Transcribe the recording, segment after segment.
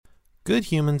Good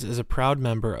Humans is a proud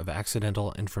member of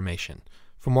Accidental Information.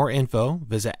 For more info,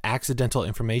 visit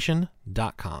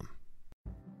accidentalinformation.com.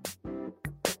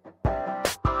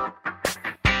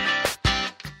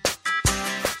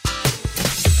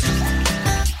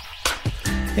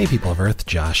 Hey people of Earth,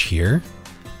 Josh here.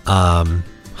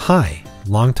 Hi,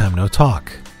 long time no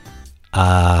talk.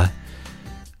 I'm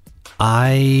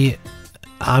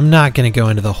not going to go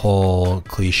into the whole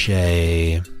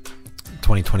cliche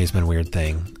 2020's been weird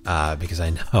thing, because I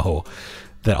know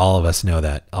that all of us know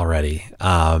that already.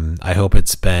 I hope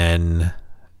it's been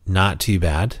not too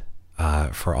bad,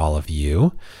 for all of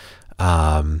you.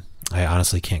 I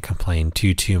honestly can't complain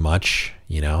too much,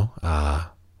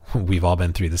 we've all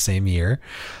been through the same year.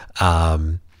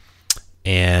 And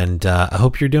I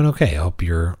hope you're doing okay. I hope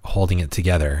you're holding it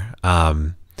together.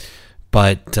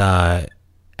 But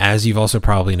as you've also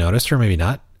probably noticed, or maybe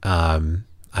not,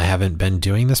 I haven't been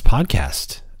doing this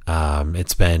podcast.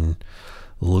 It's been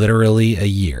literally a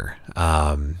year,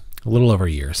 a little over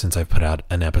a year since I've put out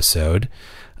an episode.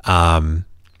 And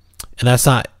that's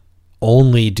not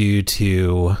only due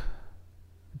to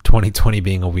 2020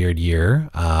 being a weird year.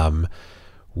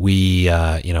 We,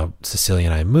 Cecilia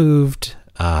and I moved,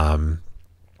 and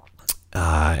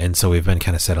so we've been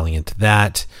kind of settling into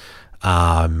that.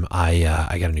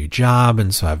 I got a new job,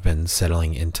 and so I've been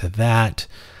settling into that.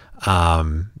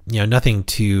 Nothing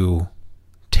too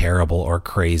terrible or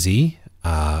crazy.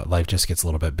 Life just gets a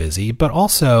little bit busy, but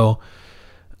also,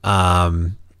 I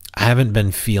haven't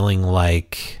been feeling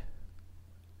like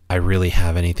I really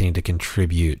have anything to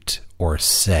contribute or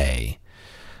say,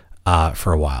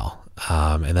 for a while.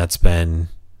 And that's been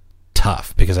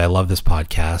tough because I love this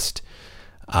podcast.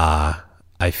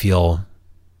 I feel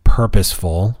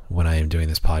purposeful when I am doing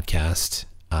this podcast.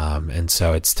 And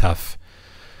so it's tough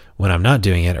when I'm not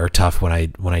doing it, or tough when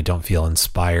I don't feel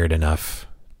inspired enough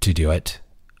to do it.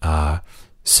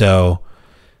 So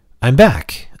I'm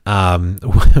back,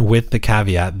 with the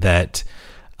caveat that,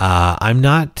 I'm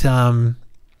not,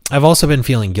 I've also been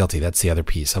feeling guilty. That's the other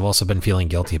piece. I've also been feeling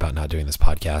guilty about not doing this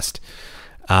podcast.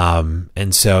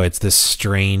 And so it's this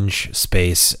strange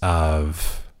space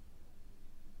of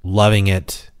loving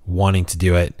it, wanting to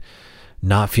do it,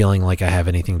 not feeling like I have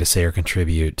anything to say or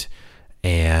contribute,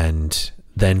 and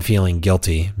then feeling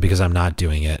guilty because I'm not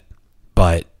doing it.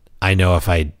 But I know if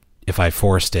I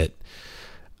forced it,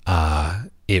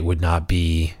 it would not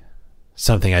be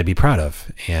something I'd be proud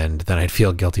of. And then I'd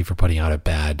feel guilty for putting out a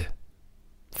bad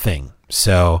thing.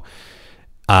 So,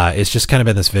 it's just kind of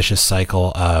been this vicious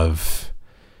cycle of,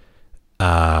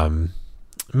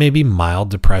 maybe mild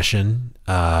depression,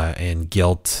 and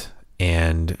guilt,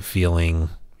 and feeling,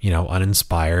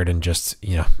 uninspired, and just,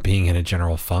 being in a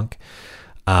general funk.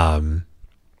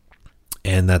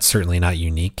 And that's certainly not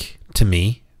unique to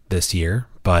me this year,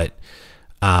 but,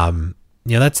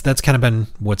 that's kind of been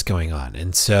what's going on.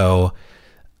 And so,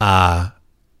 I'm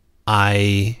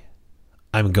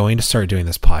going to start doing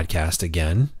this podcast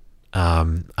again.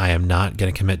 I am not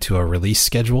going to commit to a release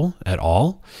schedule at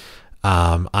all.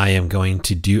 I am going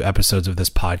to do episodes of this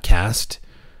podcast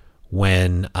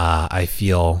when I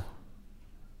feel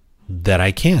that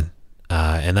I can.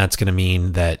 And that's going to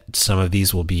mean that some of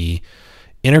these will be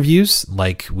interviews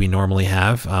like we normally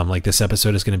have, like this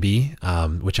episode is going to be,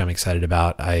 which I'm excited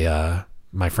about.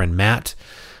 My friend Matt,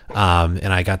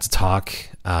 and I got to talk.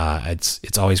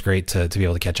 It's always great to be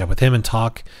able to catch up with him and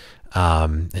talk.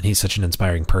 And he's such an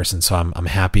inspiring person. So I'm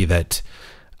happy that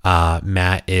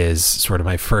Matt is sort of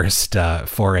my first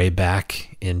foray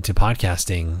back into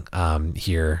podcasting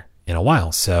here in a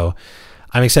while. So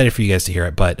I'm excited for you guys to hear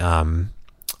it. But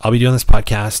I'll be doing this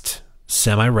podcast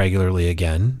semi-regularly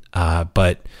again,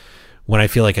 but when I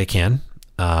feel like I can,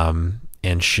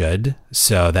 and should.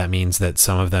 So that means that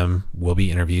some of them will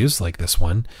be interviews like this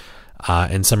one,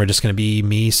 and some are just going to be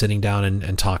me sitting down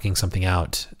and talking something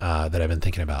out that I've been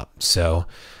thinking about. So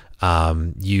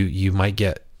you might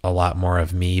get a lot more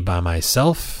of me by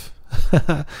myself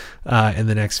in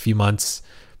the next few months.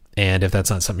 And if that's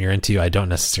not something you're into, I don't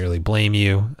necessarily blame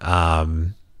you.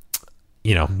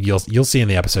 You'll see in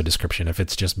the episode description if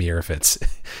it's just me or if it's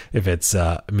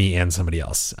me and somebody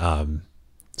else.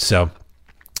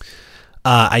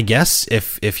 I guess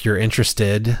if you're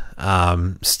interested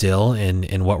still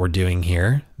in what we're doing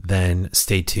here, then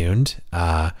stay tuned.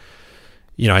 I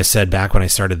said back when I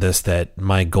started this that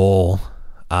my goal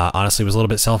honestly was a little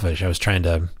bit selfish. I was trying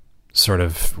to sort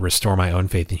of restore my own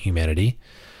faith in humanity,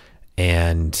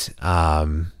 and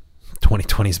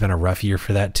 2020 has been a rough year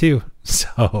for that too.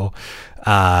 So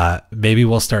maybe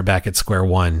we'll start back at square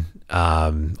one,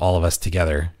 all of us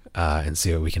together, and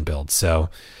see what we can build. So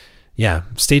yeah,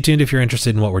 stay tuned if you're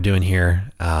interested in what we're doing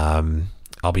here.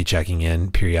 I'll be checking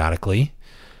in periodically,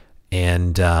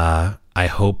 and I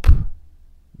hope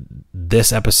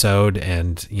this episode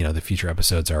and the future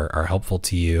episodes are helpful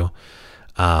to you.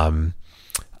 I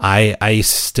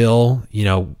still,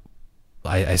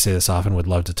 I say this often, would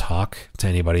love to talk to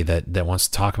anybody that wants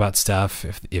to talk about stuff.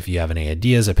 If you have any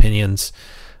ideas, opinions,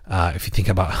 if you think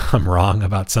I'm wrong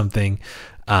about something,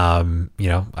 I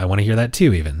want to hear that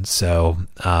too, even. So,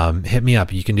 hit me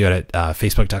up. You can do it at,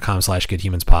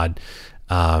 facebook.com/goodhumanspod.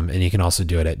 And you can also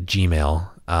do it at Gmail,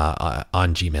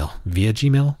 on Gmail, via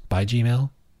Gmail, by Gmail,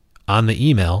 on the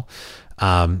email,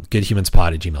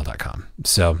 goodhumanspod@gmail.com.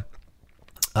 So,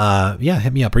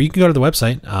 hit me up, or you can go to the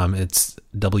website. It's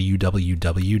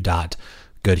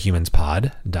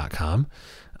www.goodhumanspod.com.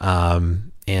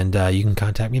 And you can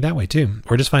contact me that way too,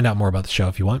 or just find out more about the show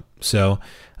if you want. So,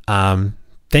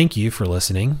 thank you for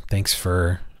listening. Thanks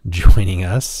for joining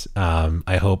us.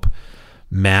 I hope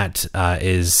Matt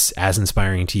is as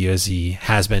inspiring to you as he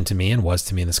has been to me and was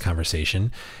to me in this conversation.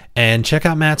 And check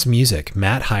out Matt's music.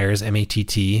 Matt Hires,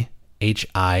 MATTHIRES.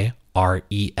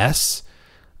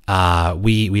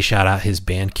 We shout out his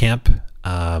Bandcamp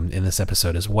in this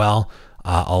episode as well.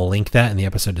 I'll link that in the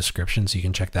episode description, so you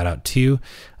can check that out too.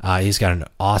 He's got an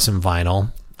awesome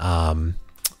vinyl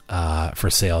for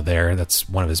sale there. That's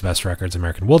one of his best records,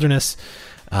 American Wilderness.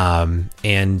 And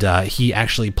he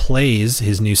actually plays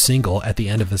his new single at the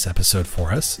end of this episode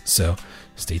for us. So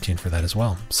stay tuned for that as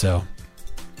well. So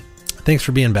thanks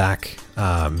for being back.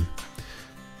 I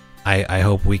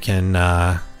hope we can,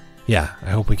 I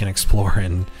hope we can explore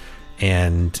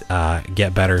and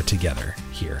get better together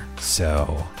here.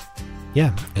 So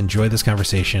enjoy this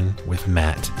conversation with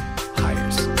Matt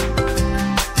Hires.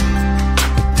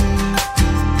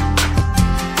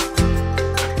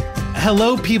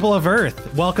 Hello, people of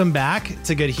Earth. Welcome back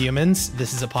to Good Humans.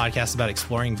 This is a podcast about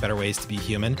exploring better ways to be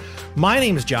human. My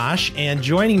name is Josh, and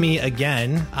joining me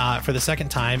again for the second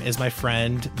time is my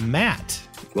friend Matt.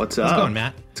 What's up? How's it going,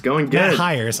 Matt? It's going good. Matt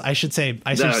Hires. I should say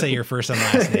your first and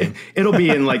last name. It'll be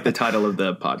in the title of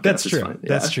the podcast. That's true. Fine. Yeah.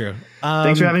 That's true.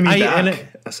 Thanks for having me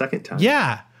back a second time.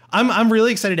 Yeah, I'm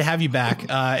really excited to have you back.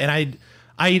 And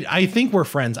I think we're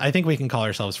friends. I think we can call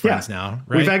ourselves friends now,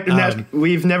 right?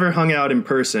 We've never hung out in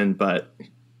person, but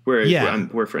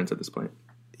we're friends at this point.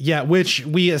 Yeah, which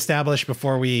we established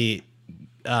before we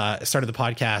started the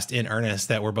podcast in earnest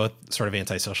that we're both sort of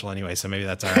antisocial anyway, so maybe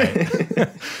that's all right.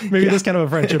 Maybe this kind of a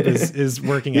friendship is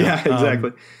working out. Yeah,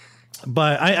 exactly.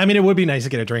 But I mean, it would be nice to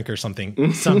get a drink or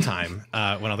something sometime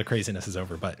when all the craziness is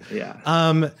over. But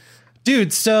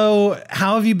dude, so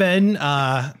how have you been?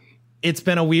 It's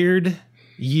been a weird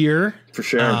year for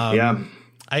sure. I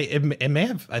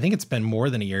think it's been more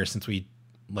than a year since you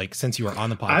were on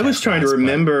the podcast. I was trying to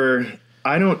remember.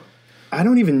 I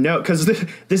don't even know, because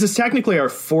this is technically our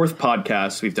fourth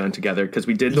podcast we've done together, because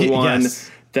we did the one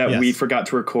that we forgot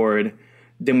to record.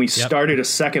 Then we started a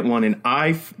second one and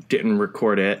I didn't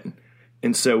record it.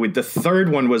 And so the third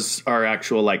one was our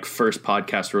actual first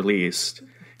podcast released.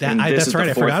 That's right.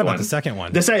 I forgot about the second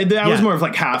one. That was more of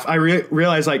half. I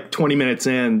realized 20 minutes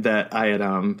in that I had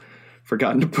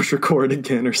forgotten to push record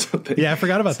again or something. Yeah, I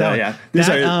forgot about that. Yeah.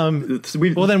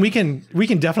 Well, then we can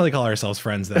definitely call ourselves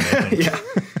friends then, I think. Yeah.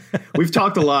 We've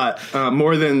talked a lot,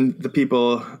 more than the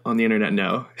people on the internet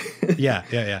know.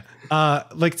 Yeah.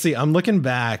 Let's see. I'm looking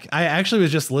back. I actually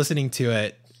was just listening to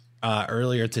it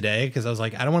earlier today because I was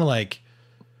like, I don't want to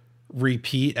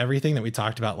repeat everything that we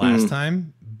talked about last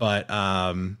time. But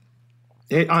time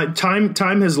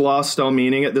has lost all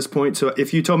meaning at this point. So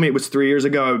if you told me it was 3 years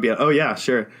ago, I would be like, oh yeah,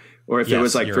 sure. Or if it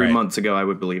was 3 months ago, I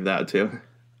would believe that too.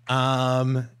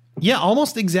 Yeah,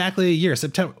 almost exactly a year.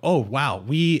 September. Oh wow,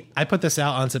 I put this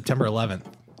out on September 11th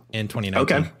in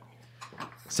 2019. Okay.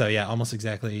 So yeah, almost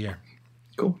exactly a year.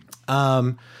 Cool.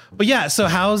 But yeah, so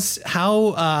how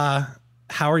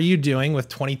are you doing with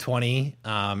 2020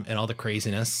 and all the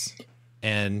craziness?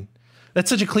 And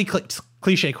that's such a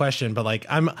cliche question, but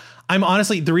I'm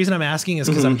honestly, the reason I'm asking is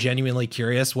because I'm genuinely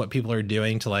curious what people are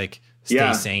doing to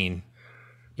stay sane.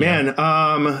 Man,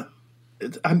 I'm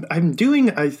doing,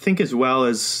 I think, as well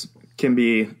as can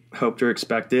be hoped or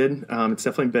expected. It's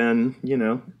definitely been,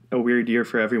 a weird year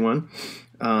for everyone.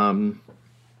 The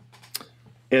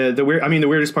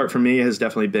weirdest part for me has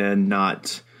definitely been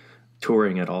not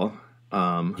touring at all.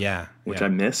 Which I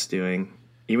miss doing,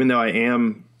 even though I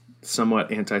am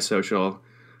somewhat antisocial.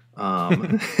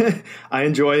 I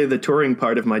enjoy the touring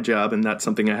part of my job, and that's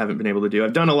something I haven't been able to do.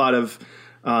 I've done a lot of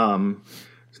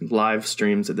live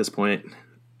streams at this point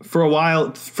for a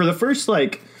while. For the first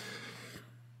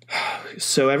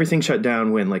so everything shut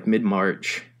down when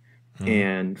mid-March,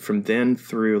 and from then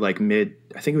through I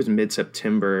think it was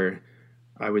mid-September,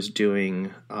 I was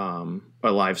doing a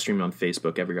live stream on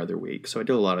Facebook every other week. So I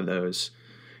did a lot of those.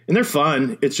 And they're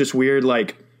fun. It's just weird,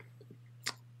 like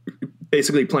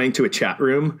basically playing to a chat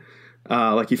room.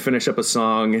 Like you finish up a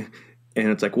song and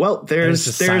it's like, well, there's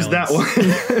that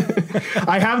one.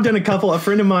 I have done a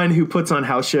friend of mine who puts on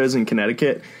house shows in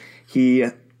Connecticut. He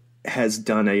has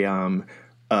done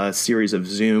a series of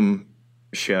Zoom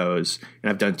shows, and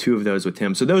I've done 2 of those with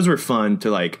him. So those were fun to,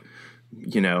 like,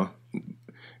 you know,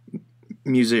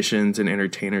 musicians and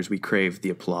entertainers, we crave the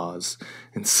applause.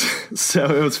 And so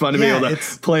it was fun to be able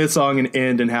to play a song and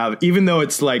end and have, even though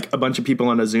it's like a bunch of people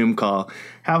on a Zoom call,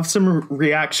 have some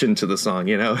reaction to the song,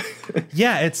 you know?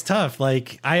 Yeah, it's tough.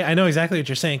 Like, I know exactly what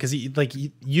you're saying, because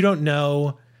you don't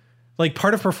know, like,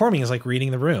 part of performing is like reading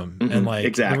the room and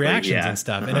like the reactions and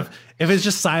stuff. And if it's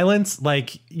just silence,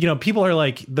 like, you know, people are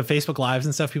like the Facebook Lives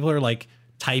and stuff, people are like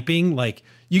typing, like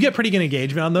you get pretty good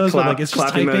engagement on those, but like it's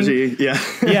just typing. Emoji.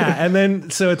 Yeah. And then,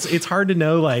 so it's hard to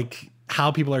know like how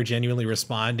people are genuinely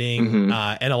responding.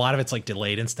 And a lot of it's like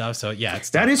delayed and stuff. So yeah,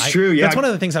 that is true. Yeah. That's one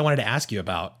of the things I wanted to ask you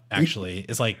about, actually,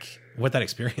 is like what that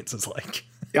experience is like.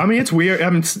 I mean, it's weird.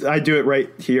 I do it right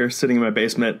here sitting in my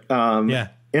basement.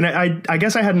 And I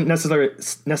guess I hadn't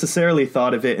necessarily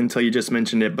thought of it until you just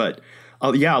mentioned it. But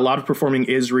a lot of performing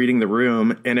is reading the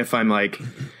room. And if I'm like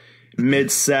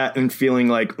mid-set and feeling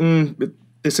like,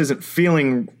 this isn't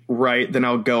feeling right, then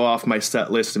I'll go off my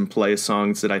set list and play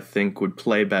songs that I think would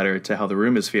play better to how the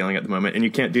room is feeling at the moment. And you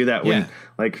can't do that when,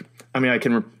 like, I mean, I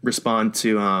can respond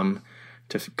to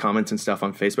comments and stuff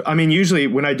on Facebook. I mean, usually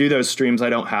when I do those streams, I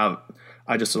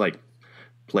just like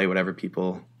play whatever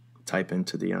people type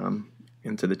into the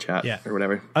chat or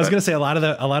whatever. I was going to say a lot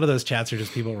of those chats are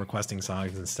just people requesting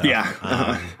songs and stuff.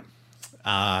 Yeah.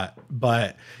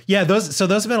 But yeah, those have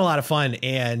been a lot of fun.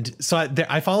 And so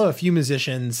I follow a few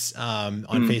musicians, on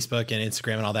Facebook and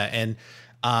Instagram and all that. And,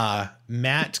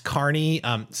 Matt Carney,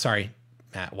 Matt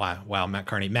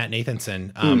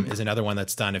Nathanson, is another one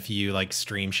that's done a few like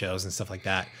stream shows and stuff like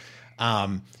that.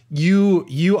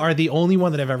 You are the only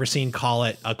one that I've ever seen call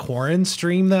it a Quarren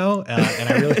stream though.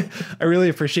 And I really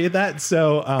appreciate that.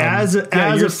 So, as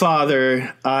a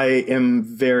father, I am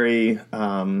very,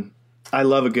 I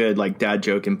love a good like dad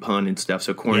joke and pun and stuff.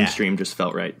 So Quarren stream just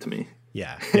felt right to me.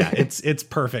 Yeah. It's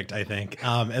perfect, I think.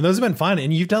 And those have been fun.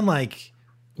 And you've done like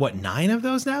what, 9 of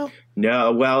those now?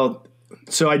 No. Well,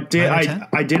 so I did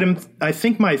them. I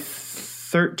think my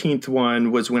 13th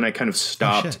one was when I kind of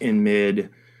stopped in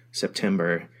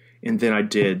mid-September. And then I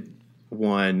did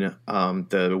one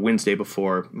the Wednesday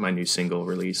before my new single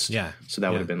released. Yeah. So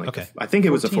that would have been like, I think it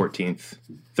was the 14th,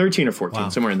 13 or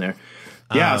 14, somewhere in there.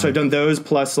 Yeah. So I've done those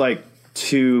plus like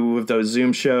 2 of those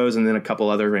Zoom shows and then a couple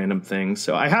other random things.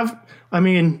 So I've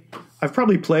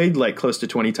probably played like close to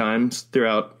 20 times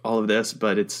throughout all of this,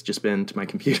 but it's just been to my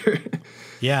computer.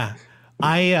 Yeah.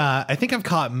 I think I've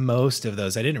caught most of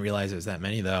those. I didn't realize it was that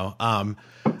many though.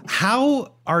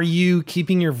 How are you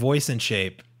keeping your voice in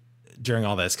shape during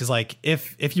all this? Cause like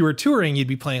if you were touring, you'd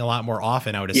be playing a lot more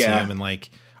often, I would assume. Yeah. And like,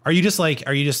 are you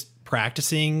just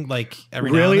practicing like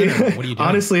every now and then? Or what are you doing?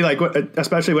 Honestly, like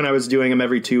especially when I was doing them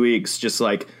every 2 weeks, just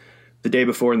like the day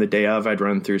before and the day of, I'd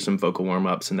run through some vocal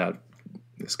warm-ups and that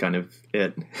is kind of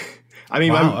it. I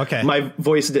mean, my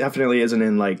voice definitely isn't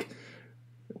in like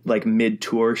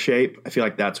mid-tour shape. I feel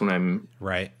like that's when I'm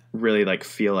really like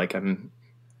feel like I'm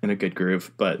in a good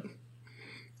groove, but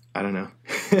I don't know.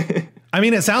 I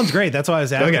mean, it sounds great. That's why I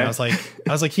was asking. Okay. I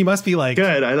was like, he must be like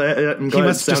good. I'm glad he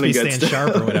must just be staying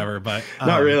sharp or whatever. But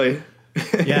not really.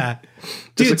 Yeah,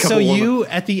 dude. So you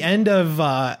at the end of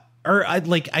I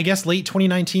guess late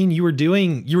 2019, you were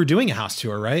doing a house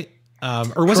tour, right?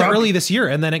 Or was it early this year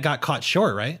and then it got caught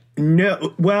short, right?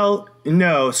 No. Well,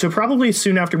 no. So probably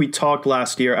soon after we talked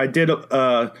last year, I did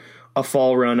a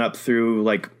fall run up through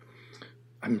like,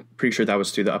 I'm pretty sure that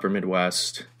was through the upper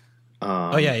Midwest.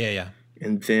 Yeah.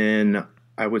 And then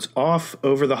I was off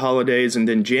over the holidays. And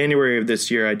then January of this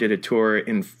year, I did a tour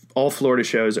in all Florida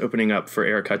shows opening up for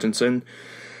Eric Hutchinson.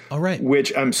 All right.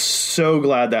 Which I'm so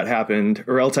glad that happened,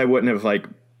 or else I wouldn't have like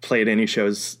played any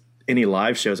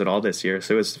live shows at all this year.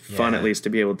 So it was fun at least to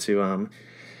be able to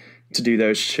do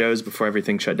those shows before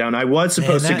everything shut down. I was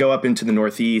supposed to go up into the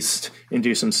Northeast and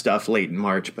do some stuff late in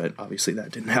March, but obviously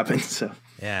that didn't happen. So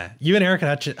yeah, you and Eric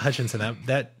Hutchinson,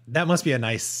 that must be a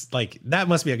nice, like, that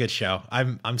must be a good show.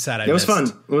 I'm sad. It was fun.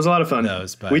 It was a lot of fun.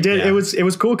 But we did. Yeah. It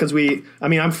was cool. Cause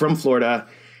I'm from Florida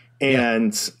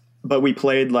but we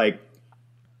played like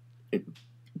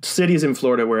cities in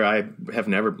Florida where I have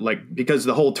never, like, because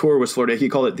the whole tour was Florida. He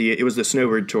called it was the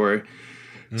Snowbird tour.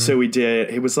 So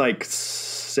it was like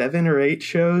 7 or 8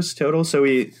 shows total. So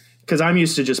because I'm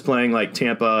used to just playing like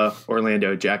Tampa,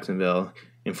 Orlando, Jacksonville,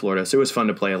 in Florida. So it was fun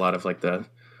to play a lot of like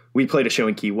we played a show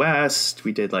in Key West.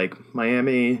 We did like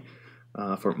Miami,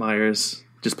 Fort Myers,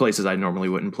 just places I normally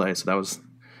wouldn't play. So that was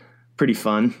pretty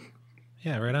fun.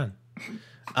 Yeah, right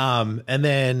on. And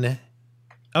then,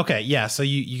 okay, yeah. So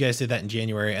you guys did that in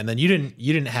January, and then you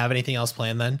didn't have anything else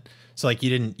planned then. So like you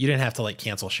didn't have to like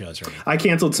cancel shows or anything. I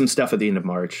canceled some stuff at the end of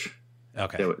March.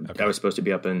 Okay. I was supposed to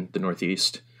be up in the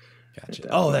Northeast. Gotcha.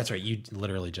 Oh, that's right. You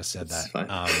literally just said that.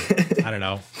 I don't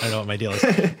know what my deal is.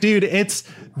 Dude,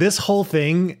 this whole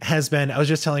thing has been, I was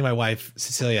just telling my wife,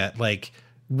 Cecilia, like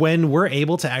when we're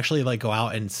able to actually like go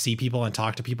out and see people and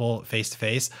talk to people face to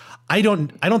face, I don't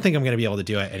think I'm going to be able to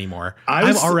do it anymore.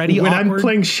 I'm already when awkward. I'm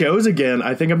playing shows again,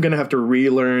 I think I'm going to have to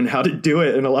relearn how to do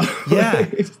it in a lot of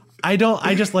ways. I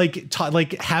just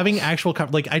like having actual,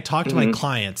 like I talk to my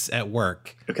clients at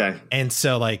work. Okay. And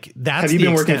so like, that's have you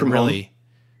been working from home?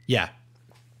 Yeah.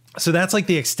 So that's like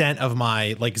the extent of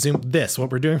my like Zoom,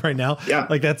 what we're doing right now. Yeah.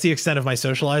 Like that's the extent of my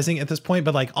socializing at this point.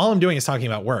 But like all I'm doing is talking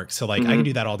about work. So like I can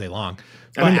do that all day long.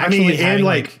 But I'm in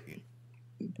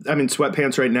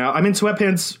sweatpants right now. I'm in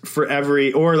sweatpants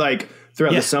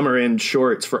throughout the summer in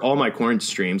shorts for all my corn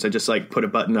streams. I just like put a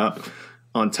button up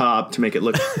on top to make it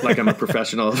look like I'm a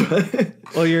professional.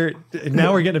 Well,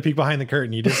 now we're getting a peek behind the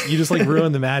curtain. You just like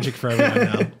ruined the magic for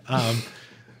everyone now.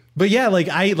 But yeah, like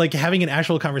I like having an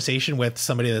actual conversation with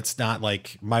somebody that's not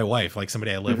like my wife, like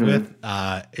somebody I live with.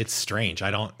 It's strange. I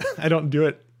don't do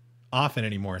it often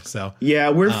anymore. So yeah,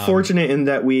 we're fortunate in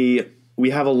that we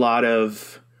have a lot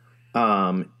of,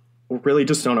 really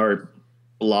just on our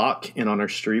block and on our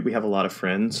street, we have a lot of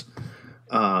friends.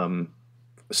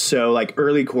 So like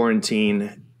early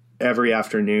quarantine, every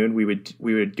afternoon we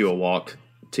would do a walk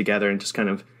together and just kind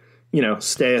of,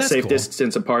 stay a safe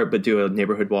distance apart, but do a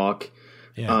neighborhood walk.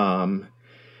 Yeah.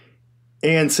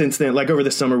 And since then, like over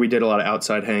the summer, we did a lot of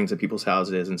outside hangs at people's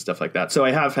houses and stuff like that. So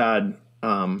I have had,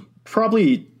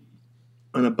 probably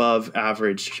an above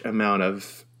average amount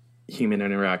of human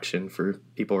interaction for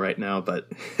people right now,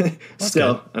 but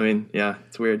still, good. I mean, yeah,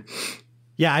 it's weird.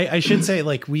 Yeah. I should say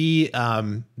like the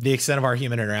extent of our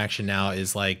human interaction now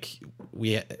is like,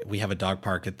 we have a dog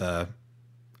park at the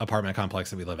apartment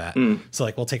complex that we live at. So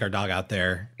like, we'll take our dog out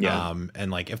there. Yeah.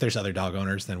 And like, if there's other dog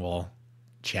owners, then we'll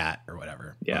chat or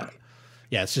whatever. Yeah. But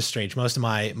yeah. It's just strange. Most of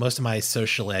my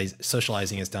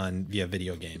socializing is done via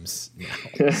video games now.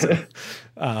 So,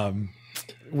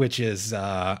 which is,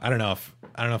 I don't know if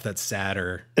that's sad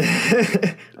or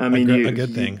I mean, a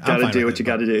good thing. Got to do what you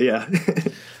got to do. Yeah.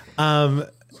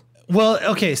 Well,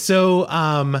 okay.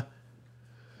 So,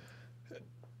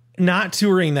 not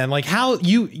touring then, like how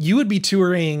you would be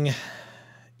touring.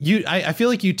 I feel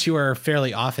like you tour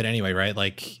fairly often anyway, right?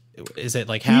 Like, is it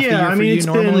like half the year for you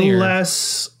normally?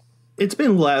 It's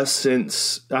been less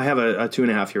since I have a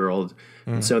 2.5-year-old.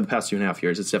 So the past 2.5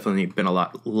 years, it's definitely been a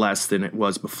lot less than it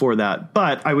was before that.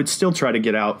 But I would still try to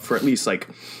get out for at least like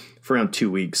for around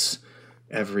 2 weeks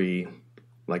every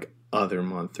like other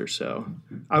month or so.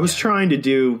 I was trying to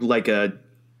do like I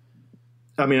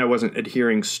wasn't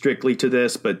adhering strictly to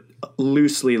this, but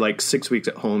loosely like 6 weeks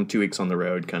at home, 2 weeks on the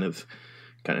road kind of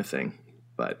thing.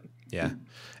 But yeah.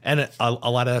 And a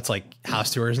lot of that's like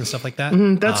house tours and stuff like that.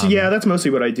 That's mostly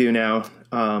what I do now.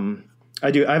 I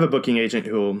have a booking agent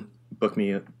who will book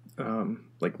me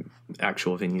like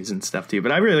actual venues and stuff too.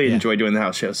 But I really enjoy doing the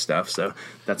house show stuff. So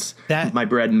that's my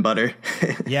bread and butter.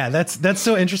 Yeah, that's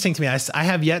so interesting to me. I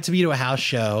have yet to be to a house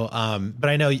show,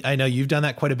 but I know you've done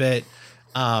that quite a bit.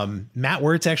 Matt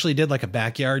Wirtz actually did like a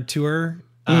backyard tour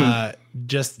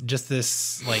just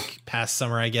this like past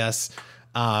summer, I guess.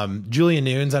 Julia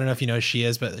Nunes, I don't know if you know who she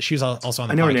is, but she was also on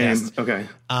the podcast. I know her name. Okay.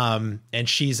 And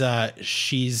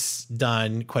she's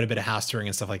done quite a bit of house touring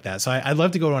and stuff like that. So I'd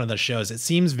love to go to one of those shows.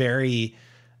 It's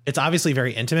obviously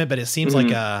very intimate, but it seems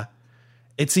like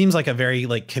a very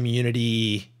like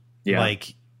community,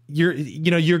 like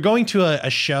you're going to a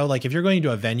show. Like if you're going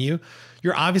to a venue,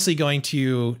 you're obviously going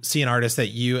to see an artist that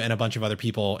you and a bunch of other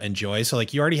people enjoy. So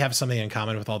like you already have something in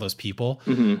common with all those people.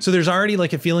 So there's already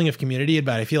like a feeling of community,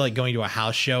 but I feel like going to a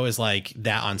house show is like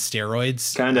that on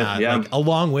steroids. Kind of, like,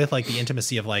 along with like the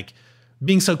intimacy of like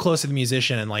being so close to the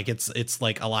musician and like it's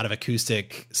like a lot of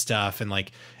acoustic stuff and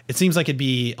like it seems like it'd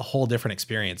be a whole different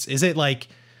experience. Is it like,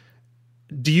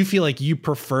 do you feel like you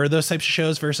prefer those types of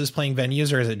shows versus playing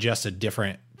venues, or is it just a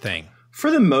different thing?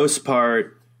 For the most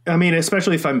part, I mean,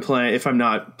 especially if I'm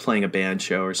not playing a band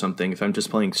show or something, if I'm just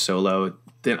playing solo,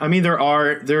 then I mean there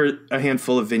are a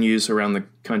handful of venues around the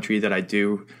country that I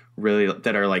do really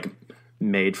that are like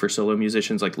made for solo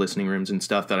musicians, like listening rooms and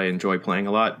stuff that I enjoy playing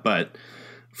a lot. But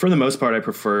for the most part, I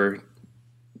prefer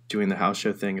doing the house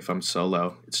show thing if I'm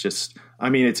solo. It's just I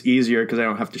mean, it's easier because I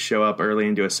don't have to show up early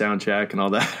and do a sound check and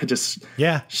all that. I just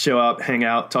show up, hang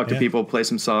out, talk to people, play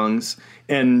some songs.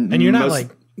 And you're not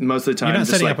most of the time,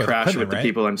 just like crash with the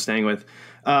people I'm staying with.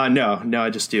 No, I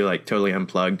just do like totally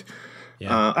unplugged.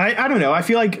 Yeah. I don't know. I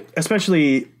feel like,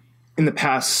 especially in the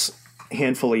past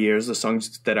handful of years, the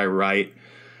songs that I write,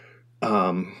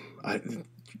 I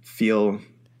feel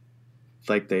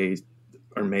like they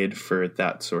are made for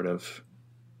that sort of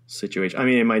situation. I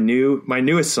mean, in my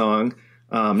newest song,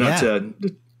 not to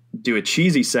do a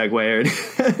cheesy segue or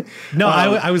no,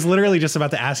 I was literally just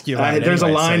about to ask you about it. There's a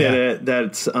line in it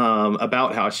that's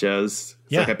about house shows.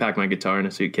 It's like I packed my guitar in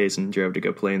a suitcase and drove to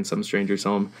go play in some stranger's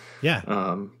home.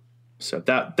 Yeah. So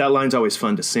that line's always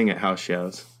fun to sing at house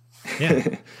shows.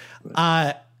 Yeah.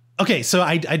 Okay, so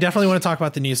I definitely want to talk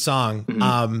about the new song.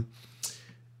 Mm-hmm.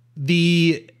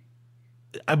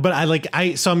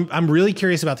 I'm really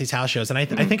curious about these house shows, and I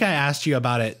think I asked you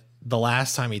about it the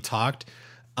last time we talked.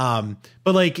 But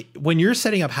like when you're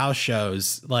setting up house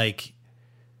shows, like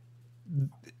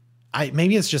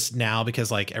maybe it's just now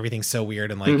because like everything's so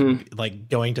weird and like like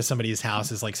going to somebody's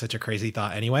house is like such a crazy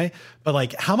thought anyway. But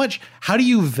like how do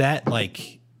you vet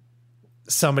like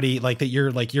somebody like that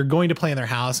you're going to play in their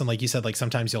house, and like you said, like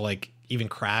sometimes you'll like even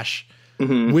crash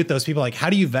with those people. Like how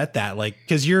do you vet that? Like,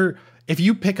 because if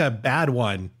you pick a bad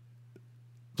one,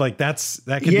 like that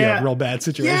could be a real bad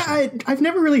situation. Yeah, I've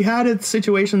never really had a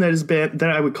situation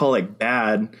that I would call like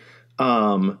bad.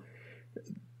 Honestly,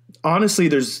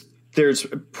 there's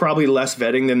probably less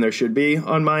vetting than there should be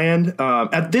on my end.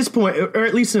 At this point, or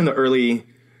at least in the early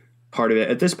part of it,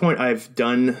 at this point, I've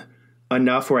done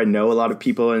enough where I know a lot of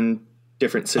people in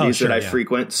different cities that I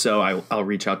frequent. So I'll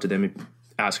reach out to them and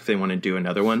ask if they want to do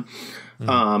another one.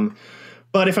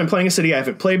 But if I'm playing a city I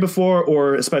haven't played before,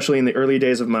 or especially in the early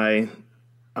days of my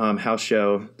house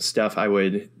show stuff, I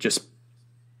would just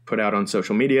put out on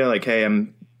social media like, hey,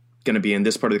 I'm going to be in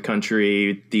this part of the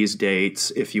country, these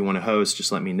dates. If you want to host,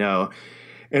 just let me know.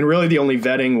 And really the only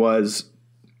vetting was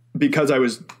because I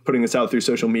was putting this out through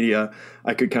social media,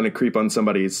 I could kind of creep on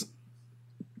somebody's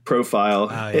profile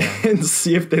and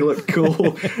see if they look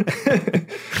cool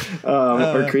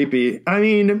or creepy. I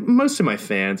mean, most of my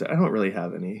fans, I don't really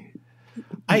have any.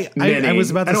 I was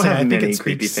about to say, I think it's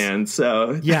creepy fans.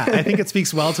 So yeah, I think it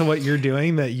speaks well to what you're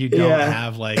doing that you don't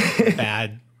have like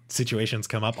bad situations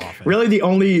come up often. Really,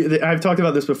 I've talked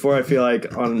about this before. I feel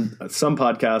like on some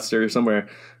podcast or somewhere,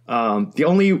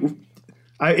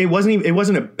 it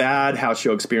wasn't a bad house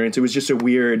show experience. It was just a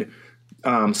weird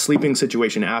sleeping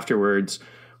situation afterwards,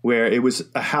 where it was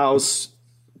a house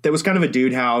that was kind of a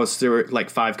dude house. There were like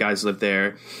 5 guys lived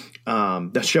there.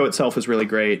 The show itself was really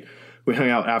great. We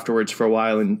hung out afterwards for a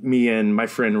while, and me and my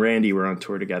friend Randy were on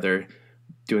tour together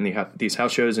doing these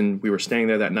house shows, and we were staying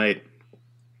there that night.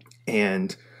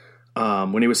 And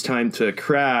when it was time to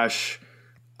crash,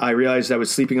 I realized I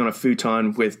was sleeping on a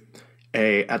futon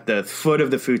at the foot of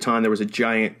the futon, there was a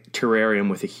giant terrarium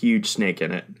with a huge snake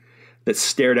in it that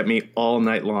stared at me all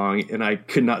night long, and I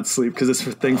could not sleep because this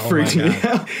thing freaked me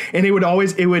out. And it would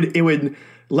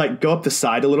like go up the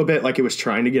side a little bit, like it was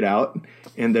trying to get out,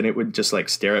 and then it would just like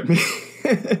stare at me.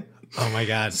 Oh my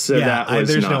God. So that was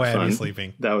there's not no way fun. I'd be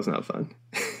sleeping. That was not fun.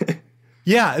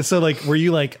 Yeah. So like, were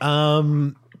you like,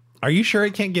 are you sure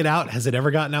it can't get out? Has it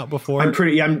ever gotten out before? I'm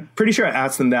pretty sure I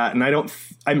asked them that,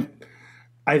 and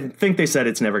I think they said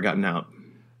it's never gotten out.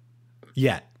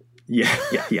 Yet. Yeah.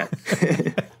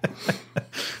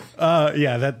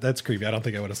 That's creepy. I don't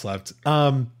think I would have slept.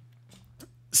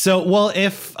 So, well,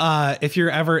 if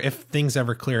things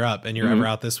ever clear up and you're ever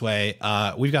out this way,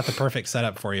 we've got the perfect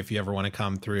setup for you if you ever want to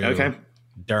come through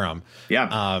Durham.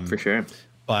 Yeah, for sure.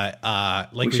 But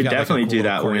like we should definitely do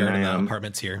that when I am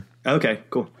apartments here. Okay,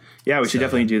 cool. Yeah, we should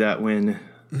definitely do that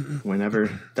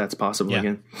whenever that's possible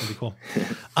again. That'd be cool.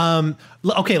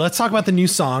 Okay, let's talk about the new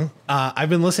song. I've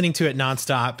been listening to it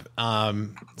nonstop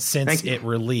since it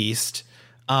released.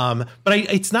 But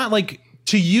it's not like,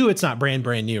 to you, it's not brand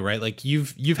new, right? Like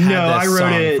you've had this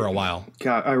song for a while.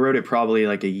 God, I wrote it probably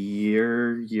like a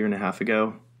year and a half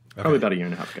ago. Okay. Probably about a year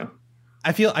and a half ago.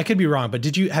 I feel I could be wrong, but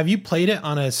have you played it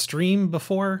on a stream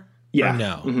before? Yeah. Or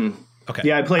no. Mm-hmm. Okay.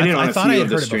 Yeah, I played it on a few of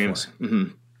the streams. Mm-hmm.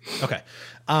 Okay.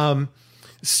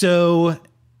 So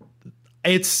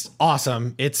it's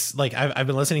awesome. It's like I've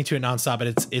been listening to it nonstop,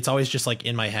 but it's always just like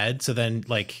in my head. So then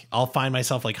like I'll find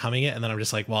myself like humming it, and then I'm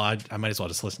just like, well, I might as well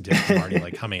just listen to it. I'm already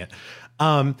like humming it.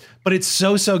 But it's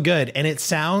so good, and it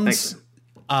sounds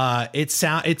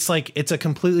it's like it's a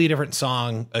completely different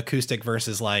song, acoustic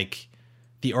versus like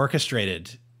the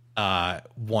orchestrated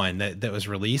one that was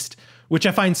released, which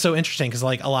I find so interesting because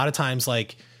like a lot of times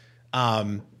like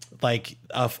a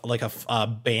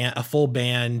full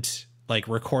band like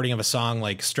recording of a song,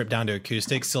 like stripped down to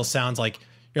acoustic, still sounds like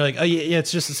you're like, oh yeah,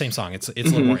 it's just the same song. It's a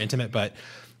little more intimate, but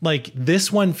like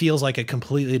this one feels like a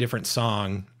completely different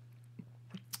song.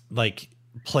 Like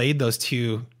played those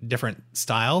two different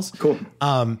styles. Cool.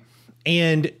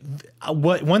 And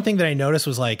one thing that I noticed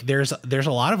was like there's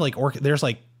a lot of like there's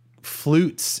like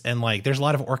flutes and like there's a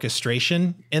lot of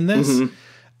orchestration in this.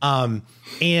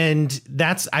 And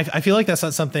that's I feel like that's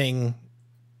not something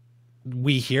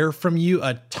we hear from you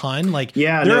a ton. Like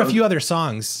there are a few other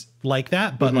songs like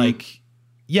that, but like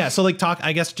so like talk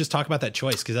about that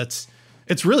choice, because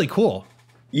it's really cool.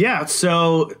 Yeah,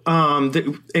 so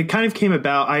it kind of came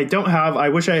about. I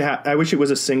wish it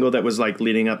was a single that was like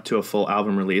leading up to a full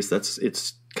album release.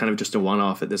 It's kind of just a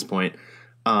one-off at this point.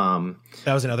 That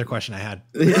was another question I had.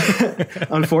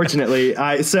 Unfortunately,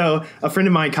 so a friend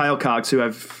of mine, Kyle Cox,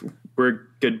 we're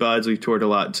good buds. We've toured a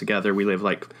lot together. We live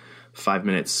like 5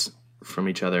 minutes from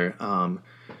each other.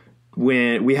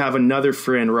 When we have another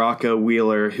friend, Rocco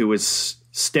Wheeler, who was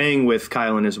staying with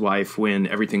Kyle and his wife when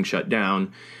everything shut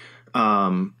down.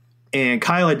 And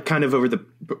Kyle had kind of over the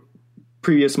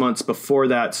previous months before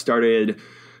that started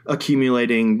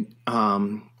accumulating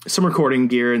some recording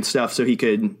gear and stuff so he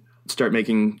could start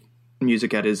making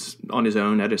music on his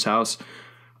own at his house.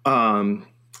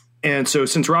 And so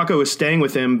since Rocco was staying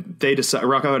with him,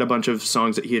 Rocco had a bunch of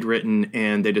songs that he had written,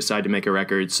 and they decided to make a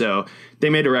record. So they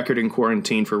made a record in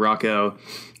quarantine for Rocco.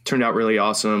 Turned out really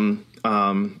awesome.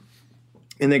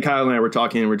 And then Kyle and I were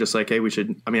talking, and we're just like, hey,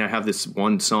 I have this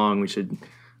one song.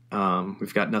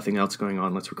 We've got nothing else going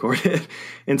on. Let's record it.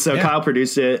 And so Kyle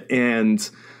produced it, and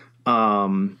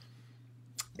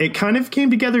it kind of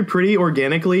came together pretty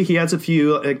organically. He has a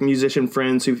few like musician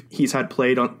friends who he's had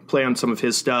play on some of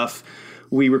his stuff.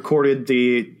 We recorded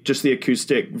just the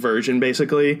acoustic version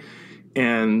basically,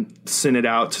 and sent it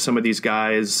out to some of these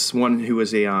guys. One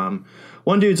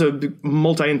dude's a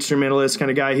multi-instrumentalist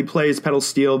kind of guy. He plays pedal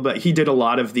steel, but he did a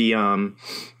lot of the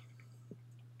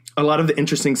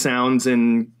interesting sounds,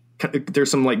 and there's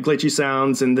some like glitchy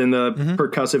sounds, and then the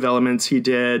percussive elements he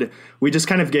did. We just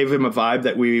kind of gave him a vibe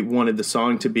that we wanted the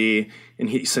song to be, and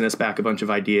he sent us back a bunch of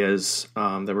ideas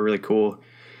that were really cool.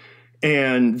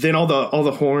 And then all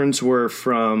the horns were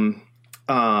from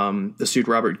this dude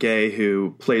Robert Gay,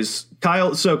 who plays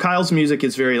Kyle. So Kyle's music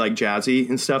is very like jazzy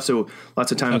and stuff. So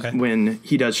lots of times when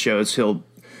he does shows, he'll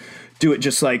do it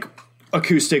just like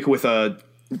acoustic with a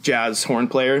jazz horn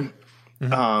player.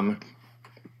 And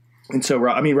so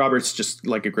Robert's just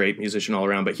like a great musician all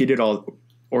around, but he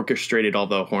orchestrated all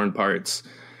the horn parts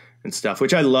and stuff,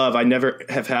 which I love.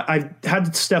 I've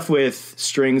had stuff with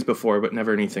strings before, but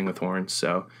never anything with horns.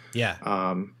 So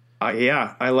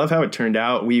I love how it turned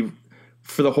out.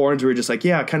 For the horns, we were just like,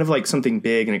 kind of like something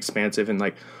big and expansive, and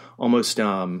like almost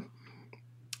some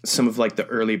of like the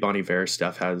early Bon Iver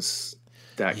stuff has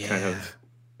that kind of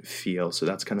feel. So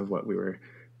that's kind of what we were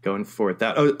going for with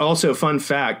that. Oh, also, fun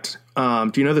fact,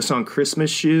 do you know the song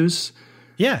Christmas Shoes?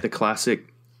 Yeah. The classic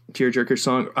tearjerker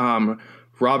song.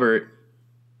 Robert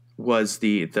was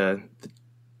the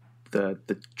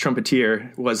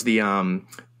trumpeter, was the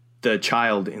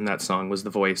child in that song, was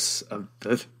the voice of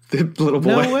the little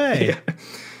boy. No way.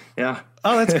 Yeah.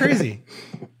 Oh, that's crazy.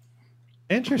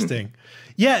 Interesting.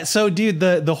 Yeah. So dude,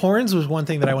 the horns was one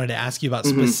thing that I wanted to ask you about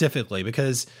specifically,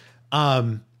 because,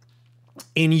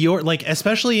 in your, like,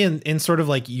 especially in sort of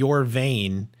like your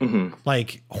vein,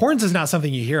 like horns is not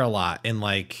something you hear a lot in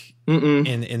like,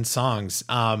 in songs.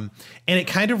 And it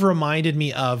kind of reminded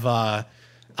me of, why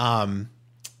am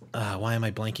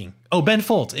I blanking? Oh, Ben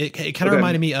Folds. It kind of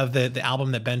reminded me of the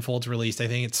album that Ben Folds released. I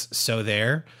think it's So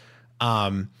There.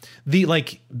 The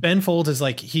like Ben Folds is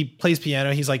like, he plays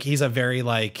piano. He's a very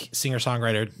like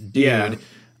singer-songwriter dude. Yeah.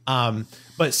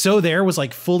 But So There was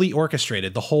like fully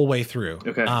orchestrated the whole way through.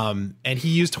 Okay. And he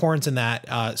used horns in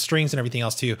that, strings and everything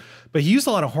else too, but he used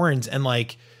a lot of horns, and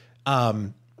like,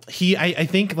 I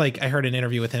think like I heard an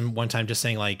interview with him one time just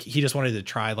saying like, he just wanted to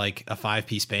try like a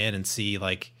 5-piece band and see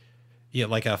like,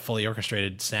 like a fully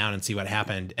orchestrated sound and see what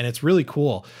happened. And it's really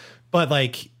cool. But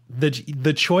like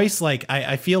the choice, like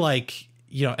I feel like,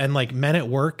 and like Men at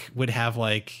Work would have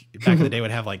like, back in the day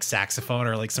would have like saxophone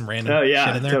or like some random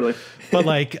shit in there. Totally. But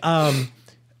like,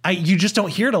 you just don't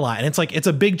hear it a lot. And it's like, it's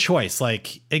a big choice.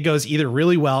 Like it goes either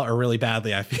really well or really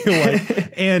badly, I feel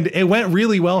like. And it went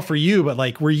really well for you, but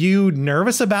like, were you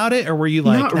nervous about it, or were you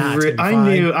like,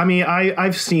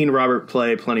 I've seen Robert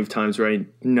play plenty of times where I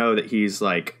know that he's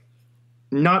like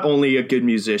not only a good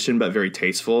musician, but very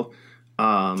tasteful.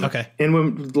 And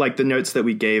when like the notes that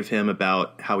we gave him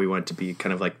about how we want to be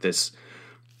kind of like this,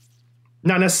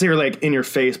 not necessarily like in your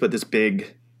face, but this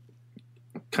big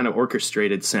kind of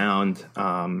orchestrated sound.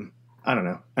 I don't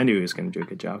know. I knew he was going to do a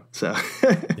good job. So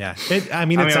yeah, it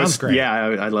sounds great. Yeah,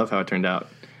 I love how it turned out.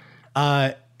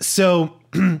 So,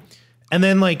 and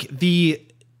then like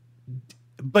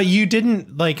but you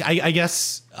didn't like, I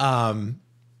guess, one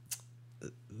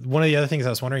of the other things I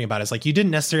was wondering about is like, you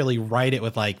didn't necessarily write it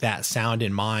with like that sound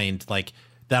in mind, like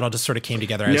that all just sort of came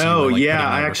together as you were like, putting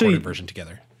the recorded version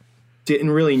together. Didn't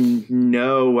really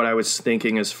know what I was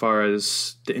thinking as far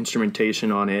as the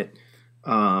instrumentation on it.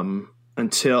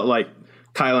 Until like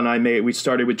Kyle and I we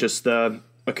started with just the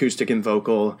acoustic and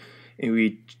vocal, and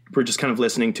we were just kind of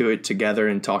listening to it together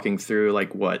and talking through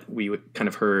like what we kind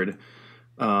of heard.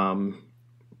 And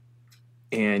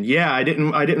yeah, I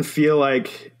didn't feel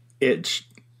like it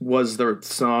was the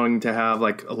song to have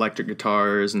like electric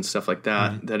guitars and stuff like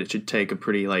that, mm-hmm. that it should take a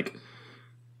pretty like,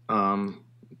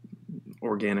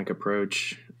 organic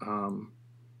approach. Well,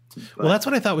 that's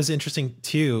what I thought was interesting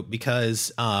too,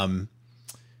 because,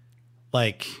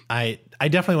 like I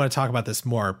definitely want to talk about this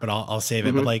more, but I'll save it.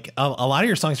 Mm-hmm. But like a lot of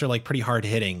your songs are like pretty hard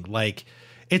hitting. Like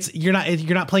you're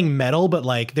not playing metal, but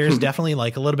like there's definitely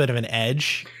like a little bit of an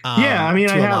edge. Yeah, I mean,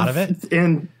 to a lot of it,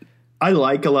 and I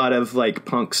like a lot of like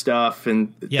punk stuff,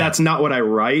 and that's not what I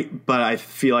write, but I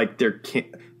feel like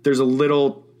there's a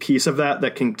little piece of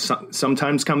that can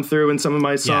sometimes come through in some of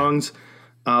my songs,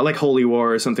 like Holy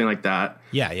War or something like that.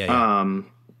 Yeah.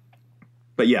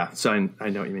 But yeah, so I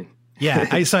know what you mean.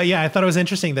 I thought it was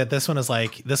interesting that this one's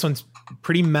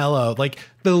pretty mellow. Like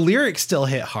the lyrics still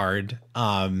hit hard.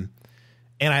 And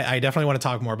I definitely want to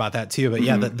talk more about that too. But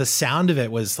yeah, the sound of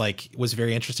it was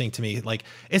very interesting to me. Like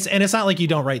it's not like you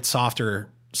don't write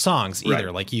softer songs either.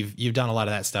 Right. Like you've done a lot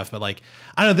of that stuff, but like,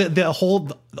 I don't know,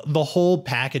 the whole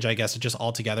package, I guess, it just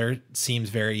all together seems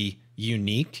very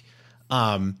unique.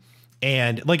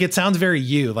 And like, it sounds very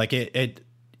you, like it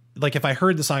like if I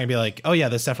heard the song, I'd be like, oh yeah,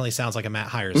 this definitely sounds like a Matt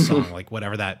Hires song, like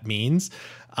whatever that means.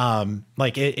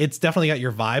 Like it's definitely got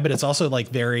your vibe, but it's also like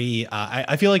very,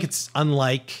 I feel like it's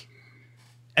unlike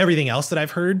everything else that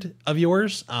I've heard of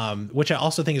yours, which I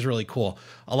also think is really cool.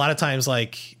 A lot of times,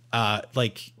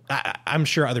 I'm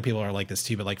sure other people are like this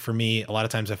too, but like for me, a lot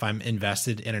of times if I'm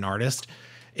invested in an artist,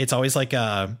 it's always like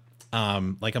I'm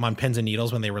on pins and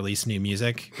needles when they release new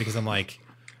music, because I'm like,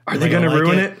 are they going to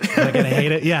ruin it? Am I going to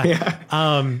hate it? Yeah.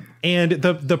 And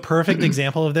the perfect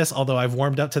example of this, although I've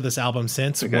warmed up to this album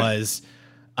since, was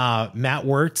Matt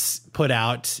Wertz put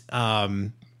out,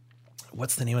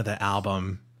 what's the name of the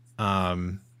album?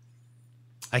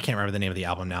 I can't remember the name of the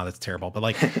album now. That's terrible. But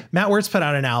like Matt Wertz put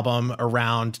out an album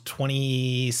around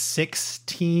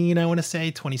 2016, I want to say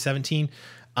 2017.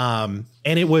 And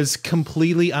it was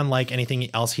completely unlike anything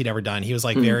else he'd ever done. He was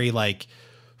like very like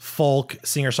folk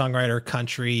singer-songwriter,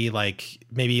 country, like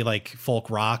maybe like folk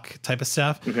rock type of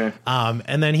stuff. Okay.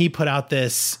 And then he put out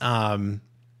this,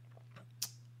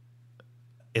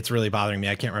 it's really bothering me.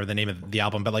 I can't remember the name of the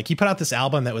album, but like he put out this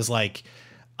album that was like,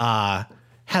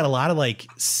 had a lot of like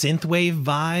synthwave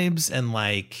vibes and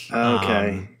like,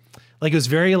 like it was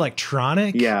very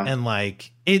electronic. Yeah. And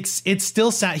like, it's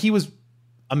still he was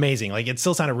amazing. Like it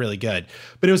still sounded really good,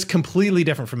 but it was completely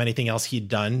different from anything else he'd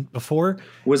done before.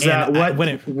 Was that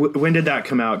when did that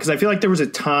come out? Cause I feel like there was a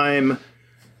time,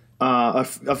 a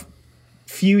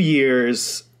few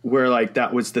years where like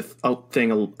that was the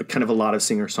thing, kind of a lot of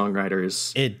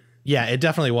singer-songwriters. It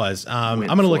definitely was. I'm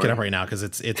going to look it up right now, cause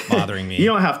it's bothering me. You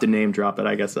don't have to name drop it.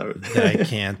 I guess I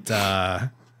can't,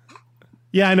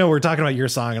 yeah, I know we're talking about your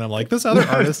song and I'm like, this other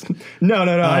artist. No.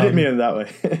 I didn't mean it that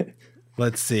way.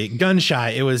 Let's see.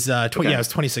 Gunshy. It was, it was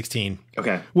 2016.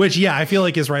 Okay. Which, yeah, I feel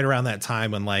like is right around that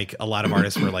time when like a lot of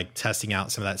artists were like testing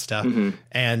out some of that stuff,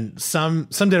 and some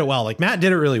did it well. Like Matt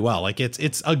did it really well. Like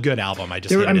it's a good album. I'm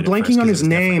blanking on his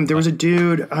name. There was a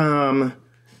dude,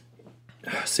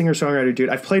 singer-songwriter dude.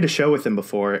 I've played a show with him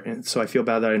before, and so I feel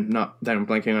bad that I'm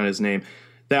blanking on his name.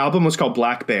 The album was called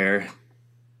Black Bear.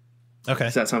 Okay.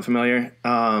 Does that sound familiar?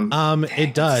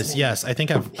 It does. Yes. I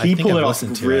think I've pulled it off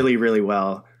really, really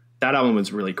well. That album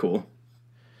was really cool.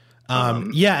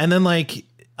 Yeah. And then like,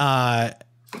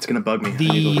 it's going to bug me. I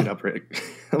need to look it up right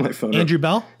on my phone. Andrew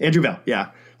Bell? Andrew Bell. Yeah.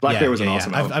 Black Bear was an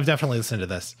awesome album. I've definitely listened to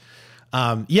this.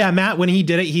 Yeah. Matt, when he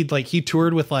did it, he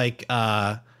toured with like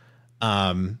a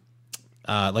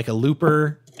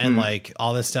looper and like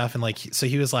all this stuff. And like, so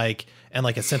he was like, and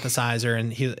like a synthesizer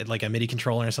and he like a MIDI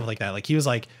controller and stuff like that. Like he was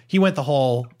like, he went the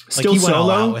whole, still like he went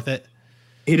solo? all out with it.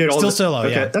 He did all still solo.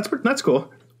 Okay. Yeah. That's cool.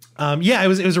 Yeah, it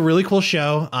was a really cool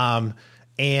show.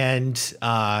 And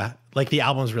like the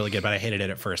album was really good, but I hated it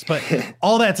at first. But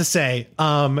all that to say,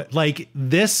 like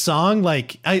this song,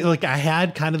 like I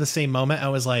had kind of the same moment. I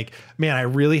was like, man, I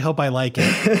really hope I like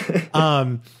it.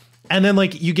 And And then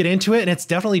like you get into it and it's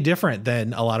definitely different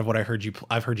than a lot of what I've heard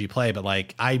you play, but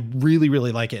like I really,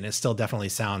 really like it. And it still definitely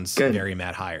sounds very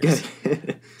Matt Hyers.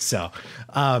 So,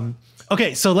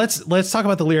 okay. So let's talk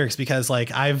about the lyrics, because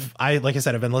like like I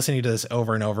said, I've been listening to this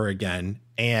over and over again,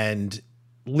 and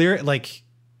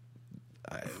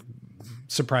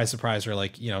surprise, surprise, or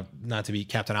like, you know, not to be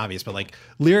Captain Obvious, but like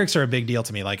lyrics are a big deal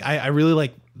to me. Like I really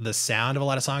like the sound of a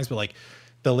lot of songs, but like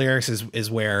the lyrics is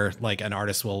where like an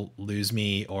artist will lose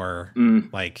me, or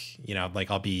like, you know, like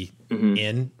I'll be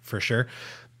in for sure.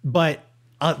 But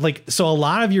like, so a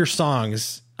lot of your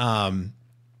songs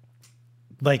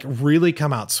like really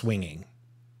come out swinging.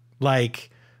 Like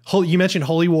you mentioned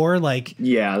Holy War, like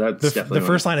that's the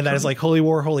first line of that is like, holy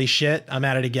war, holy shit, I'm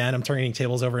at it again, I'm turning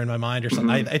tables over in my mind, or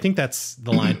something. I think that's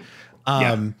the line.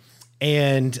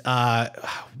 And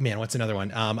man, what's another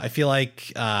one? I feel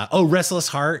like Restless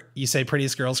Heart, you say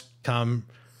prettiest girls come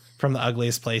from the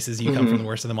ugliest places, you come from the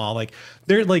worst of them all. Like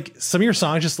they're like, some of your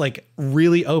songs just like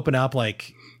really open up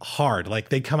like hard, like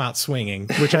they come out swinging,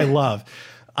 which I love.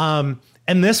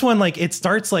 And this one, like it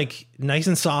starts like nice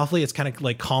and softly, it's kind of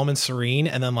like calm and serene,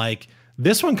 and then like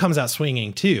this one comes out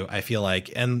swinging too, I feel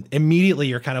like, and immediately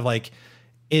you're kind of like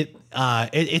it's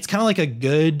kind of like a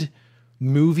good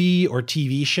movie or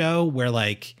TV show where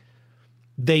like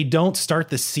they don't start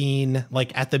the scene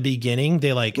like at the beginning,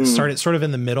 they like start it sort of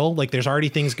in the middle, like there's already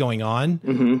things going on,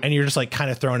 and you're just like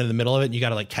kind of thrown in the middle of it and you got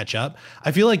to like catch up.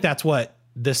 I feel like that's what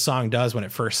this song does when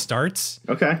it first starts.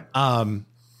 Okay.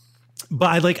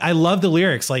 But I love the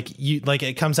lyrics, like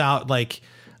it comes out like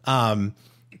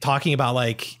talking about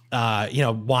like you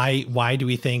know, why do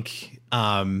we think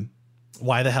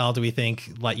why the hell do we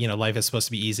think, like, you know, life is supposed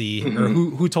to be easy, or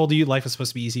who told you life is supposed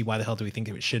to be easy? Why the hell do we think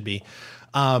it should be?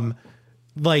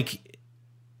 Like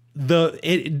from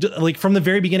the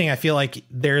very beginning, I feel like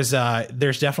there's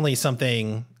definitely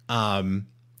something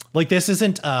like this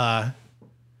isn't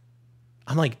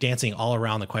I'm like dancing all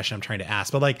around the question I'm trying to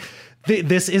ask, but like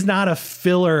this is not a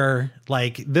filler.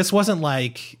 Like this wasn't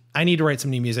like I need to write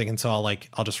some new music, and so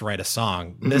I'll just write a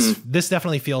song. This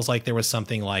definitely feels like there was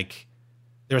something, like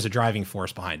there was a driving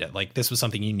force behind it. Like this was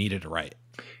something you needed to write.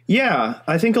 Yeah,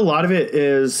 I think a lot of it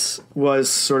was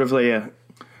sort of like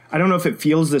I don't know if it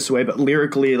feels this way, but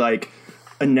lyrically like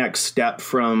a next step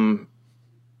from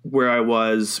where I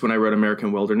was when I wrote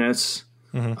American Wilderness.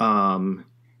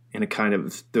 And it kind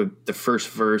of the first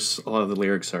verse, a lot of the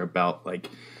lyrics are about like,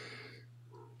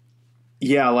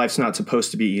 yeah, life's not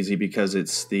supposed to be easy because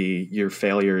it's your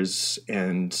failures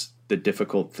and the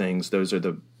difficult things. Those are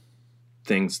the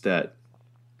things that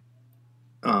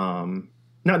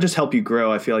not just help you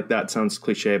grow. I feel like that sounds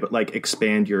cliche, but like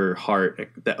expand your heart,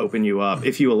 that open you up.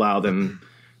 If you allow them,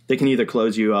 they can either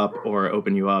close you up or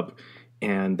open you up.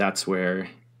 And that's where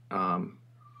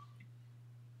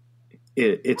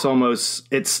it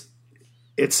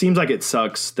seems like it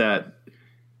sucks that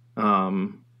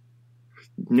no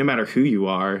matter who you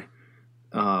are,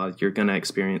 you're going to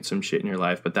experience some shit in your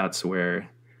life, but that's where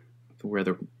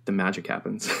the magic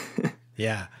happens.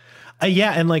 Yeah.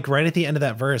 Yeah. And like right at the end of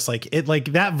that verse,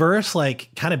 that verse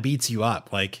kind of beats you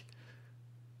up. Like,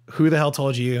 who the hell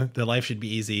told you that life should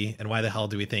be easy, and why the hell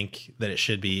do we think that it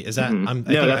should be? Is that,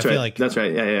 that's right. That's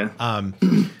right. Yeah.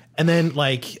 And then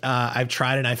I've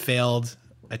tried and I failed.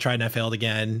 I tried and I failed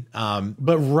again.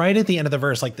 But right at the end of the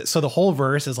verse, so the whole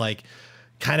verse is like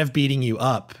kind of beating you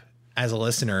up as a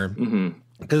listener,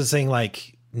 because it's saying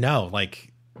like, no,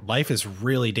 like life is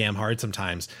really damn hard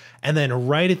sometimes. And then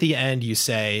right at the end you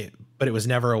say, but it was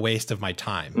never a waste of my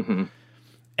time.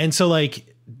 And so like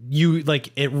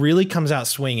it really comes out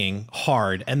swinging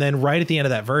hard. And then right at the end of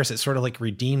that verse, it sort of like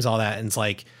redeems all that. And it's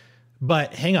like,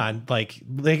 but hang on, like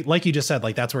you just said,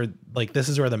 like, that's where, like, this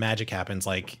is where the magic happens.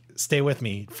 Like, stay with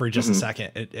me for just a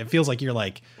second. It feels like you're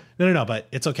like, no, but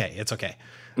it's okay. It's okay.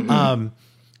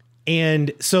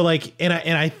 And so like, and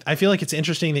I feel like it's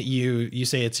interesting that you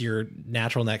say it's your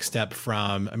natural next step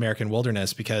from American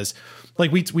Wilderness, because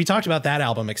like we talked about that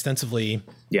album extensively.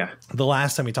 Yeah. The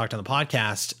last time we talked on the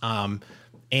podcast.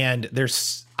 And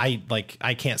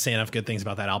I can't say enough good things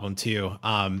about that album too.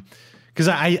 Cause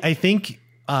I think,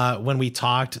 when we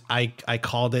talked, I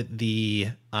called it the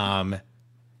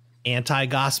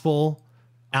anti-gospel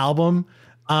album,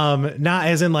 not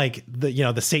as in like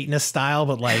the Satanist style,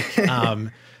 but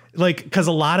like because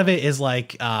a lot of it is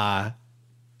like if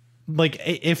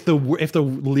the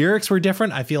lyrics were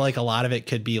different, I feel like a lot of it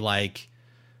could be like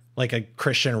a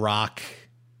Christian rock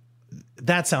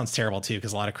that sounds terrible too,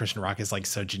 because a lot of Christian rock is like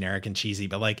so generic and cheesy,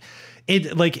 but like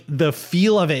it, like the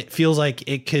feel of it feels like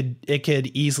it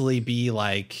could easily be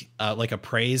like a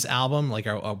praise album, like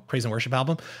a praise and worship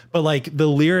album, but like the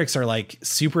lyrics are like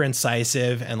super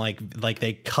incisive and like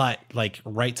they cut like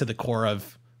right to the core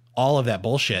of all of that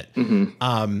bullshit. Mm-hmm.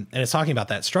 And it's talking about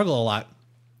that struggle a lot.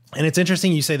 And it's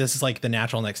interesting you say this is like the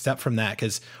natural next step from that,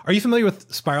 because are you familiar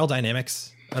with Spiral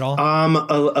Dynamics at all?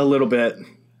 A little bit.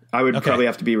 I would probably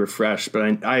have to be refreshed,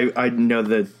 but I know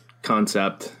the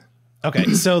concept.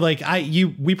 Okay, so like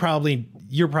you're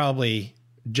probably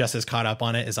just as caught up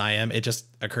on it as I am. It just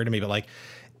occurred to me, but like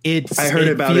I heard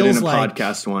about it in a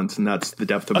podcast once, and that's the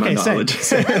depth of my knowledge.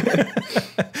 Same.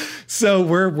 So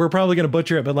we're probably going to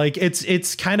butcher it, but like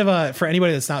it's kind of for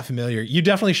anybody that's not familiar, you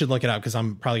definitely should look it up, because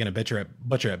I'm probably going to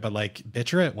butcher it, but like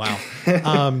butcher it. Wow.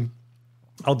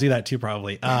 I'll do that too,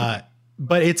 probably.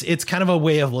 But it's kind of a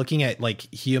way of looking at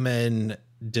like human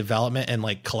development and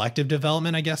like collective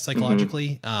development, I guess,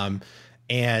 psychologically. Mm-hmm.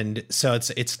 And so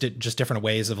it's just different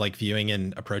ways of like viewing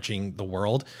and approaching the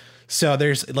world. So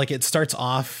there's like, it starts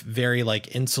off very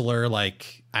like insular,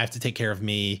 like I have to take care of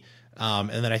me. And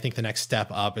then I think the next step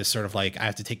up is sort of like, I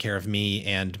have to take care of me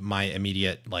and my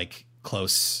immediate, like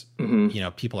close,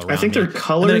 people around me. I think there are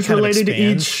colors related to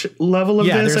each level of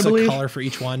this, I believe. Yeah, there's a color for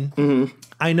each one. Mm-hmm.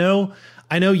 I know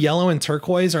yellow and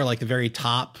turquoise are like the very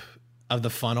top of the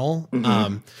funnel.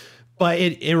 Mm-hmm. But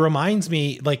it reminds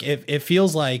me, like, it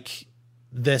feels like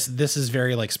this is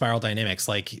very like Spiral Dynamics,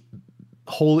 like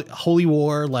Holy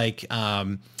War, like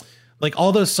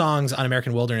all those songs on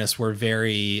American Wilderness were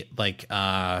very like,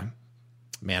 I'm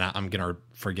going to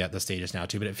forget the stages now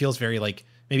too, but it feels very like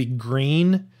maybe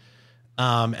green.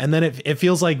 And then it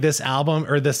feels like this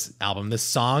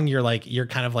song, you're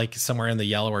kind of like somewhere in the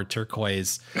yellow or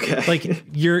turquoise. Okay.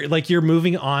 Like you're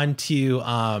moving on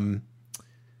to,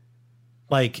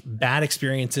 like bad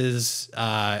experiences,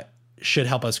 should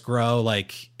help us grow.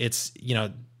 Like it's,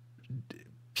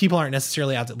 people aren't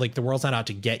necessarily out to, like, the world's not out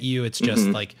to get you. It's just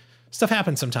like stuff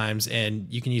happens sometimes and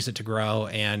you can use it to grow.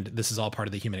 And this is all part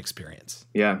of the human experience.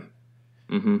 Yeah.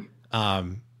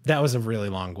 Mm-hmm. That was a really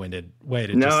long-winded way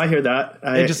to. No, I hear that.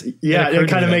 It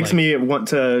kind of makes me want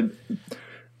to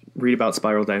read about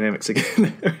Spiral Dynamics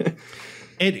again.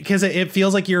 Because it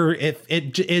feels like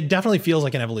it definitely feels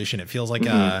like an evolution. It feels like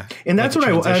and that's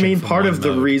like what I mean. Part of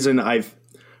the reason I've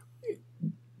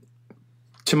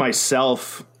to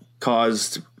myself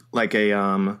caused like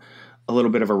a little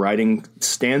bit of a writing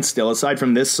standstill, aside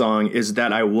from this song, is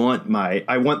that I want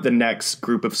the next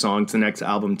group of songs, the next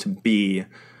album, to be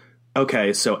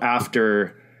okay. So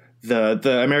after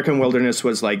the American Wilderness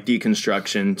was like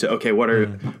deconstruction to, okay, what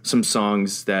are some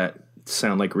songs that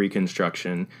sound like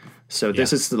reconstruction? So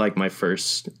this is like my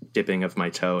first dipping of my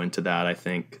toe into that, I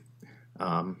think.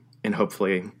 And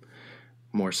hopefully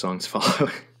more songs follow.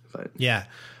 But yeah.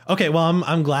 Okay. Well,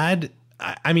 I'm glad.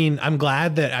 I'm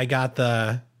glad that I got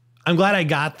the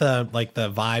like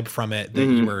the vibe from it that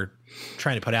you were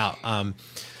trying to put out. And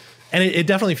it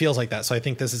definitely feels like that. So I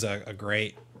think this is a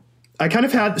great. I kind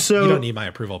of had you don't need my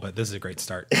approval, but this is a great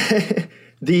start. I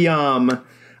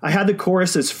had the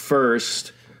choruses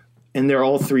first, and they're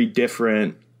all three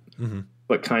different,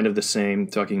 but kind of the same.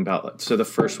 Talking about, so the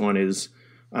first one is,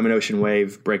 I'm an ocean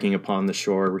wave breaking upon the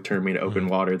shore, return me to open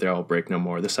water, there I'll break no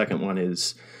more. The second one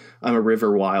is, I'm a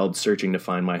river wild searching to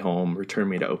find my home, return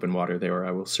me to open water, there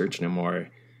I will search no more.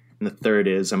 And the third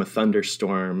is, I'm a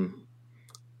thunderstorm,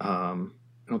 I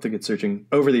don't think it's searching,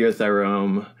 over the earth I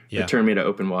roam, return me to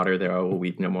open water, there I will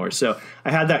weep no more. So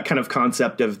I had that kind of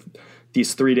concept of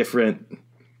these three different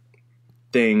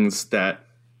things that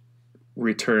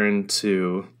return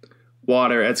to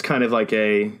water. It's kind of like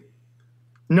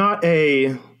not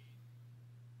a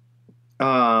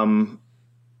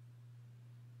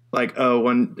like,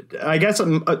 I guess I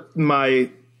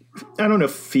don't know,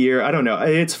 fear. I don't know.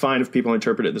 It's fine if people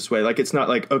interpret it this way. Like, it's not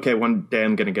like, okay, one day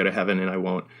I'm going to go to heaven and I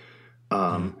won't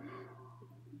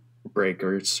break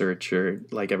or search, or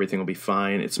like everything will be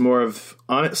fine. It's more of,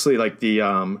 honestly, like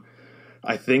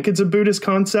I think it's a Buddhist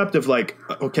concept of like,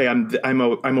 okay, I'm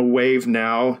a wave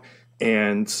now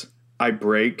and I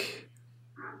break.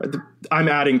 I'm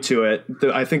adding to it.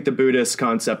 I think the Buddhist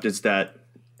concept is that,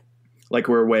 like,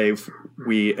 we're a wave,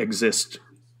 we exist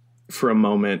for a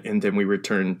moment and then we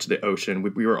return to the ocean.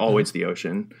 We were always the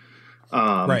ocean.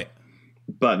 Right.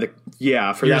 But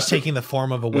you're just taking the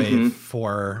form of a wave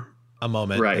for a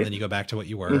moment, and then you go back to what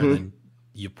you were, and then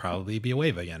you probably be a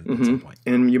wave again at some point.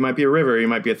 And you might be a river, you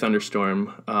might be a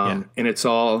thunderstorm, and it's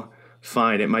all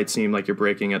fine. It might seem like you're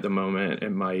breaking at the moment.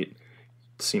 It might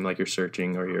seem like you're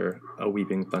searching or you're a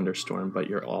weeping thunderstorm, but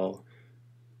you're all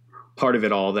part of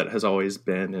it all that has always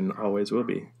been and always will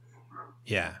be.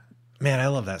 Yeah, man, I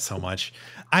love that so much.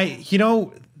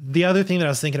 The other thing that I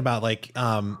was thinking about, like,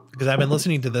 because I've been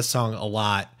listening to this song a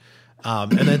lot.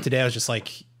 And then today I was just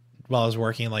like, while I was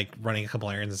working, like running a couple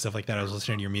errands and stuff like that, I was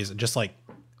listening to your music, just like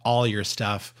all your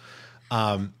stuff,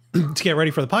 to get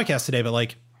ready for the podcast today. But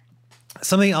like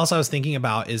something else I was thinking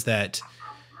about is that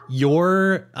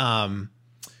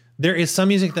there is some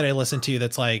music that I listen to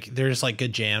that's like, they're just like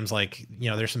good jams. Like,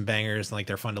 there's some bangers and like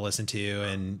they're fun to listen to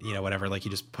and whatever, like you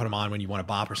just put them on when you want to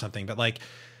bop or something. But like,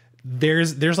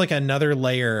 there's like another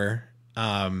layer.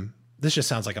 This just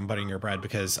sounds like I'm buttering your bread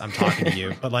because I'm talking to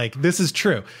you, but like, this is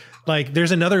true. Like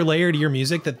there's another layer to your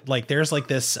music that like, there's like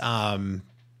this,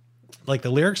 like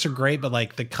the lyrics are great, but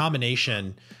like the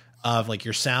combination of like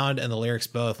your sound and the lyrics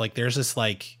both, like there's this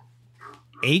like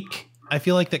ache, I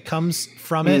feel like, that comes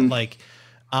from it. Like,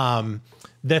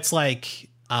 that's like,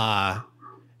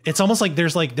 it's almost like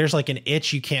there's like an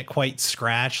itch you can't quite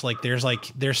scratch. Like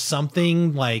there's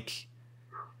something like,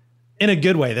 in a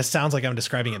good way. This sounds like I'm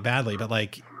describing it badly, but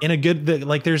like in a good,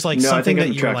 like there's like something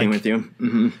that you're like, with you.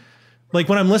 Mm-hmm. Like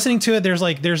when I'm listening to it, there's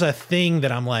a thing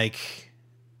that I'm like,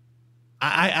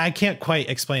 I can't quite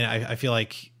explain it. I feel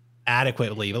like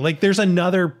adequately, but like there's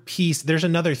another piece, there's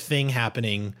another thing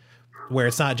happening where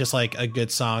it's not just like a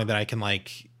good song that I can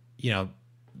like,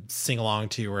 sing along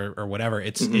to or whatever.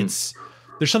 It's there's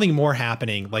something more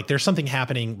happening. Like there's something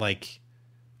happening like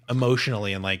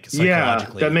emotionally and like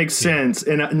psychologically. Yeah, that makes sense.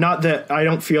 And not that I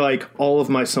don't feel like all of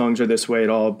my songs are this way at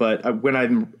all, but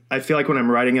I feel like when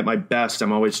I'm writing at my best,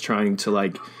 I'm always trying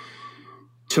to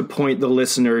point the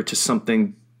listener to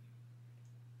something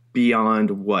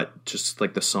beyond what just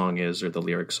like the song is or the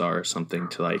lyrics are, or something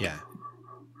to like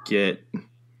get,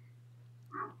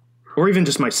 or even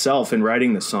just myself in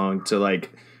writing the song to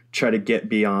like try to get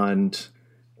beyond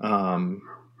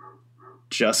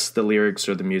just the lyrics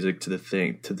or the music to the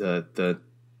thing, to the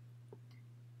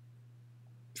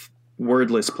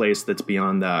wordless place that's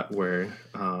beyond that, where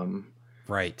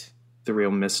right, the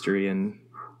real mystery and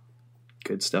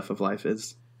good stuff of life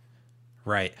is.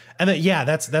 Right. And then,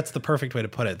 that's the perfect way to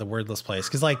put it, the wordless place.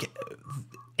 Cause like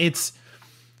it's,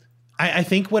 I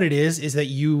think what it is that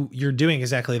you're doing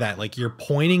exactly that. Like you're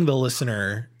pointing the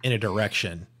listener in a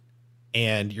direction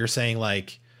and you're saying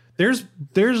like,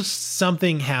 there's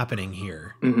something happening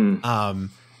here. Mm-hmm.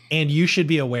 And you should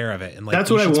be aware of it. And like,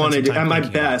 that's what I want to do at my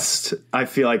best. I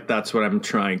feel like that's what I'm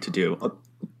trying to do.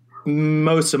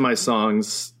 Most of my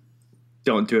songs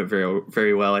don't do it very,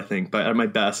 very well, I think, but at my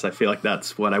best, I feel like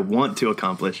that's what I want to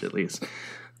accomplish at least.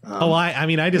 I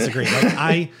mean, I disagree.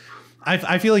 Like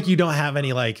I feel like you don't have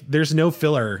any, like, there's no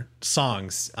filler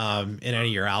songs, in any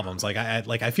of your albums. Like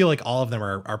I feel like all of them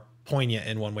are poignant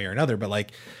in one way or another, but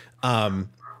like,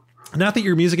 not that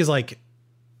your music is like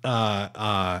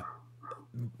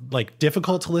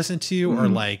difficult to listen to or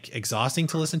like exhausting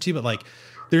to listen to, but like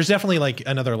there's definitely like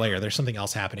another layer. There's something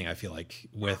else happening, I feel like,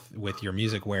 with your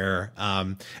music where,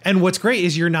 and what's great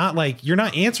is you're not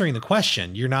answering the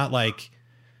question. You're not like,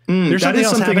 there's something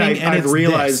else happening. I've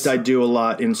realized I do a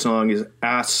lot in song is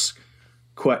ask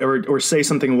or say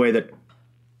something in a way that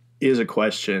is a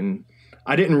question.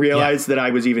 I didn't realize that I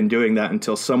was even doing that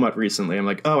until somewhat recently. I'm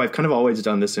like, oh, I've kind of always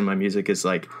done this in my music, is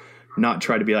like not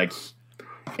try to be like,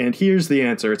 and here's the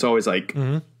answer. It's always like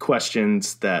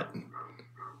questions that,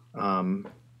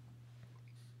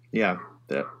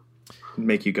 that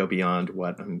make you go beyond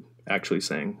what I'm actually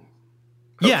saying.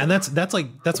 Yeah. And that's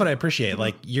what I appreciate.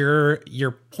 Like you're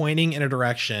pointing in a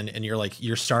direction and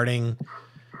you're starting,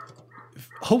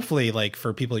 hopefully, like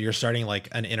for people, you're starting like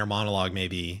an inner monologue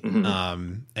maybe.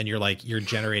 And you're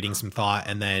generating some thought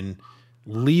and then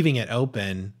leaving it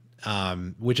open,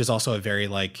 which is also a very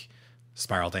like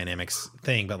spiral dynamics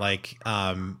thing, but like,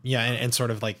 and sort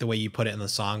of like the way you put it in the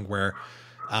song where,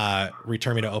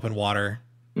 return me to open water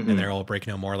and there will break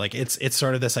no more. Like it's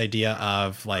sort of this idea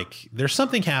of like, there's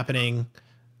something happening.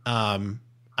 I'm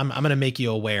going to make you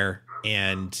aware,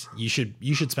 and you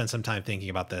should spend some time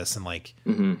thinking about this. And like,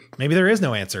 maybe there is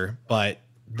no answer, but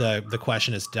the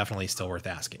question is definitely still worth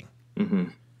asking.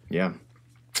 Yeah.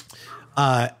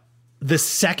 The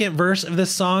second verse of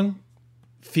this song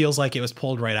feels like it was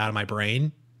pulled right out of my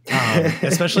brain.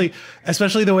 Especially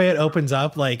the way it opens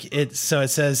up. Like it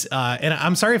says, and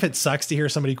I'm sorry if it sucks to hear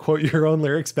somebody quote your own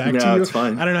lyrics back to you. It's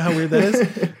fine. I don't know how weird that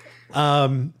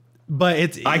is.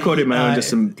 But I quoted my own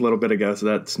just a little bit ago, so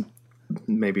that's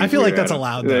maybe. I feel like that's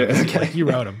allowed though. Okay. Like you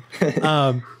wrote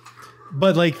them.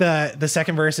 But like the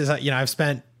second verse is, I've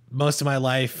spent most of my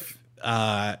life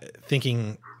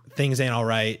thinking things ain't all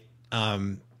right.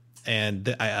 And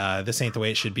this ain't the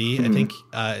way it should be, I think,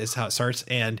 is how it starts.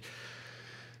 And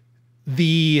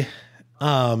I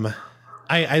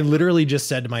literally just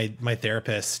said to my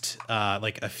therapist,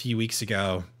 like a few weeks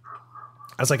ago,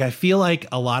 I was like, I feel like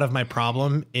a lot of my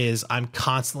problem is I'm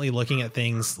constantly looking at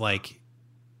things like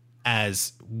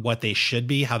as what they should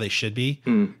be, how they should be,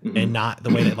 and not the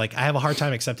way that, like, I have a hard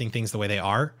time accepting things the way they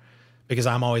are, because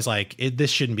I'm always like, this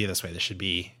shouldn't be this way. This should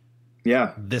be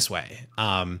this way.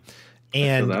 And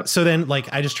so then,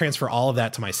 like, I just transfer all of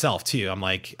that to myself too. I'm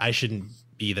like, I shouldn't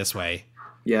be this way.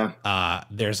 Yeah.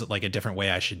 There's like a different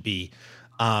way I should be.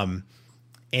 And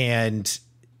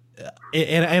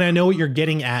I know what you're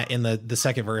getting at in the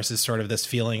second verse is sort of this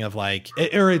feeling of like,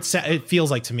 it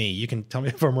feels like to me, you can tell me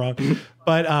if I'm wrong,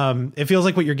 but it feels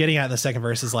like what you're getting at in the second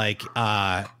verse is like,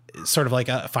 sort of like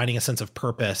finding a sense of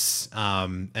purpose,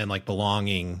 and like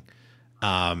belonging,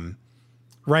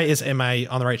 right? Am I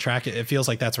on the right track? It feels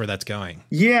like that's where that's going.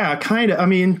 Yeah, kind of. I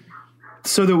mean,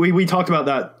 so that we talked about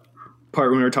that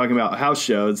part when we were talking about house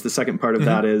shows. The second part of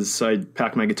that is, so I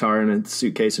packed my guitar in a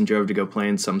suitcase and drove to go play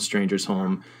in some stranger's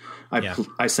home.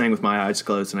 I sang with my eyes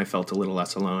closed and I felt a little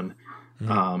less alone.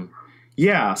 More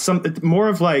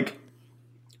of like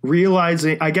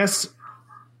realizing, I guess,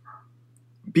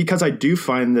 because I do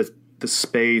find that the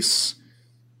space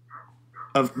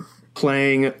of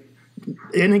playing,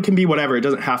 and it can be whatever, it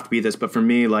doesn't have to be this, but for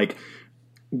me, like,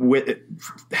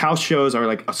 house shows are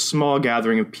like a small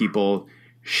gathering of people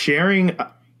sharing,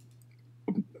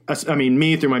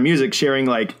 me through my music, sharing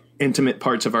like intimate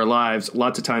parts of our lives.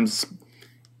 Lots of times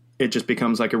it just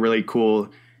becomes like a really cool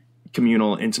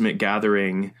communal, intimate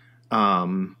gathering,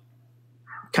 kind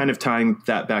of tying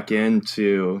that back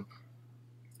into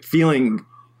feeling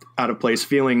out of place,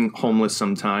 feeling homeless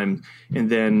sometimes, and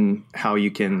then how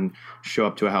you can show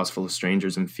up to a house full of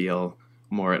strangers and feel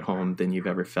more at home than you've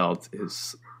ever felt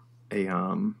is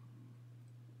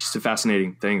just a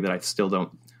fascinating thing that I still don't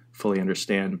fully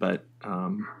understand, but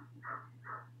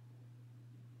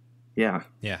yeah.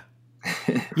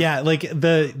 Like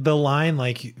the line,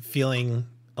 like feeling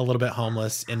a little bit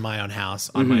homeless in my own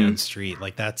house on my own street,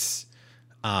 like that's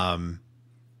like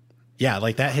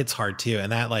that hits hard too,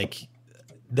 and that like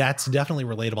that's definitely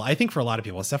relatable. I think for a lot of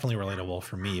people, it's definitely relatable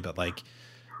for me, but like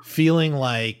feeling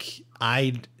like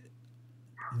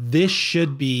this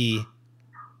should be,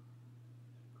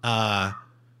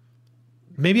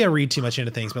 maybe I read too much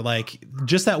into things, but like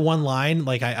just that one line,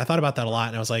 like I thought about that a lot,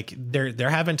 and I was like, there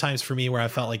have been times for me where I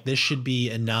felt like this should be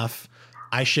enough.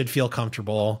 I should feel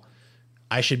comfortable.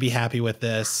 I should be happy with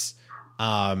this.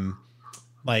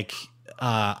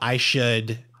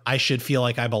 I should feel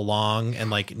like I belong, and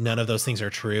like none of those things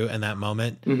are true in that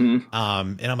moment. And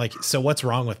I'm like, so what's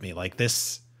wrong with me? Like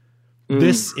this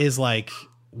is like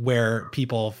where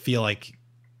people feel like,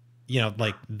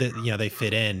 like they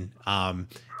fit in. And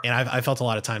I felt a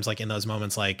lot of times like in those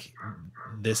moments, like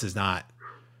this is not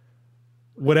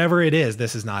whatever it is.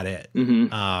 This is not it.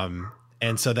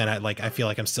 And so then I feel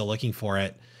like I'm still looking for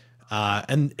it.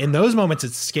 And in those moments,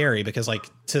 it's scary because like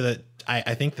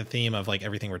I think the theme of like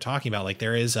everything we're talking about, like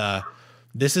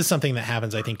this is something that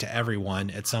happens, I think, to everyone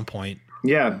at some point.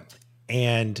 Yeah.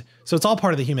 And so it's all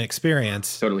part of the human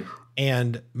experience. Totally.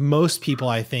 And most people,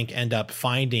 I think, end up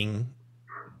finding,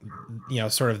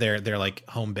 sort of their like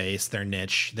home base, their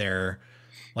niche, their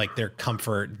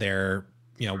comfort, their,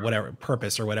 whatever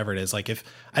purpose or whatever it is. Like if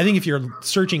you're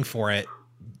searching for it,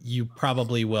 you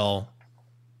probably will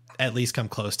at least come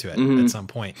close to it at some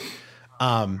point.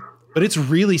 But it's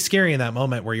really scary in that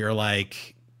moment where you're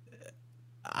like,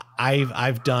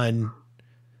 I've done,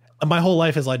 my whole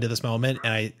life has led to this moment,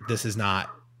 and this is not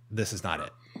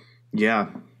it. Yeah.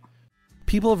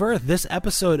 People of Earth, this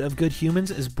episode of Good Humans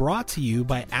is brought to you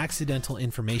by Accidental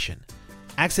Information.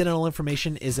 Accidental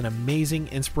Information is an amazing,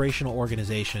 inspirational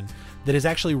organization that is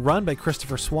actually run by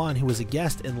Christopher Swan, who was a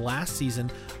guest in last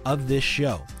season of this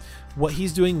show. What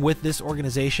he's doing with this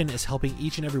organization is helping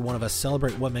each and every one of us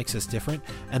celebrate what makes us different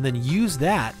and then use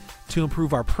that to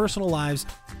improve our personal lives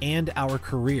and our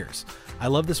careers. I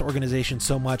love this organization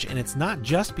so much, and it's not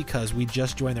just because we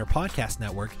just joined their podcast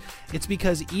network. It's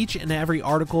because each and every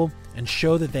article and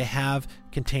show that they have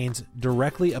contains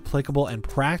directly applicable and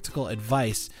practical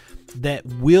advice that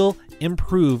will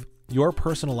improve your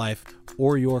personal life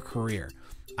or your career.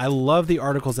 I love the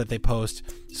articles that they post,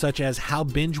 such as how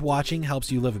binge watching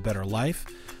helps you live a better life,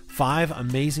 5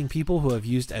 amazing people who have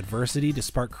used adversity to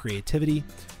spark creativity,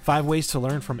 5 ways to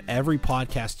learn from every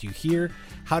podcast you hear,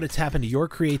 how to tap into your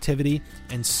creativity,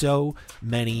 and so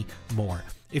many more.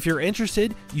 If you're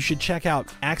interested, you should check out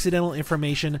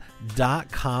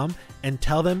accidentalinformation.com and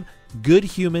tell them Good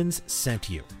Humans sent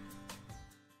you.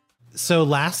 So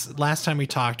last time we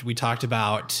talked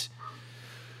about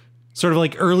sort of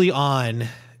like early on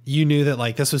you knew that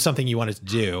like this was something you wanted to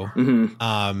do.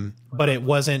 But it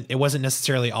wasn't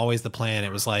necessarily always the plan.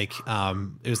 It was like,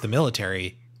 it was the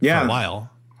military for a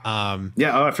while.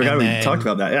 I forgot we talked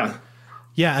about that. Yeah.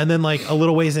 Yeah. And then like a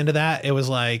little ways into that, it was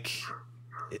like,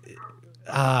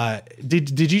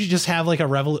 did you just have like a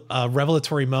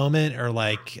revelatory moment or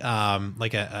like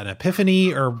an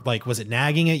epiphany, or like, was it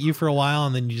nagging at you for a while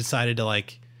and then you decided to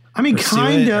like, I mean,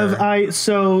 kind of,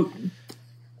 so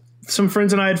some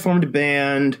friends and I had formed a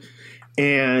band,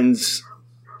 and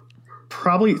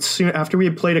probably soon after we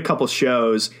had played a couple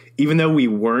shows, even though we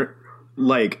weren't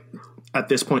like, at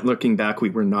this point, looking back, we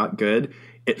were not good.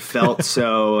 It felt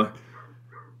so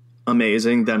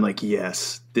amazing that I'm like,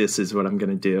 yes, this is what I'm going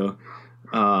to do.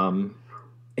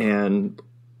 And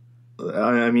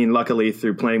I mean, luckily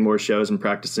through playing more shows and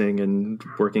practicing and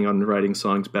working on writing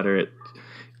songs better,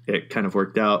 it kind of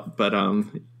worked out. But,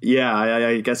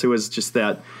 I guess it was just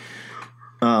that,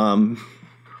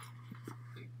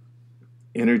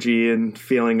 energy and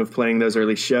feeling of playing those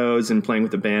early shows and playing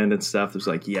with the band and stuff. It was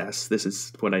like, yes, this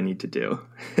is what I need to do.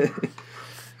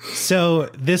 So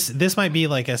this might be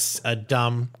like a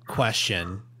dumb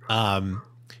question.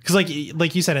 Cause like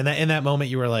you said, in that moment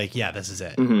you were like, yeah, this is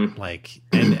it. Like,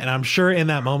 and I'm sure in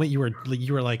that moment you were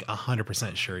like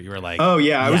 100% sure. You were like, oh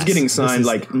yeah, I was getting signed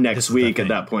like next week at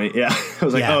that point. Yeah. I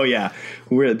was like, oh yeah,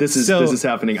 this is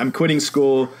happening. I'm quitting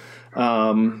school.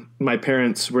 My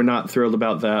parents were not thrilled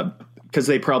about that because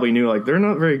they probably knew like they're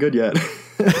not very good yet.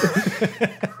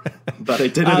 But I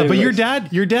did it. But your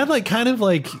dad like kind of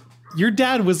like, your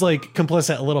dad was like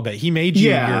complicit a little bit. He made you.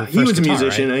 Yeah, he was guitar, a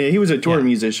musician. Right? He was a touring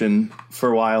musician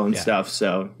for a while and stuff.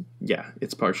 So yeah,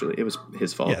 it was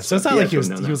his fault. Yeah, so it's not like he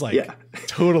was like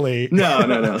totally.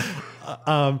 No.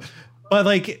 But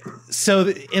like, so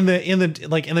in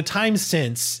the time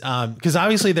since, because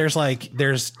obviously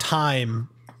there's time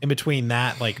in between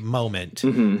that like moment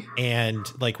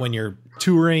and like when you're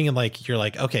touring and like you're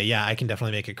like, okay, yeah, I can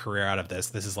definitely make a career out of this.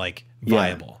 This is like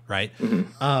viable, right?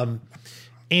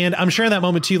 And I'm sure in that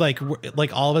moment too, like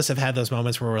all of us have had those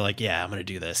moments where we're like, yeah, I'm going to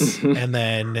do this. And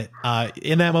then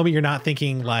in that moment, you're not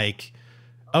thinking like,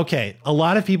 okay, a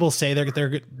lot of people say they're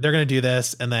going to do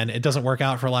this, and then it doesn't work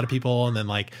out for a lot of people. And then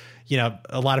like, you know,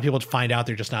 a lot of people find out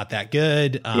they're just not that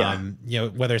good. You know,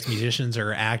 whether it's musicians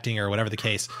or acting or whatever the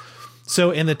case.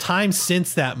 So in the time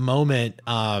since that moment,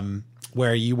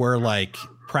 where you were like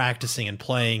practicing and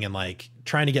playing and like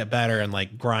trying to get better and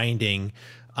like grinding,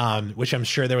 which I'm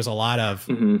sure there was a lot of,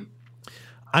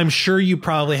 I'm sure you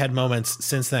probably had moments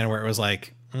since then where it was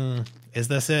like, is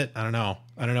this it? I don't know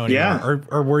anymore. Yeah.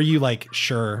 Or were you like,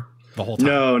 sure the whole time?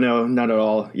 No, not at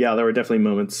all. Yeah. There were definitely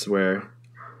moments where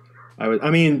our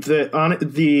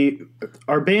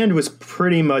band was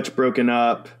pretty much broken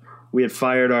up. We had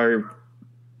fired our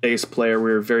bass player.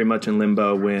 We were very much in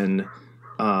limbo when,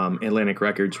 Atlantic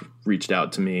Records reached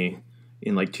out to me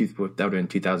in like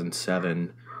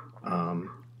 2007,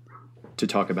 to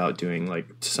talk about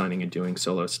signing and doing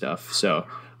solo stuff. So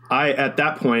at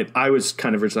that point I was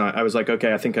kind of resigned. I was like,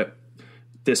 okay, I think at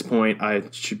this point I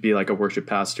should be like a worship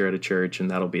pastor at a church, and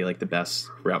that'll be like the best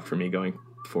route for me going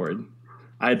forward.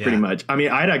 I had pretty much, I mean,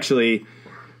 I'd actually,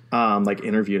 like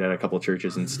interviewed at a couple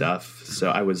churches and stuff. So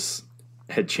I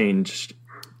had changed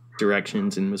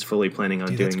directions and was fully planning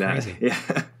on doing that. Crazy.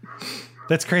 Yeah.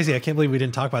 That's crazy. I can't believe we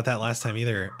didn't talk about that last time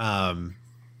either.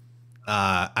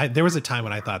 There was a time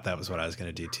when I thought that was what I was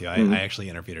going to do too. I actually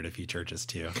interviewed at a few churches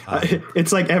too.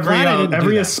 It's like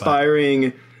every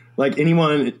aspiring, like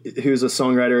anyone who's a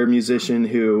songwriter or musician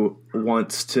who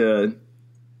wants to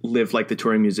live like the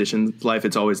touring musician life,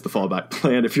 it's always the fallback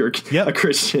plan if you're a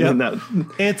Christian. And that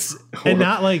and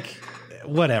not like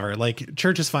whatever, like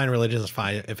church is fine, religion is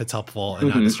fine if it's helpful and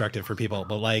not destructive for people.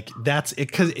 But like that's it,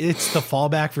 because it's the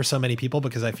fallback for so many people,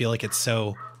 because I feel like it's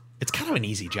kind of an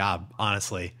easy job,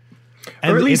 honestly.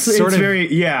 And or at least it's very,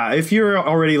 if you're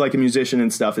already like a musician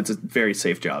and stuff, it's a very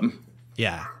safe job.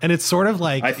 Yeah. And it's sort of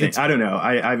like, I don't know.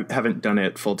 I haven't done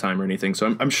it full time or anything.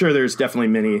 So I'm sure there's definitely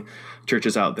many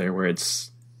churches out there where it's,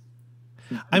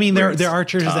 I mean, there are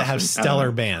churches that have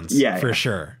stellar bands for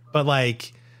sure. But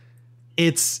like,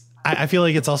 I feel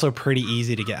like it's also pretty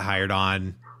easy to get hired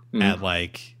on at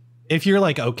like, if you're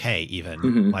like, okay,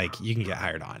 even like you can get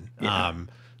hired on. Yeah.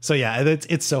 So yeah,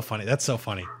 it's so funny. That's so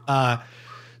funny.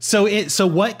 So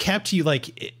what kept you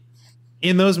like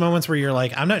in those moments where you're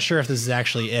like, I'm not sure if this is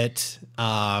actually it.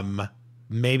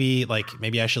 Maybe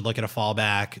I should look at a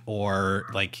fallback, or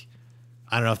like,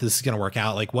 I don't know if this is going to work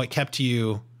out. Like what kept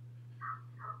you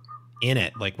in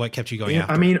it? Like what kept you going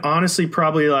after? I mean, honestly,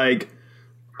 probably like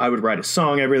I would write a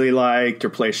song I really liked or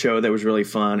play a show that was really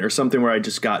fun or something where I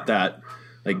just got that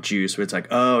like juice where it's like,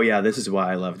 oh yeah, this is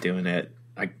why I love doing it.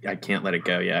 I can't let it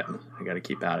go yet. I got to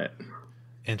keep at it.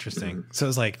 Interesting. Mm-hmm. So it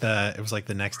was like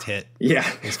the next hit. Yeah,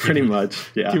 pretty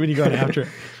much. Yeah. Keeping you going after.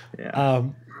 Yeah.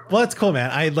 Well, that's cool,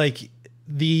 man.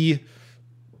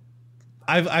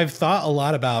 I've thought a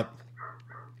lot about,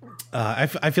 I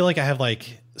feel like I have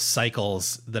like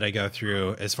cycles that I go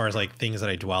through as far as like things that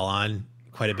I dwell on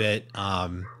quite a bit.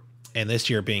 And this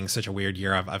year being such a weird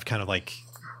year, I've kind of like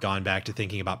gone back to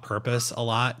thinking about purpose a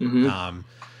lot. Mm-hmm.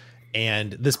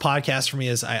 And this podcast for me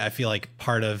is, I feel like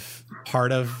part of,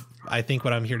 I think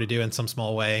what I'm here to do in some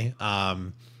small way.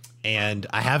 And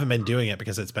I haven't been doing it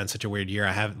because it's been such a weird year.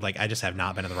 I just have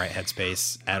not been in the right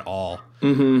headspace at all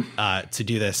to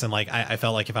do this. And like, I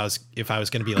felt like if I was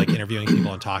going to be like interviewing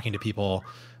people and talking to people,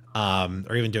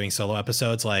 or even doing solo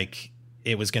episodes, like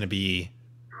it was going to be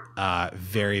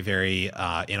very, very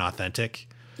inauthentic.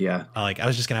 Yeah. Like I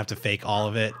was just gonna have to fake all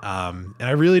of it. And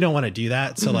I really don't want to do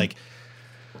that. So like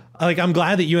I'm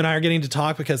glad that you and I are getting to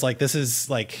talk, because like, this is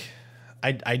like,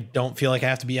 I don't feel like I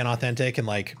have to be inauthentic, and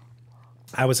like,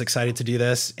 I was excited to do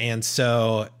this. And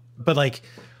so, but like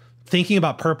thinking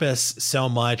about purpose so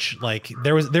much, like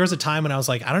there was a time when I was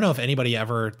like, I don't know if anybody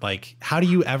ever, like, how do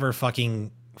you ever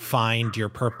fucking find your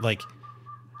purpose? Like,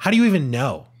 how do you even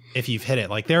know if you've hit it?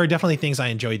 Like, there are definitely things I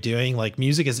enjoy doing. Like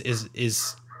music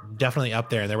is definitely up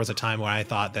there. And there was a time when I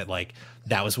thought that like,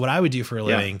 that was what I would do for a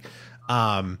living.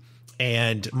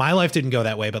 And my life didn't go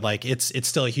that way, but like, it's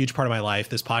still a huge part of my life.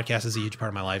 This podcast is a huge part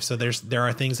of my life. So there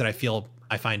are things that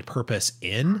I find purpose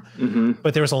in,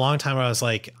 but there was a long time where I was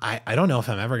like, I don't know if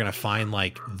I'm ever going to find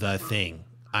like the thing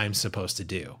I'm supposed to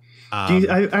do.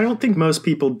 I don't think most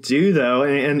people do though.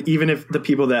 And even if the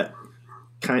people that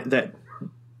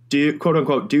do quote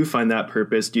unquote do find that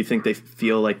purpose, do you think they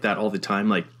feel like that all the time?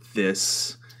 Like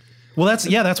this? Well, that's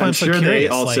why I'm so sure curious. They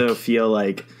also feel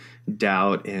like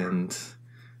doubt and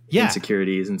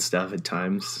insecurities and stuff at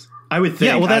times. I would think.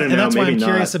 Yeah, well, that's why I'm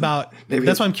curious about.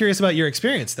 That's why I'm curious about your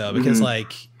experience, though, because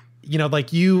like, you know,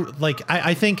 like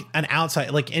I think an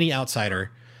outside, like any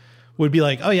outsider, would be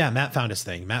like, oh yeah, Matt found his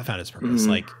thing. Matt found his purpose.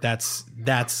 Like that's.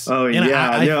 Oh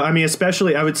yeah, no. I mean,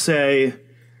 especially I would say.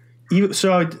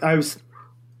 So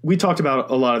we talked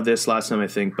about a lot of this last time, I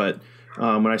think, but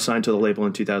when I signed to the label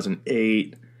in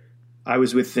 2008, I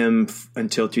was with them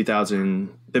until the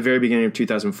very beginning of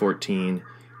 2014.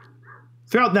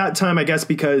 Throughout that time, I guess,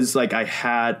 because like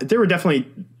there were definitely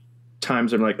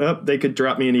times when I'm like, oh, they could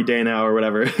drop me any day now or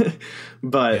whatever.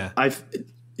 But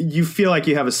you feel like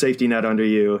you have a safety net under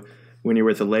you when you're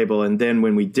with a label. And then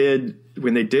when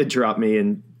they did drop me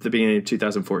in the beginning of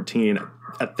 2014,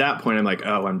 at that point, I'm like,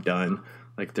 oh, I'm done.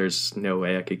 Like, there's no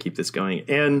way I could keep this going.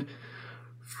 And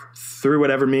through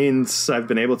whatever means I've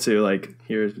been able to, like,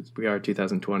 here we are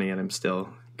 2020 and I'm still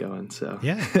going. So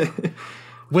yeah.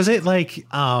 Was it like,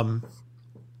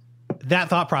 that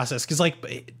thought process? Cause like,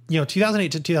 you know,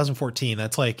 2008 to 2014,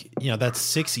 that's like, you know, that's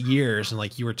 6 years. And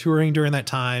like, you were touring during that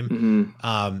time,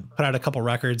 put out a couple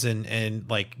records and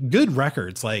like good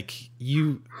records. Like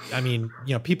I mean,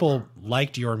 you know, people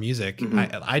liked your music.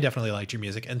 I definitely liked your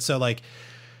music. And so like,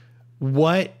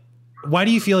 why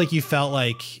do you feel like you felt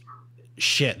like,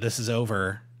 shit, this is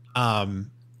over?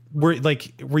 Were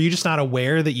you just not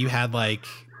aware that you had like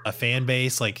a fan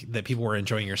base, like that people were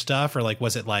enjoying your stuff? Or like,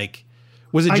 was it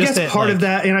just I guess part of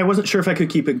that, and I wasn't sure if I could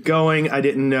keep it going. I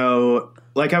didn't know.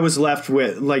 Like, I was left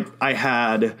with, like, I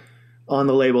had on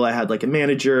the label, I had like a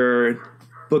manager,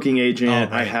 booking agent. Oh,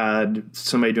 right. I had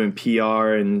somebody doing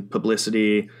PR and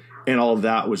publicity, and all of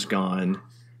that was gone.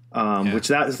 Which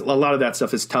a lot of that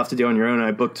stuff is tough to do on your own.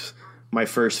 I booked my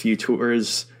first few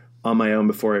tours on my own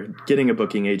before getting a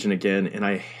booking agent again, and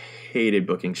I hated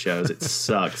booking shows. It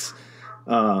sucks.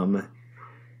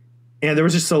 And there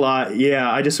was just a lot.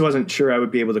 Yeah, I just wasn't sure I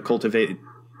would be able to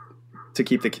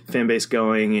keep the fan base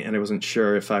going. And I wasn't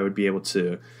sure if I would be able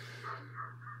to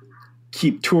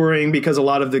keep touring, because a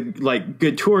lot of the like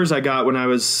good tours I got when I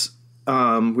was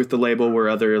with the label were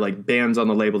other like bands on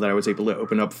the label that I was able to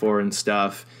open up for and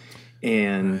stuff.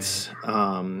 And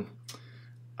I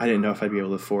didn't know if I'd be able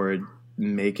to afford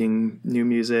making new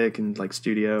music and like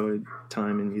studio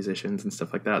time and musicians and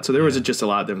stuff like that. So there was just a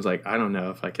lot that was like, I don't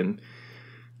know if I can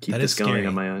keep this going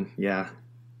on my own. Yeah.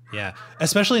 Yeah.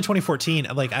 Especially in 2014.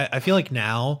 Like, I feel like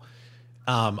now,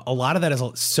 a lot of that is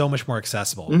so much more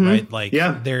accessible, right? Like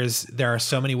there are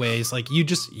so many ways, like you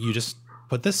just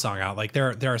put this song out. Like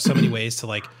there are so many ways to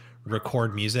like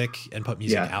record music and put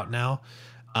music out now.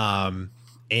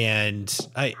 And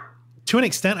to an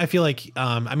extent, I feel like,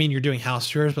 I mean, you're doing house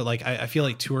tours, but like, I feel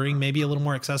like touring may be a little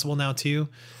more accessible now too.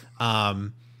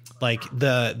 Like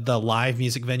the live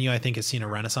music venue, I think, has seen a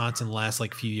renaissance in the last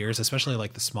like few years, especially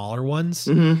like the smaller ones.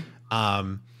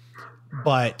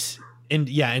 But in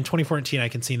 2014, I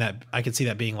can see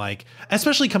that being like,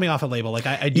 especially coming off a label. Like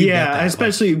I do. Yeah. Get that,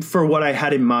 especially like, for what I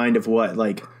had in mind of what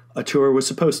like a tour was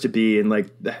supposed to be, and like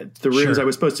the rooms I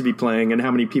was supposed to be playing, and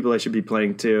how many people I should be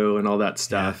playing to, and all that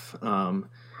stuff. Yeah.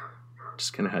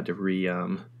 Just kind of had to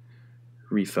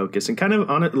refocus and kind of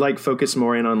on it, like focus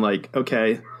more in on like,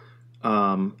 okay,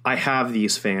 I have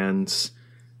these fans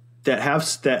that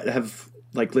have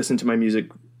like listened to my music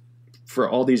for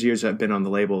all these years I've been on the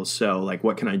label. So like,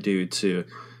 what can I do to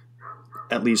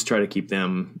at least try to keep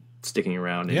them sticking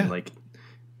around and like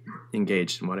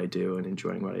engaged in what I do and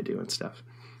enjoying what I do and stuff.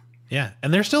 Yeah.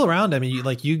 And they're still around. I mean,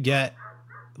 you get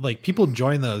like people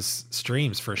join those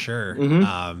streams for sure. Mm-hmm.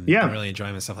 I'm really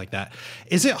enjoying stuff like that.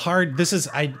 Is it hard?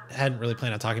 I hadn't really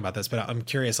planned on talking about this, but I'm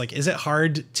curious, like, is it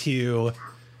hard to,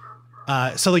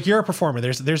 so like you're a performer,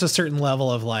 there's a certain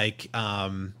level of like,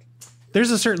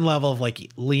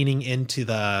 leaning into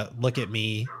the look at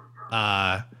me,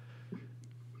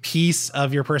 piece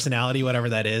of your personality, whatever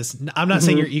that is. I'm not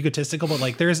saying you're egotistical, but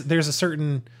like there's a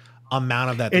certain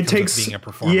amount of that it takes being a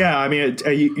performer. Yeah. I mean,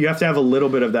 you have to have a little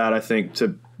bit of that, I think,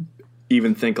 to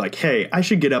even think like, hey, I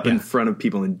should get up in front of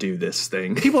people and do this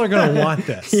thing. People are going to want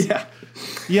this.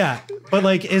 Yeah. But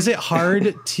like, is it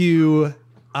hard to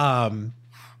like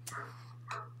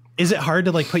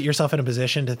put yourself in a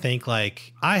position to think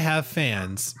like, I have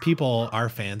fans, people are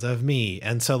fans of me.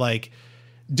 And so like,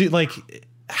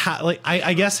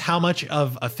 I guess how much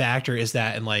of a factor is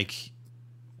that in like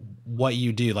what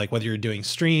you do, like whether you're doing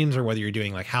streams or whether you're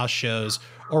doing like house shows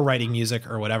or writing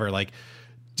music or whatever, like,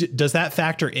 does that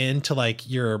factor into like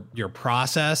your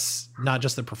process, not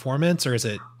just the performance, or is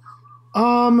it?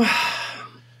 I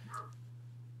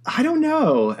don't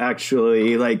know,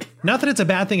 actually. Like, not that it's a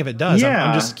bad thing if it does. Yeah.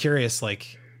 I'm just curious.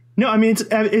 Like, no, I mean,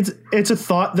 it's a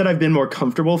thought that I've been more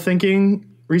comfortable thinking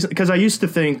recently, because I used to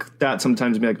think that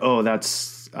sometimes, be like, oh,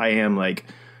 I am like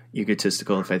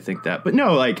egotistical if I think that, but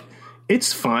no, like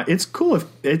it's fine. It's cool if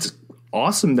it's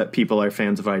awesome that people are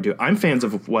fans of what I do. I'm fans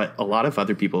of what a lot of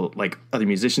other people, like other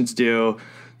musicians, do.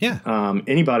 Yeah.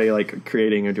 Anybody like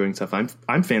creating or doing stuff. I'm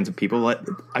fans of people.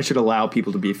 I should allow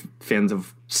people to be fans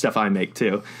of stuff I make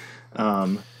too.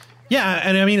 Yeah,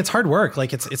 and I mean it's hard work.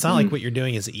 Like it's not like what you're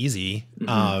doing is easy.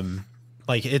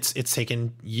 Like it's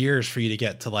taken years for you to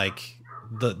get to like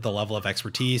the level of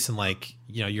expertise, and like,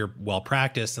 you know, you're well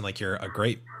practiced and like you're a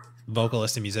great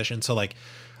vocalist and musician. So like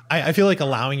I feel like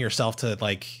allowing yourself to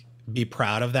like be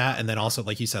proud of that, and then also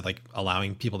like you said, like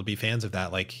allowing people to be fans of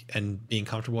that, like, and being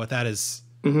comfortable with that is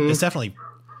definitely,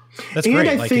 that's and great.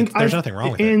 I like think there's nothing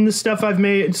wrong with it. In the stuff I've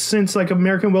made since like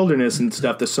American Wilderness and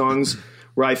stuff, the songs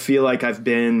where I feel like I've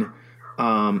been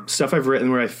stuff I've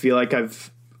written where I feel like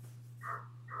I've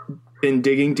been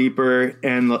digging deeper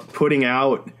and putting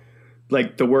out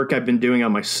like the work I've been doing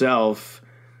on myself,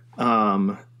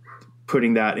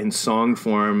 putting that in song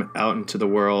form out into the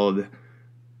world.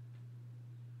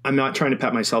 I'm not trying to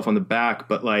pat myself on the back,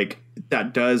 but like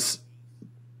it's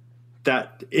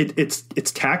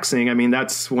taxing. I mean,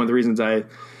 that's one of the reasons I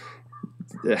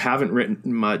haven't written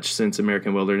much since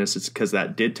American Wilderness. It's because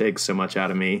that did take so much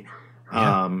out of me.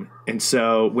 Yeah. And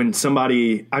so when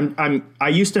somebody, I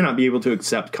used to not be able to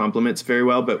accept compliments very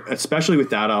well, but especially with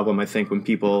that album, I think when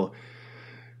people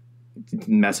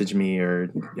message me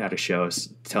or at a show,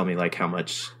 tell me like how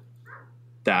much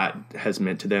that has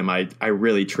meant to them, I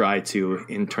really try to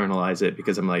internalize it,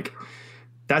 because I'm like,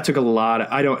 that took a lot.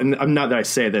 And I'm not that I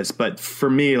say this, but for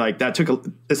me, like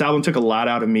this album took a lot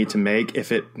out of me to make.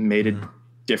 If it made a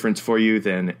difference for you,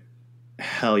 then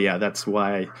hell yeah, that's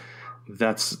why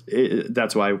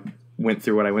I went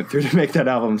through what I went through to make that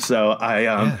album. So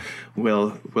I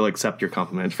will accept your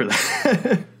compliment for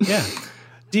that. Yeah,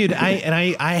 dude.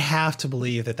 I have to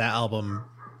believe that album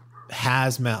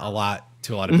has meant a lot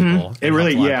to a lot of people. It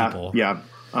really, people.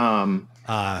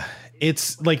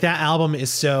 It's like that album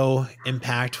is so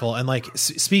impactful. And like,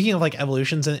 speaking of like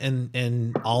evolutions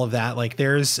and all of that, like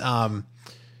there's a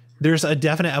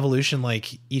definite evolution,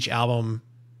 like each album,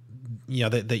 you know,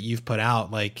 that you've put out,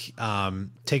 like,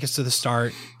 Take Us to the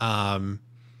Start.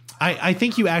 I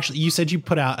think you said you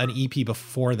put out an EP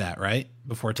before that, right?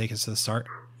 Before Take Us to the Start.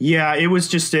 Yeah. It was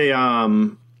just a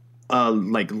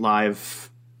like live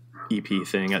EP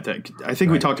thing at that. I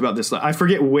think we talked about this. I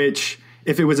forget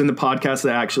if it was in the podcast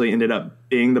that actually ended up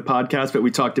being the podcast, but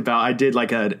we talked about, I did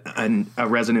like a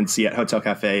residency at Hotel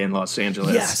Cafe in Los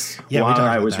Angeles. Yes. Yeah, while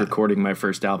I was recording my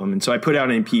first album. And so I put out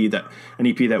an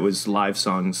EP that was live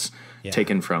songs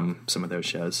taken from some of those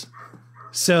shows.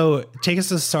 So Take Us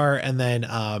to the Start, and then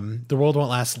The World Won't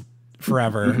Last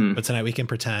Forever, but Tonight We Can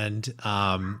Pretend,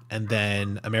 and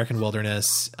then American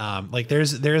Wilderness. Like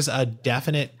there's a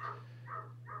definite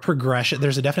progression.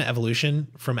 There's a definite evolution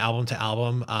from album to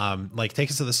album. Like Take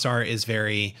Us to the Start is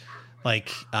very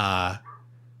like,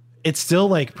 it's still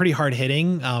like pretty hard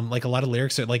hitting. Like a lot of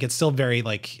lyrics are like, it's still very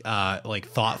like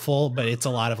thoughtful, but it's a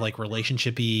lot of like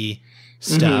relationship-y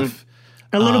stuff.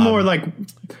 A little more like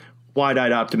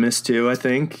Wide-Eyed Optimist too, I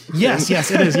think. Yes,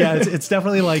 it is. Yeah, it's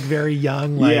definitely like very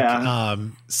young, like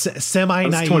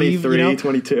semi-naive, 23,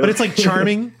 22. But it's like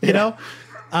charming, you know?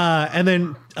 And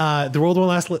then The World Won't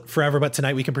Last Forever, but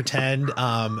Tonight We Can Pretend.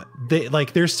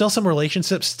 There's still some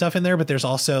relationship stuff in there, but there's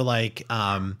also like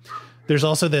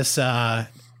this kind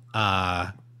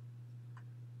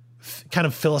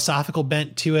of philosophical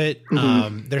bent to it.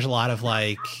 There's a lot of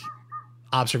like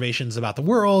observations about the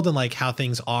world and like how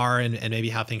things are and maybe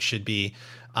how things should be.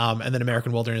 And then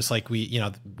American Wilderness, like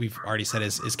we've already said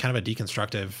is kind of a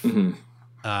deconstructive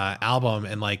album.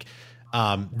 And like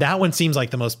that one seems like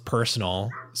the most personal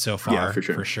so far. Yeah,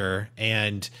 for sure.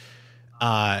 And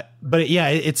but yeah,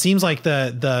 it seems like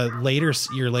your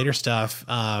later stuff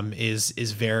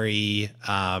is very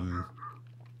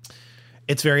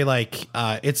it's very like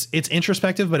it's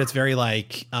introspective, but it's very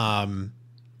like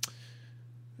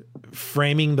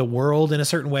framing the world in a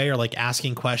certain way, or like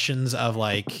asking questions of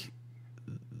like,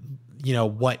 you know,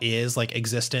 what is like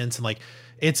existence, and like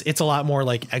it's a lot more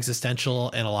like existential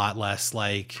and a lot less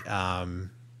like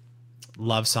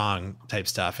love song type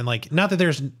stuff. And like, not that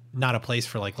there's not a place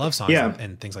for like love songs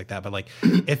and things like that, but like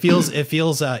it feels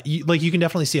like you can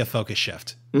definitely see a focus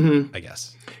shift, I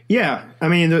guess. Yeah. I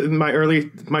mean,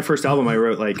 my first album, I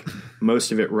wrote like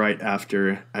most of it right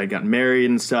after I got married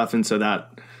and stuff. And so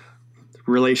that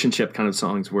relationship kind of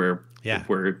songs were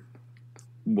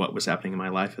what was happening in my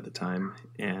life at the time.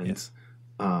 And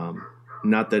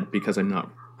not that because I'm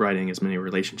not writing as many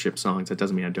relationship songs, that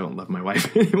doesn't mean I don't love my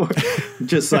wife anymore.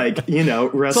 Just like, you know,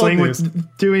 wrestling with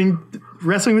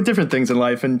different things in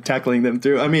life and tackling them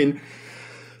through. I mean,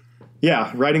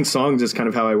 yeah, writing songs is kind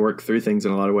of how I work through things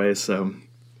in a lot of ways. So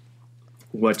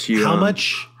how much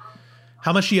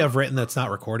do you have written that's not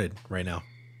recorded right now?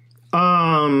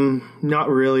 Not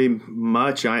really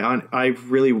much. I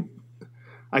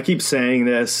keep saying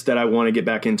this, that I want to get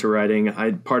back into writing.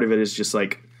 Part of it is just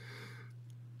like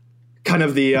kind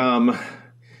of the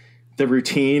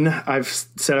routine I've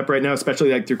set up right now,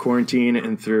 especially like through quarantine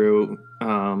and through,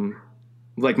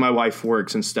 like my wife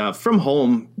works and stuff from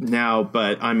home now,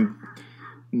 but I'm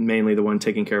mainly the one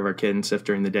taking care of our kid and stuff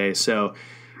during the day. So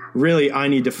really I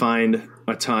need to find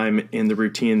a time in the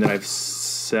routine that I've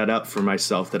set up for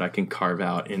myself that I can carve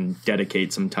out and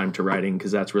dedicate some time to writing,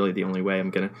 because that's really the only way I'm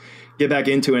going to get back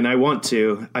into it. And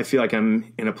I feel like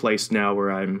I'm in a place now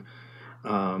where I'm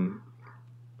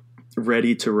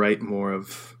ready to write more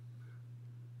of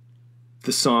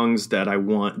the songs that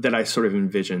I sort of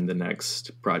envision the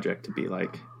next project to be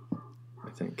like, I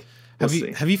think.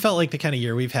 Have you felt like the kind of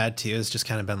year we've had too has just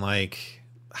kind of been like,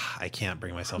 I can't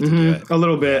bring myself to do it? A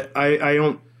little bit. I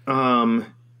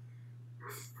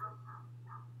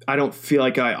don't feel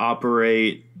like I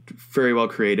operate very well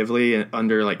creatively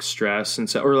under like stress and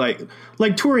so, or like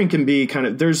touring can be kind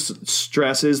of, there's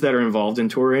stresses that are involved in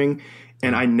touring,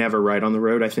 and I never write on the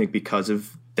road. I think because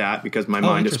of that, because my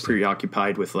mind is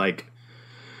preoccupied with like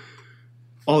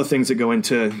all the things that go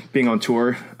into being on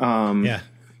tour.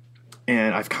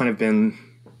 And I've kind of been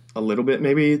a little bit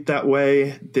maybe that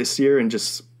way this year, and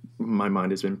just my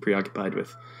mind has been preoccupied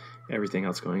with everything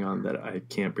else going on that I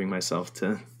can't bring myself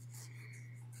to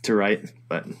write.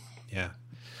 But yeah,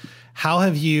 how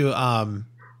have you or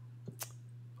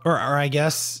I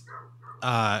guess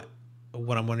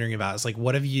what I'm wondering about is like,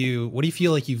 what do you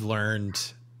feel like you've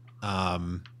learned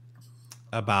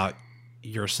about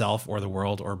yourself or the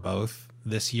world or both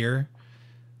this year?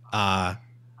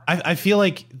 I feel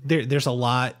like there's a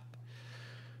lot.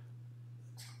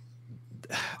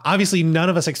 Obviously, none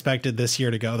of us expected this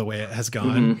year to go the way it has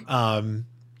gone,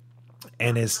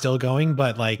 and is still going.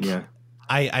 But like,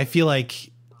 I feel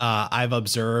like I've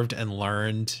observed and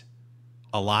learned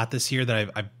a lot this year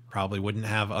that I probably wouldn't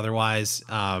have otherwise,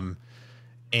 and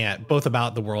both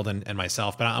about the world and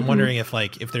myself. But I'm wondering if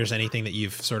there's anything that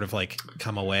you've sort of like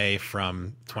come away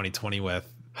from 2020 with.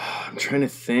 I'm trying to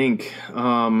think,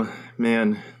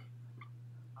 man.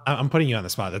 I'm putting you on the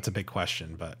spot. That's a big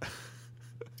question, but.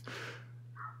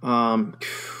 I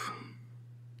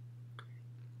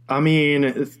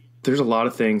mean, there's a lot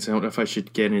of things. I don't know if I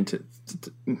should get into.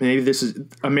 Maybe this is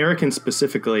Americans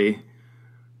specifically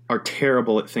are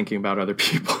terrible at thinking about other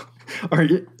people. Are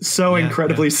so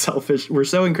incredibly selfish. We're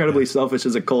so incredibly selfish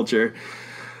as a culture.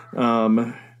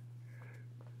 Yeah,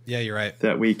 you're right.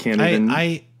 That we can't even.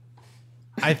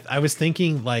 I was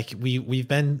thinking like we've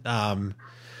been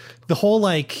the whole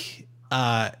like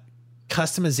kind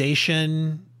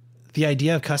customization, the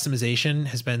idea of customization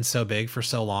has been so big for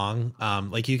so long.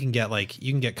 Like you can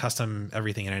get custom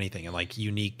everything and anything and like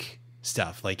unique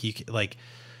stuff. Like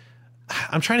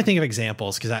I'm trying to think of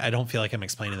examples because I don't feel like I'm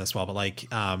explaining this well, but like,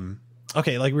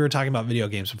 okay, like we were talking about video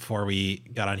games before we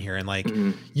got on here, and like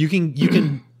you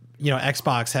can,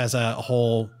 Xbox has a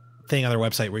whole thing on their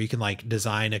website where you can like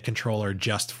design a controller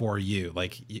just for you.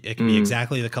 Like it can be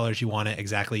exactly the colors you want it,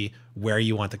 exactly where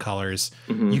you want the colors.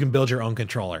 You can build your own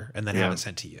controller and then have it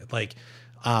sent to you. Like,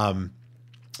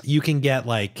 you can get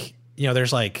like,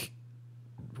 there's like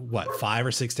what, 5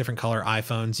 or 6 different color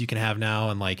iPhones you can have now.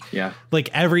 And like,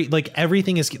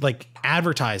 everything is like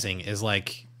advertising is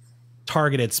like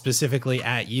targeted specifically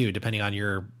at you, depending on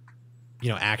your,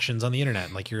 actions on the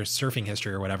internet, like your surfing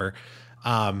history or whatever.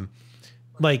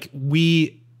 Like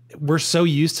we're so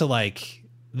used to like,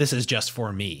 this is just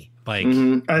for me. Like,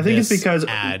 I think it's because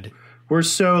we're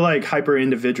so like hyper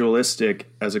individualistic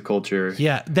as a culture.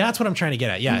 Yeah. That's what I'm trying to get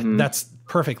at. Yeah. That's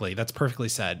perfectly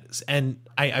said. And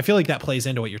I feel like that plays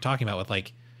into what you're talking about with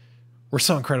like, we're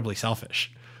so incredibly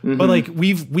selfish, but like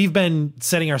we've been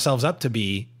setting ourselves up to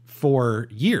be for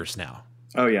years now.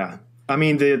 Oh yeah. I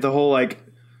mean, the whole, like,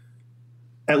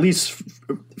 at least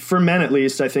for men, at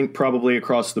least, I think probably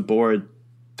across the board,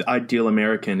 the ideal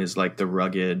American is like the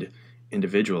rugged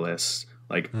individualist,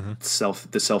 like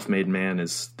the self-made man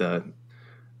is the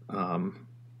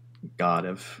god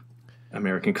of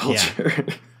American culture.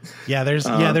 Yeah. There's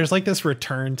like this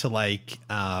return to like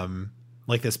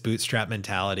this bootstrap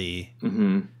mentality,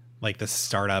 like the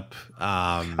startup.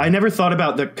 I never thought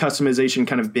about the customization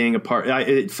kind of being a part.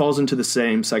 It falls into the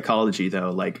same psychology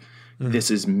though. Like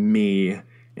this is me.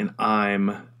 And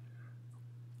I'm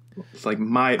like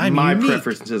my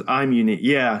preferences. I'm unique.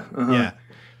 Yeah. Yeah.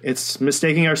 It's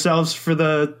mistaking ourselves for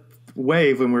the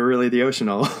wave when we're really the ocean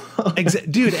all.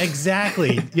 Dude,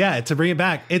 exactly. Yeah. To bring it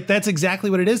back, that's exactly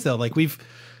what it is though. Like we're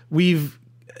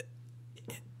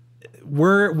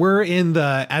in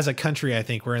the, as a country, I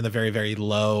think we're in the very, very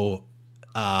low,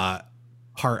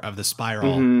 part of the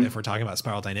spiral if we're talking about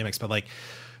spiral dynamics, but like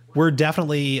we're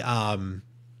definitely,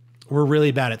 we're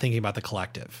really bad at thinking about the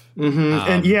collective.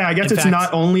 And yeah, I guess it's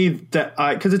not only that,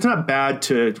 because it's not bad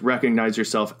to recognize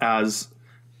yourself as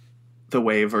the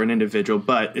wave or an individual,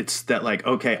 but it's that like,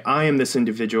 okay, I am this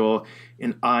individual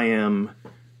and I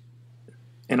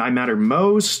matter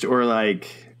most, or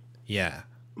like, yeah,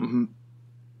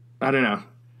 I don't know.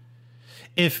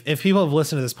 If people have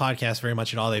listened to this podcast very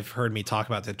much at all, they've heard me talk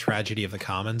about the tragedy of the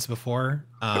commons before.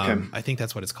 I think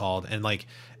that's what it's called. And like,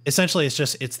 essentially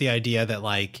it's the idea that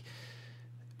like,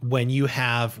 when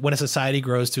a society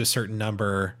grows to a certain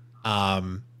number,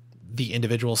 the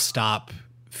individuals stop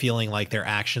feeling like their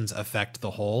actions affect the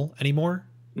whole anymore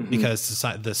because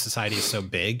the society is so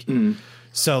big.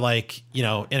 So like, in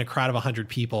a crowd of 100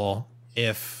 people,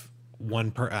 if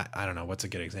I don't know, what's a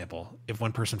good example? If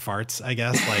one person farts, I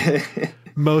guess like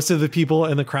most of the people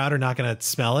in the crowd are not going to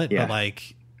smell it, but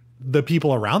like the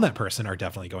people around that person are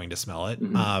definitely going to smell it.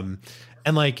 And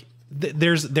like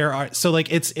so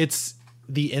like it's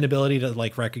the inability to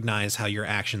like recognize how your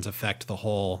actions affect the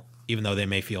whole, even though they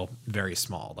may feel very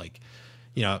small. Like,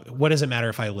 what does it matter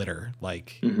if I litter?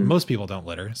 Like most people don't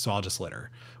litter, so I'll just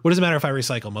litter. What does it matter if I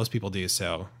recycle? Most people do.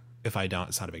 So if I don't,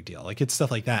 it's not a big deal. Like it's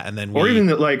stuff like that. And then, even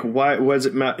that, like, why was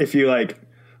it if you like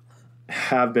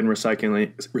have been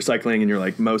recycling and you're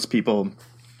like, most people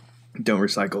don't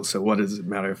recycle. So what does it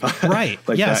matter if I, right.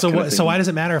 like yeah. So why does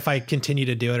it matter if I continue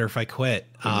to do it or if I quit?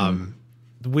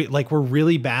 We're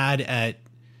really bad at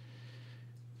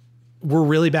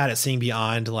seeing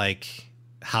beyond like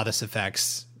how this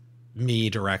affects me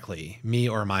directly, me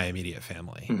or my immediate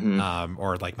family,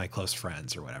 or like my close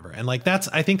friends or whatever. And like,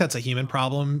 I think that's a human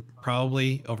problem,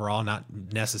 probably overall, not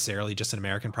necessarily just an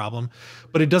American problem,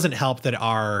 but it doesn't help that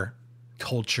our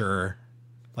culture,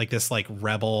 like this, like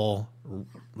rebel,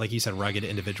 like you said, rugged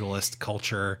individualist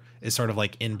culture is sort of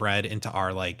like inbred into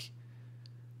our, like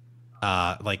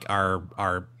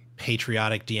our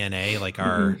patriotic DNA, like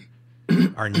our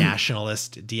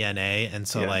nationalist DNA. And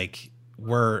so like,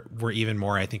 we're even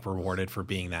more, I think, rewarded for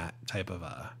being that type of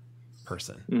a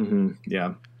person.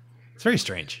 Yeah. It's very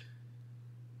strange.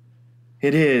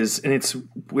 It is. And it's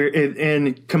weird.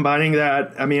 And combining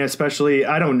that, I mean, especially,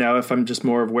 I don't know if I'm just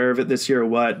more aware of it this year or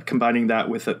what, combining that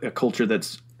with a culture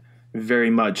that's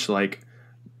very much like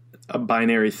a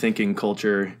binary thinking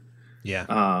culture. Yeah.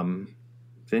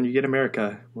 Then you get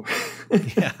America.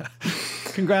 Yeah.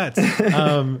 Congrats.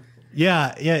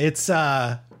 Yeah. It's,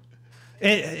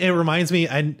 It reminds me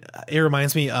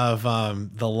of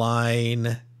the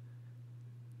line.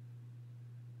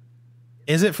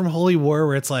 Is it from Holy War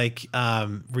where it's like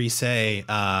where you say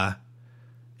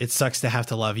It sucks to have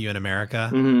to love you in America.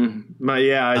 Mm-hmm.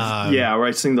 Where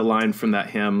I sing the line from that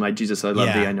hymn, like, Jesus, I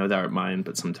love thee, I know thou art mine,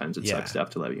 but sometimes it sucks to have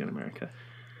to love you in America.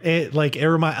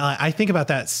 I think about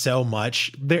that so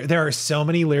much. There are so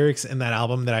many lyrics in that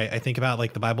album that I think about,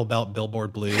 like the Bible Belt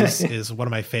Billboard Blues is one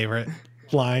of my favorite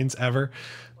lines ever.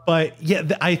 But yeah,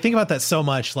 I think about that so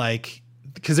much, like,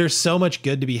 because there's so much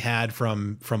good to be had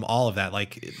from all of that.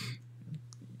 Like,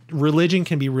 religion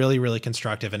can be really, really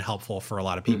constructive and helpful for a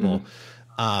lot of people.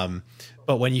 Mm-hmm.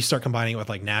 But when you start combining it with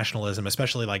like nationalism,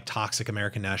 especially like toxic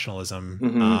American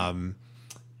nationalism,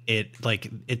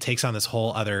 it takes on this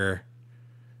whole other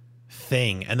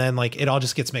thing. And then like, it all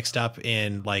just gets mixed up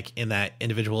in that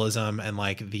individualism and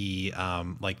like the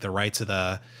rights of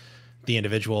the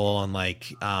individual and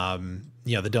like,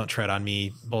 the don't tread on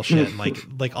me bullshit. And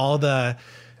like all the,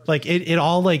 like it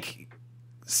all like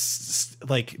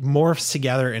morphs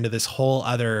together into this whole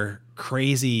other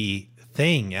crazy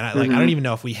thing. And I don't even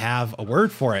know if we have a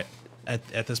word for it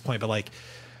at this point, but like,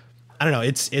 I don't know.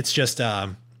 It's just,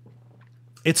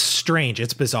 it's strange.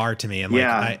 It's bizarre to me. And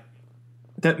like,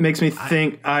 that makes me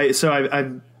think.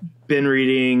 I've been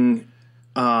reading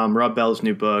Rob Bell's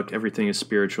new book, Everything is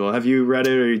Spiritual. Have you read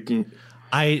it? Or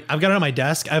I've got it on my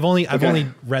desk. I've only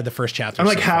read the first chapter. I'm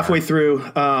like halfway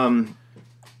through.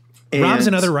 Rob's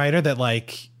another writer that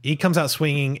like he comes out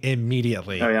swinging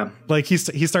immediately. Oh yeah, like he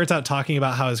starts out talking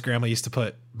about how his grandma used to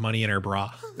put money in her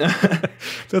bra.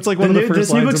 That's like one of the first.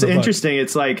 This new book's interesting.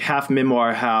 It's like half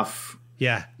memoir, half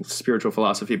spiritual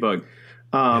philosophy book.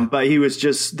 But he was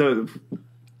just the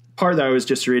part that I was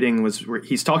just reading was where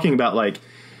he's talking about like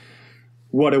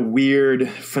what a weird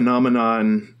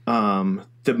phenomenon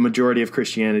the majority of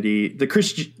Christianity,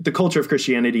 the culture of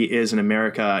Christianity is in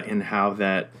America, and how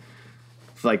that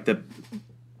like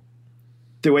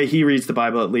the way he reads the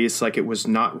Bible, at least, like it was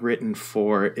not written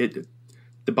for it.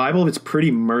 The Bible is pretty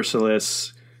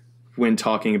merciless when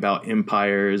talking about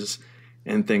empires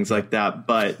and things like that.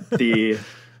 But I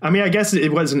guess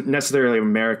it wasn't necessarily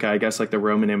America. I guess like the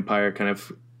Roman Empire kind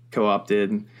of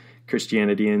co-opted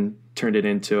Christianity and turned it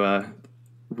into a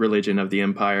religion of the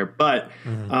empire. But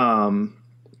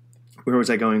where was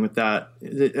I going with that?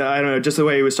 I don't know. Just the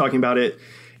way he was talking about it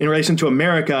in relation to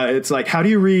America, it's like, how do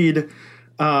you read,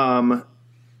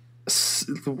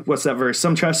 what's that verse?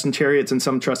 Some trust in chariots and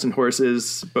some trust in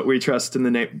horses, but we trust in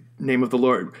the name of the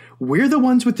Lord. We're the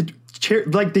ones with the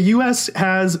like the U.S.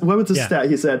 has, what was the stat?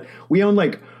 He said, we own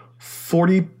like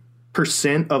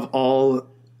 40% of all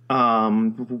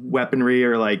weaponry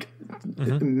or like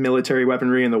military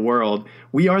weaponry in the world.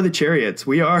 We are the chariots.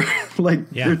 We are like,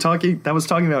 that was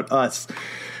talking about us.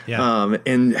 Yeah.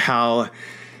 And how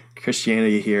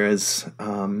Christianity here has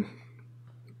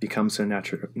become so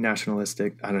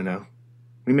nationalistic. I don't know.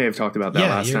 We may have talked about that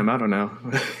last time. I don't know.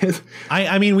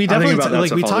 I mean, we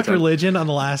definitely we talked religion on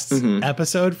the last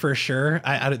episode for sure.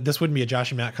 This wouldn't be a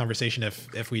Josh and Matt conversation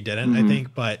if we didn't. I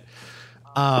think, but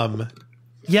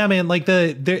yeah, man, like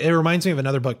it reminds me of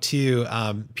another book too.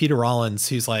 Peter Rollins,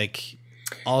 who's like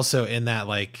also in that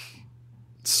like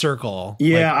circle.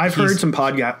 Yeah, like, I've heard some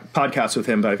podcasts with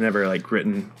him, but I've never like read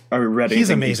anything.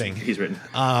 He's amazing. He's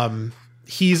written.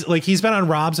 He's been on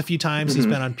Rob's a few times. He's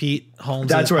been on Pete Holmes.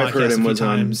 That's where I've heard him, was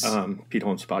on Pete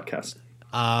Holmes' podcast.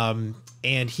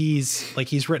 And he's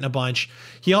written a bunch.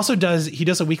 He also does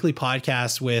a weekly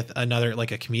podcast with another,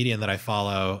 like a comedian that I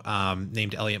follow,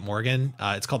 named Elliot Morgan.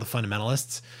 It's called The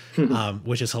Fundamentalists,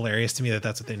 which is hilarious to me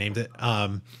that's what they named it.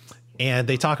 And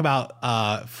they talk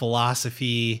about,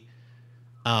 philosophy.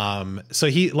 So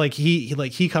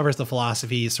he covers the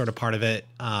philosophy sort of part of it.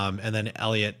 And then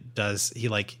Elliot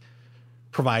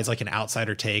provides like an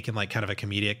outsider take and like kind of a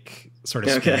comedic sort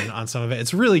of spin on some of it.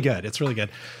 It's really good.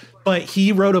 But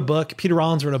Peter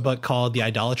Rollins wrote a book called The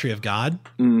Idolatry of God.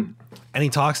 And he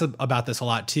talks about this a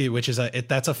lot too, which is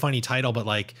that's a funny title, but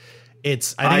like I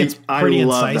think it's pretty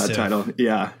incisive. I love that title.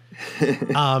 Yeah.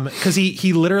 Cause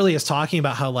he literally is talking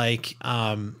about how like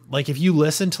if you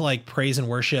listen to like praise and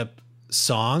worship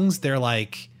songs, they're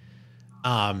like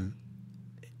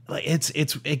it's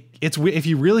if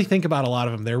you really think about a lot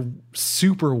of them, they're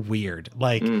super weird.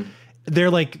 Like they're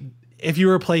like, if you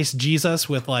replace Jesus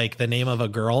with like the name of a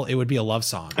girl, it would be a love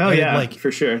song. Oh yeah, like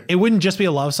for sure. It wouldn't just be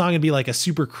a love song. It'd be like a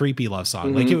super creepy love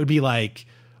song. Like it would be like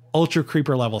ultra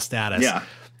creeper level status. Yeah.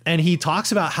 And he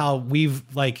talks about how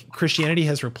Christianity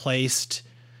has replaced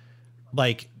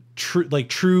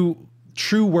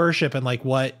true worship and like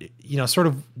what, sort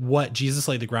of what Jesus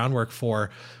laid the groundwork for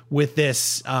with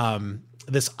this,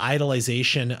 this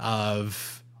idolization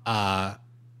of,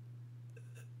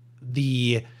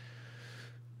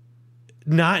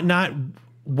 not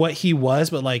what he was,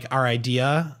 but like our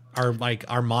idea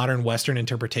our modern Western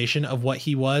interpretation of what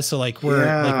he was. So like we're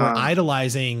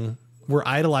idolizing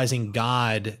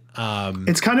God.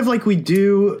 It's kind of like we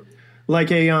do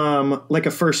like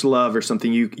a first love or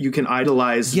something. You can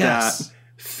idolize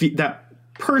that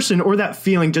person or that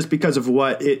feeling just because of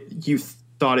what you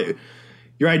thought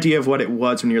your idea of what it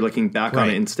was when you're looking back on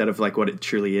it instead of like what it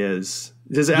truly is.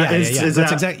 That's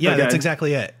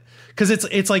exactly it. Cause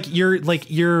it's like you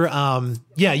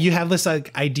have this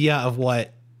like idea of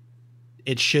what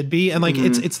it should be. And like,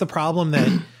 it's the problem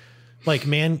that like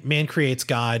man creates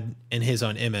God in his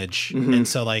own image. And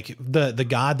so like the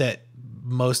God that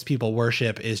most people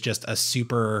worship is just a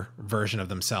super version of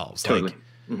themselves. Totally.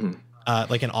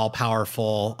 Like an all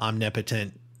powerful,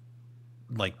 omnipotent,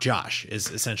 like Josh is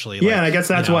essentially. Yeah. And I guess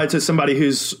that's why to somebody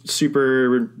who's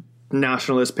super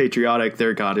nationalist, patriotic,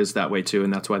 their God is that way too.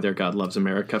 And that's why their God loves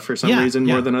America for some reason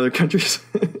more than other countries.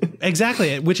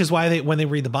 Exactly. Which is why when they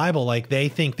read the Bible, like they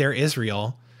think they're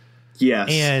Israel. Yes.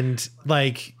 And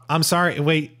like, I'm sorry,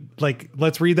 wait, like,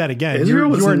 let's read that again. Israel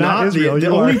was not Israel.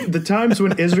 The times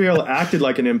when Israel acted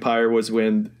like an empire was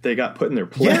when they got put in their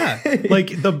place. Yeah.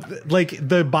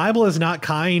 The Bible is not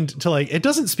kind to like, it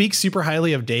doesn't speak super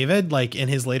highly of David, like in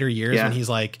his later years when he's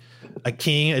like a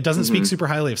king. It doesn't speak super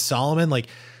highly of Solomon. Like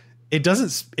it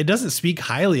doesn't speak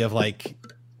highly of like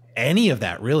any of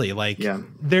that really. Like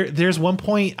there's one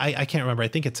point I can't remember. I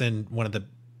think it's in one of the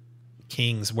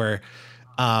Kings where,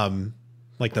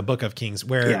 like the Book of Kings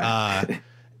where,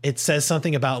 it says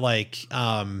something about like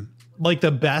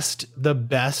the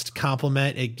best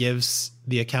compliment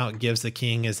the account gives the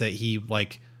king is that he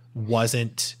like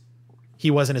wasn't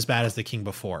as bad as the king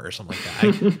before or something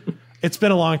like that. It's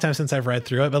been a long time since I've read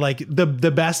through it, but like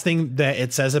the best thing that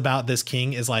it says about this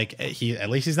king is like at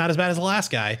least he's not as bad as the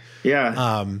last guy.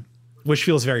 Yeah. Which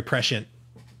feels very prescient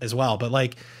as well. But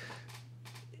like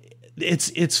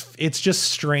it's just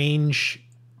strange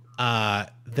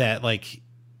that like,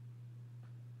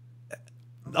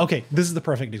 okay, this is the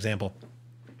perfect example.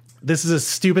 This is a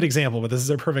stupid example, but this is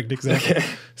a perfect example. Okay.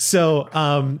 So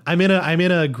I'm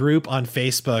in a group on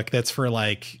Facebook that's for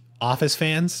like Office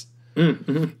fans.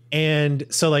 And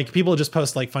so like people just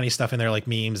post like funny stuff in there, like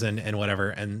memes and whatever.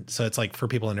 And so it's like for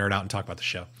people to nerd out and talk about the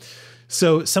show.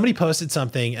 So somebody posted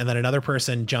something and then another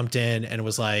person jumped in and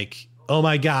was like, oh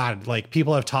my God, like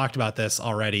people have talked about this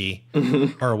already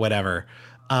or whatever.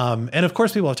 And of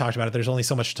course people have talked about it. There's only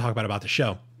so much to talk about the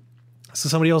show. So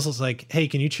somebody else was like, hey,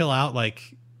 can you chill out? Like,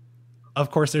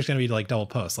 of course there's going to be like double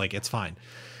posts. Like it's fine.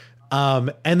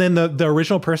 And then the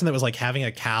original person that was like having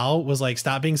a cow was like,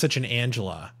 stop being such an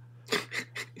Angela.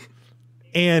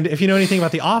 And if you know anything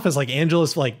about The Office, like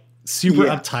Angela's like super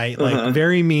uptight, like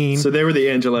very mean. So they were the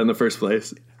Angela in the first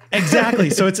place. Exactly.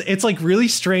 So it's like really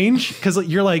strange because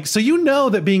you're like, so you know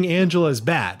that being Angela is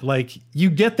bad. Like you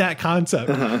get that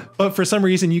concept, but for some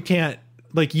reason you can't,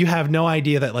 like you have no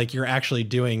idea that like you're actually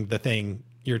doing the thing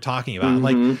you're talking about.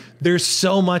 Like there's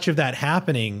so much of that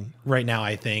happening right now,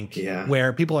 I think,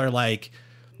 where people are like,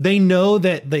 they know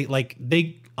that they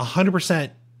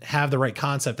 100% have the right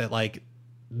concept that like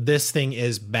this thing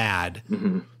is bad,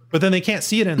 but then they can't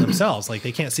see it in themselves. Like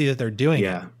they can't see that they're doing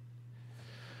it.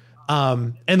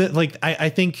 And that, like, I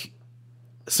think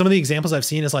some of the examples I've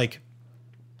seen is like,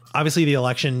 obviously the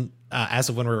election, as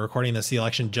of when we're recording this, the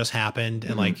election just happened.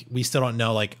 And like, we still don't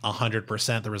know like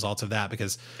 100% the results of that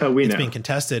because it's being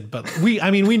contested, but we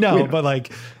know, but like,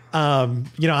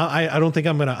 you know, I don't think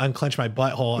I'm going to unclench my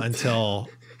butthole until,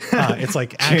 it's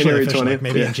like actually official, like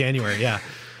maybe in January. Yeah.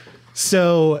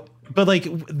 So, but like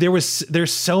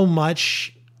there's so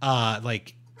much,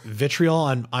 like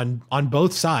vitriol on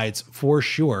both sides for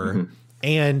sure.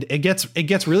 And it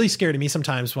gets really scary to me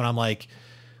sometimes when I'm like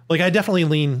I definitely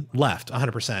lean left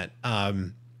 100%. I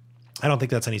don't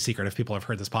think that's any secret if people have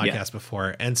heard this podcast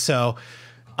before. And so,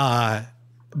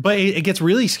 but it gets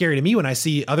really scary to me when I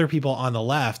see other people on the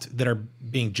left that are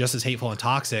being just as hateful and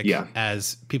toxic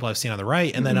as people I've seen on the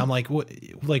right. And then I'm like, what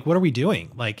are we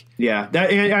doing? Like, and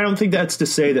I don't think that's to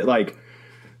say that like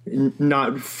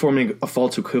not forming a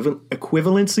false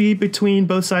equivalency between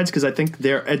both sides. Cause I think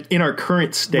they're in our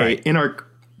current state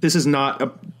this is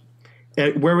not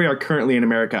where we are currently in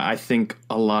America. I think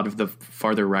a lot of the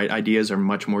farther right ideas are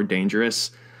much more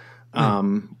dangerous,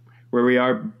 where we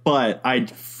are, but I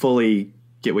fully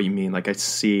get what you mean. Like I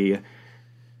see,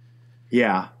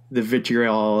 the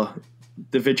vitriol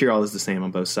is the same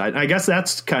on both sides. I guess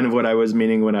that's kind of what I was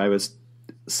meaning when I was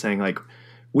saying like,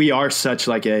 we are such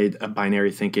like a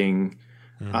binary thinking,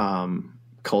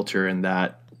 culture, and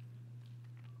that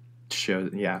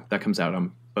shows, that comes out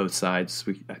on both sides.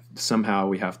 We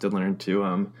have to learn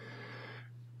to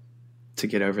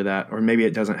get over that, or maybe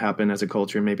it doesn't happen as a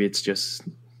culture. Maybe it's just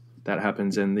that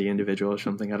happens in the individual or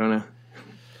something. I don't know.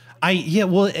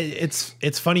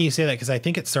 It's funny you say that, because I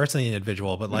think it starts in the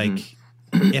individual, but like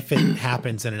if it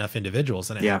happens in enough individuals,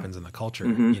 then it happens in the culture,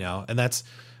 you know. And that's,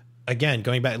 again,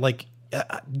 going back, like,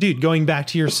 going back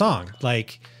to your song,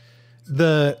 like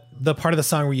the part of the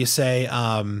song where you say,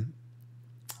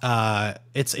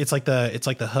 it's like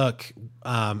the hook.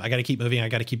 I got to keep moving. I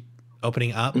got to keep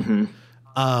opening up.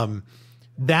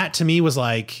 That to me was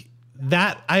like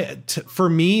that. For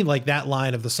me, like that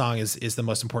line of the song is the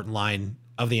most important line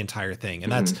of the entire thing.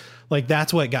 And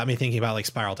that's what got me thinking about like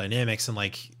spiral dynamics and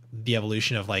like the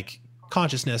evolution of like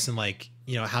consciousness and like,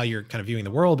 you know, how you're kind of viewing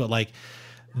the world. But like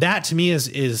that to me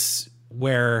is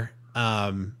where,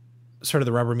 sort of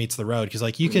the rubber meets the road. Cause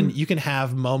like you can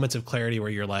have moments of clarity where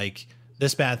you're like,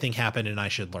 this bad thing happened and I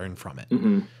should learn from it.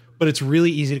 But it's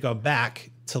really easy to go back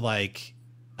to like,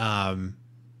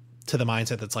 to the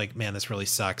mindset that's like, man, this really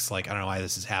sucks. Like, I don't know why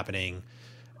this is happening.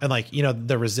 And like, you know,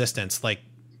 the resistance, like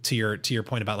to your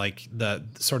point about like the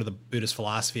sort of the Buddhist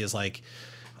philosophy is like,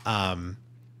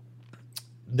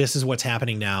 this is what's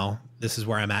happening now. This is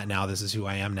where I'm at now. This is who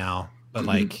I am now. But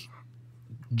like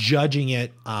judging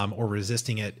it, or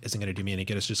resisting it isn't going to do me any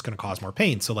good. It's just going to cause more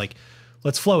pain. So like,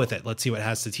 let's flow with it. Let's see what it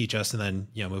has to teach us and then,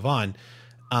 you know, move on.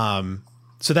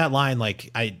 So that line, like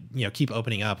I, you know, keep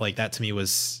opening up, like that to me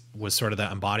was sort of the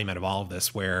embodiment of all of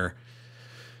this, where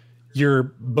you're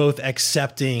both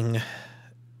accepting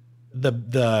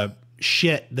the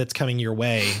shit that's coming your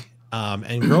way,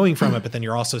 and growing from it. But then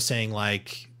you're also saying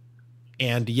like,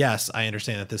 and yes, I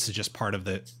understand that this is just part of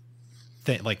the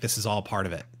thing. Like this is all part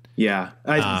of it. Yeah.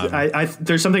 I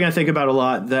there's something I think about a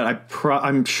lot that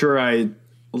I'm sure I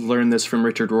learned this from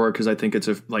Richard Rohr, because I think it's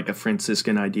like a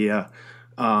Franciscan idea,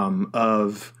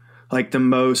 of like the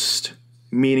most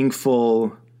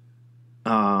meaningful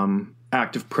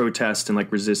act of protest and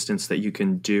like resistance that you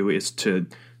can do is to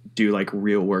do like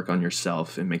real work on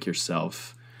yourself and make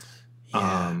yourself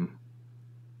the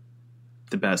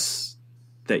best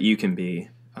that you can be.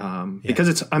 Because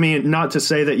it's, I mean, not to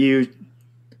say that you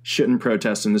shouldn't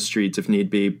protest in the streets if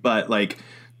need be, but like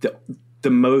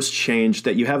the most change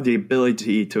that you have the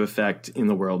ability to affect in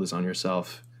the world is on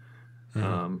yourself.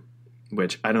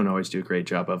 Which I don't always do a great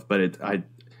job of, but I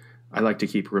like to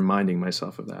keep reminding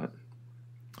myself of that.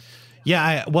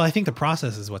 Yeah. I think the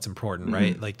process is what's important,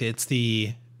 right? Like it's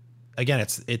the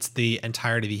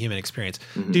entirety of the human experience.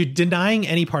 Dude, denying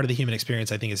any part of the human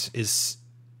experience, I think is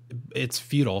it's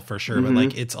futile for sure. But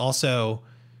like, it's also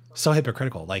so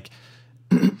hypocritical. Like,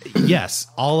 yes,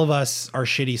 all of us are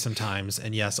shitty sometimes.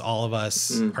 And yes, all of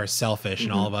us are selfish,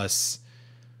 and all of us,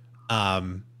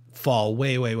 fall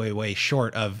way, way, way, way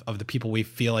short of the people we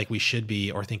feel like we should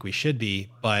be or think we should be.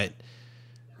 But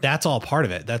that's all part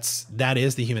of it. That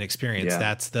is the human experience. Yeah.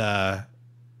 That's the,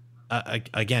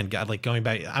 again, God, like going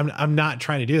back, I'm not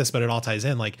trying to do this, but it all ties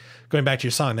in, like going back to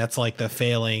your song. That's like the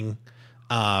failing,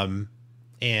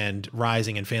 and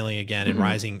rising and failing again and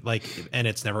rising, like, and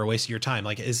it's never a waste of your time.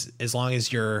 Like as long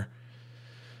as you're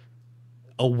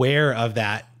aware of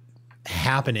that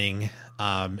happening,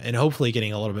 and hopefully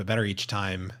getting a little bit better each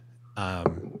time,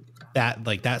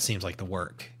 that seems like the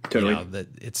work. Totally. You know, that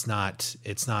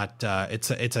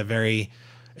it's a very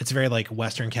like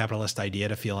Western capitalist idea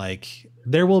to feel like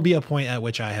there will be a point at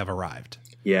which I have arrived.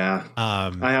 Yeah.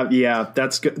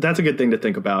 That's good. That's a good thing to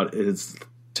think about, is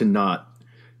to not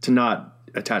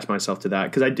attach myself to that.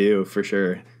 'Cause I do, for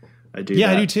sure. I do.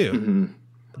 Yeah, that. I do too.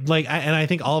 Like, I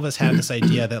think all of us have this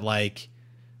idea that like,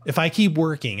 if I keep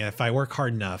working, if I work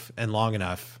hard enough and long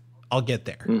enough, I'll get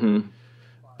there.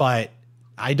 But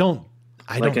I don't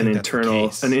like think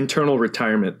that's an internal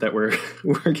retirement that we're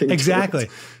working exactly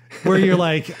towards. Where you're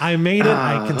like, I made it.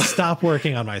 I can stop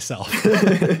working on myself.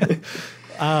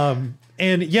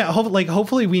 And yeah,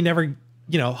 hopefully we never,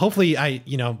 you know, hopefully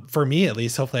for me at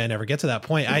least, hopefully I never get to that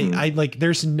point. I like,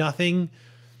 there's nothing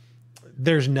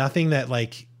that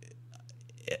like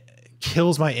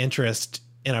kills my interest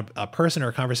in a person or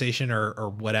a conversation or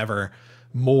whatever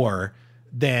more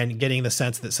than getting the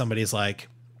sense that somebody's like,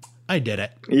 I did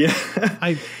it. Yeah.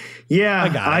 I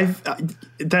got it.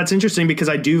 That's interesting, because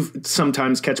I do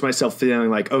sometimes catch myself feeling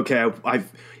like, okay,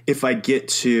 if I get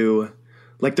to,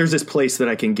 like, there's this place that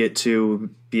I can get to,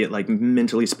 be it like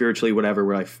mentally, spiritually, whatever,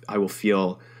 where I will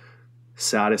feel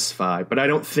satisfied. But I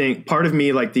don't think, part of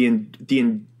me, like the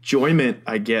enjoyment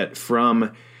I get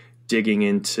from digging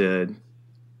into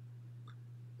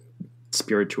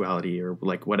spirituality or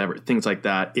like whatever, things like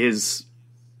that is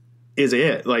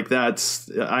it. Like that's,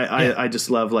 I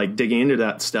just love like digging into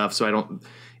that stuff. So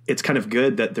it's kind of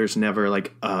good that there's never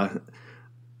like a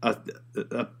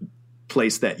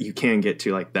place that you can get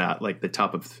to like that, like the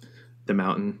top of the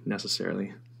mountain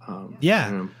necessarily.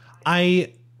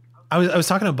 I was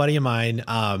talking to a buddy of mine,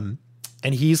 and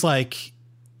he's like,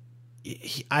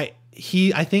 I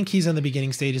think he's in the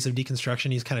beginning stages of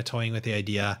deconstruction. He's kind of toying with the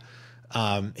idea.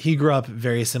 He grew up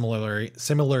very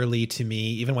similarly to me,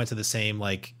 even went to the same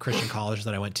like Christian college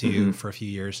that I went to for a few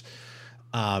years.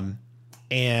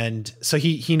 And so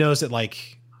he knows that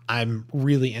like I'm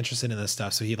really interested in this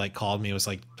stuff. So he like called me, was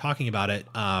like talking about it.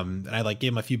 And I like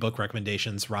gave him a few book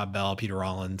recommendations, Rob Bell, Peter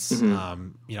Rollins, you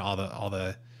know, all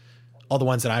the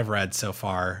ones that I've read so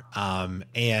far. But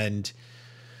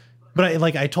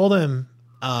I told him,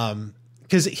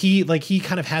 cause he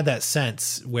kind of had that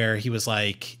sense where he was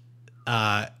like,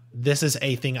 this is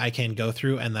a thing I can go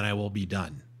through and then I will be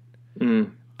done.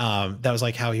 That was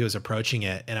like how he was approaching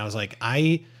it. And I was like,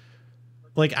 I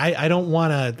don't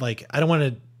want to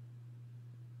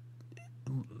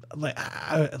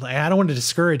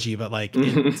discourage you, but like,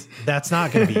 that's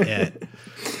not going to be it.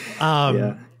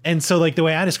 And so like the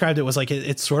way I described it was like,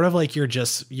 it's sort of like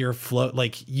you're float,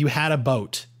 like you had a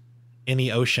boat in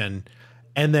the ocean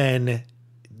and then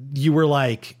you were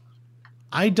like,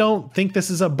 I don't think this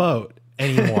is a boat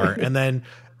anymore. and then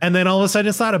all of a sudden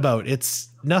it's not a boat, it's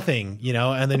nothing, you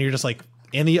know? And then you're just like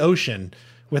in the ocean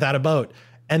without a boat.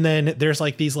 And then there's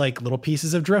like these like little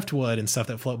pieces of driftwood and stuff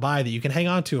that float by that you can hang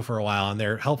on to for a while and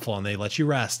they're helpful and they let you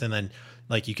rest. And then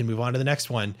like you can move on to the next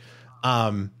one.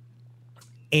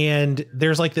 And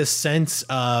there's like this sense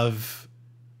of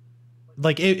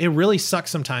like, it really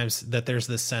sucks sometimes that there's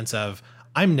this sense of,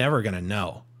 I'm never going to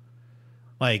know.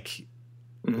 Like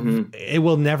it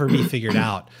will never be figured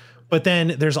out. But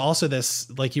then there's also this,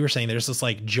 like you were saying, there's this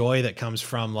like joy that comes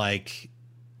from like,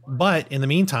 but in the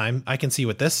meantime, I can see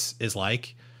what this is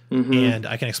like and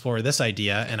I can explore this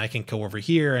idea and I can go over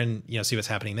here and, you know, see what's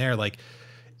happening there. Like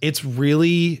it's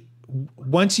really,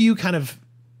 once you kind of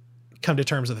come to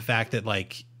terms with the fact that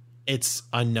like it's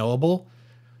unknowable,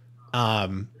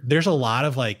 there's a lot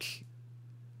of like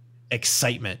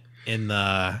excitement in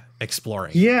the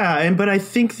exploring. Yeah. But I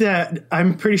think that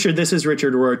I'm pretty sure this is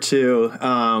Richard Rohr too.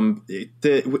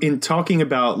 In talking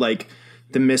about like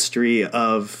the mystery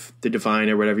of the divine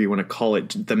or whatever you want to call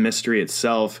it, the mystery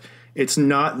itself, it's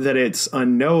not that it's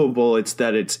unknowable, it's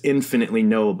that it's infinitely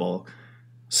knowable.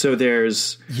 So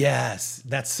yes,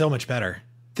 that's so much better.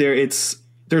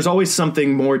 There's always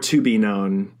something more to be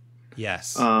known.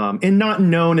 Yes. And not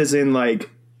known as in like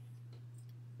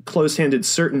close-handed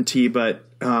certainty, but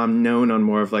known on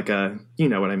more of like a, you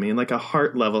know what I mean? Like a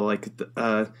heart level, like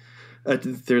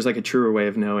there's like a truer way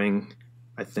of knowing,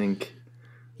 I think.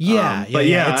 Yeah. But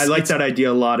I like that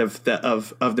idea a lot of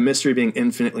the mystery being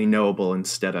infinitely knowable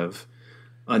instead of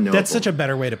unknowable. That's such a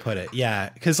better way to put it. Yeah.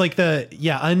 Cause like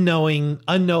unknowable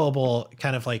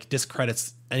kind of like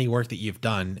discredits any work that you've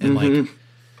done. And like,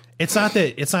 it's not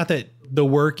that the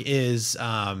work is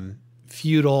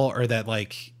futile or that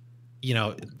like, you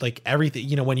know, like everything,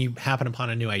 you know, when you happen upon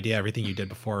a new idea, everything you did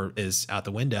before is out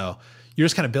the window. You're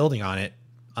just kind of building on it.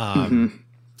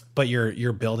 But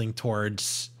you're building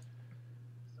towards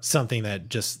something that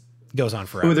just goes on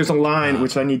forever. Oh, there's a line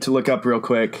which I need to look up real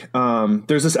quick.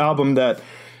 There's this album that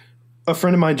a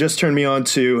friend of mine just turned me on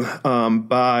to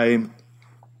by,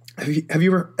 have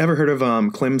you ever heard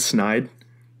of Clem Snide?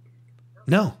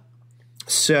 No.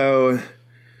 So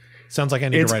sounds like I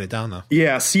need to write it down though.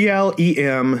 Yeah.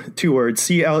 CLEM, 2 words,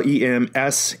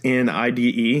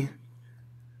 CLEMSNIDE.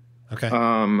 Okay.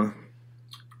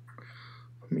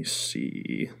 Let me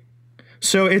see.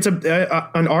 So it's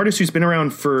an artist who's been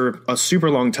around for a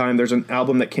super long time. There's an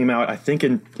album that came out, I think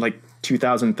in like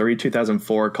 2003,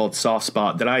 2004 called Soft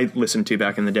Spot that I listened to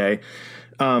back in the day.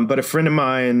 But a friend of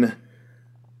mine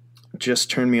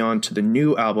just turned me on to the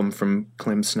new album from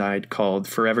Clem Snide called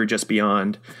Forever Just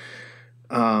Beyond.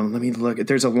 Let me look.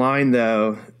 There's a line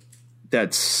though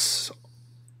that's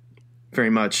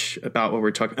very much about what we're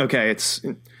talking. Okay. It's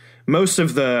most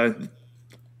of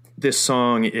this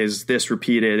song is this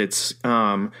repeated. It's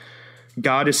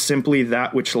God is simply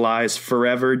that which lies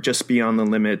forever just beyond the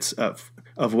limits of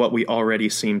what we already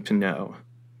seem to know.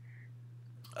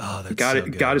 Oh, that's God, so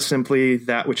good. God is simply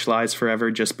that which lies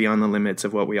forever just beyond the limits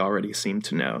of what we already seem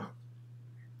to know.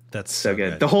 That's so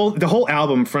good. The whole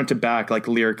album front to back, like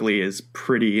lyrically, is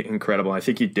pretty incredible. I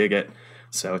think you'd dig it.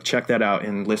 So check that out,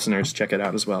 and listeners, check it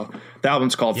out as well. The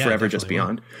album's called Forever Just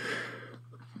Beyond.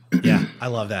 Yeah, I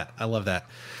love that.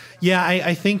 Yeah,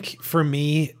 I think for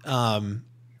me,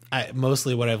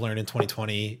 mostly what I've learned in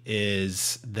 2020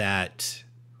 is that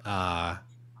I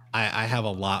have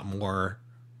a lot more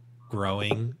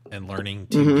growing and learning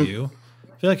to do.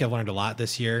 I feel like I've learned a lot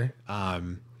this year,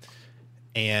 and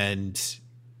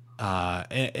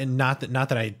not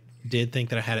that I did think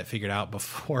that I had it figured out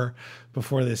before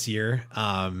this year.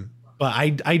 But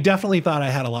I definitely thought I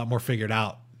had a lot more figured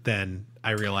out than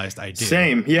I realized I do.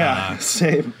 Same. Yeah.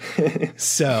 Same.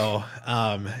 So,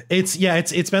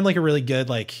 it's been like a really good,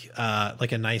 like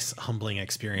a nice humbling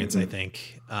experience, I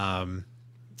think, if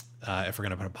we're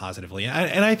going to put it positively.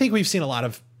 And I think we've seen a lot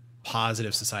of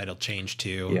positive societal change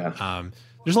too. Yeah.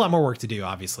 There's a lot more work to do,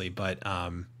 obviously, but,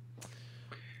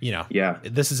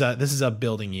 this is a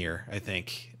building year, I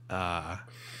think,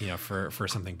 for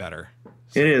something better.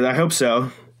 So. It is. I hope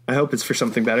so. I hope it's for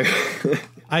something better.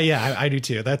 I do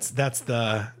too. That's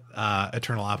the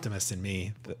eternal optimist in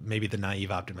me, maybe the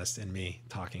naive optimist in me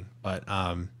talking. But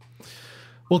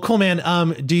well, cool,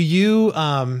 man. Do you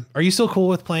are you still cool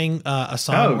with playing a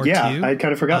song or two? I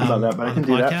kind of forgot about that, but I can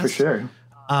do that for sure.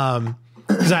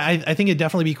 Because I think it'd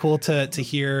definitely be cool to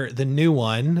hear the new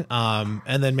one,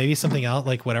 and then maybe something else,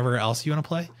 like whatever else you want to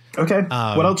play. Okay.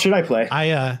 What else should I play?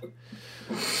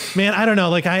 Man, I don't know.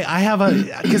 Like I have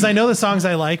because I know the songs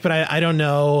I like, but I don't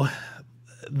know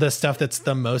the stuff that's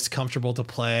the most comfortable to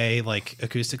play, like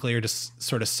acoustically or just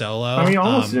sort of solo. I mean,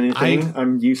 almost anything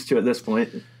I'm used to at this point.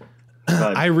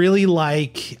 But. I really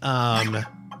like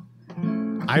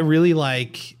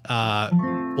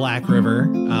Black River.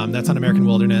 That's on American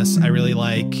Wilderness. I really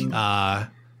like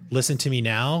Listen to Me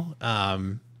Now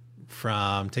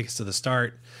from Take Us to the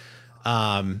Start.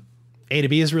 A to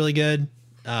B is really good.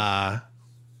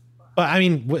 But I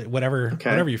mean, whatever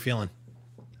you're feeling.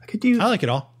 I like it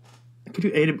all. I could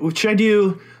do A to. What should I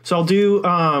do? So I'll do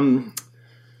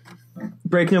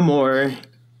Break No More.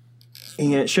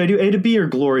 And should I do A to B or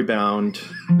Glory Bound?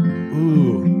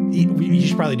 Ooh, you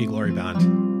should probably do Glory Bound.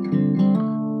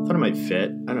 I thought it might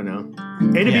fit. I don't know.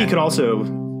 A to B could also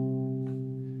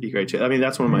be great too. I mean,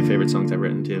 that's one of my favorite songs I've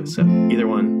written too. So either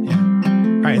one. Yeah.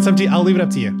 All right, it's up to you. I'll leave it up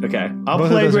to you. Okay, I'll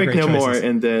play Break No More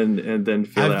and then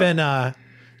feel I've been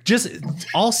just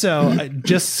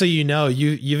so you know,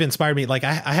 you've inspired me. Like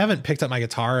I haven't picked up my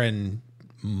guitar in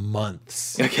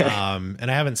months. Okay.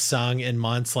 And I haven't sung in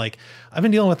months. Like I've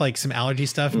been dealing with like some allergy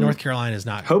stuff. North Carolina is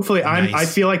not. Hopefully, nice I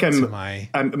feel like my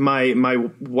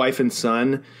wife and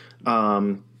son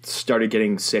started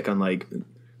getting sick on like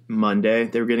Monday.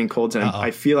 They were getting colds, and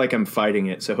I feel like I'm fighting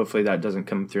it. So hopefully that doesn't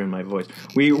come through in my voice.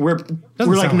 We're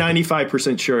like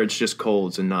 95% sure it's just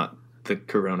colds and not the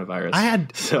coronavirus. I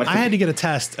had to get a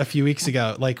test a few weeks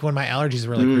ago. Like when my allergies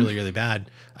were like really, really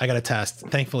bad, I got a test.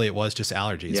 Thankfully it was just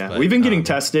allergies. Yeah. But, we've been getting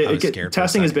tested.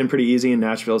 Testing has been pretty easy in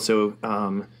Nashville. So,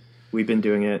 we've been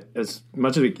doing it as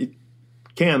much as we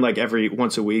can, like every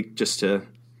once a week, just to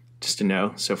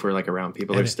know. So if we're like around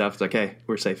people or stuff, it's like, hey,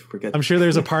 we're safe. We're good. I'm sure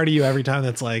there's a part of you every time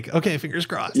that's like, okay, fingers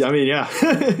crossed. Yeah. I mean, yeah.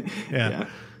 Yeah.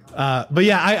 But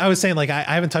yeah, I was saying like, I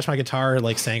haven't touched my guitar,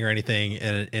 like sang or anything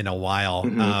in a while.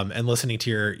 Mm-hmm. And listening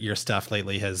to your stuff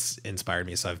lately has inspired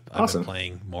me. So I've been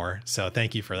playing more. So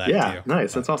thank you for that. Yeah. Too.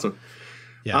 Nice. That's awesome.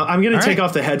 Yeah. I'm going to take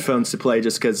off the headphones to play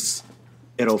just cause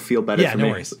it'll feel better for me. No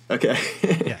worries. Okay.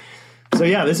 Yeah. So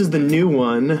yeah, this is the new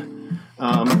one,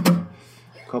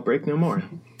 called Break No More.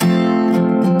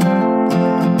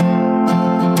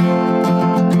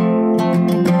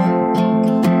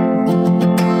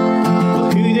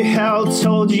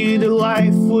 Told you that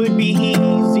life would be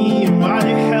easy, and why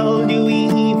the hell do we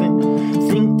even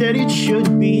think that it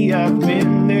should be? I've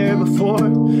been there before.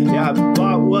 Yeah, I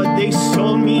bought what they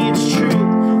sold me, it's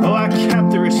true. Oh, I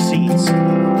kept the receipts,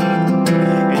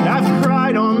 and I've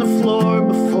cried on the floor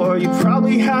before. You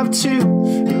probably have too.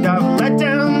 And I've let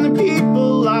down the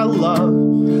people I love.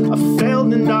 I've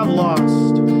failed and I've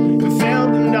lost, and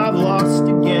failed and I've lost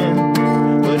again.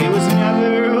 But it was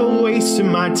never a waste of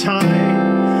my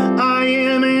time. I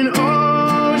am an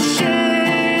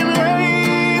ocean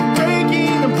wave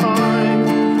breaking upon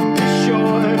the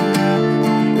shore.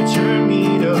 It turned me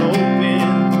to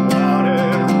open water,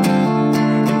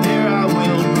 and there I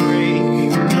will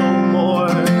break no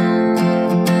more.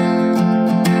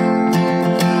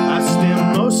 I spent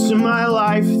most of my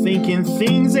life thinking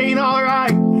things ain't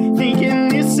alright, thinking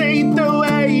this ain't the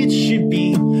way it should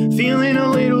be, feeling a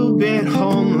little bit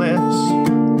homeless.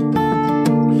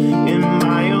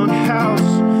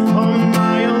 On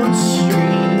my own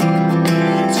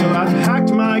street. So I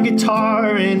packed my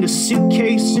guitar in a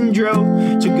suitcase and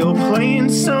drove to go play in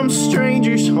some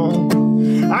stranger's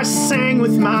home. I sang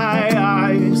with my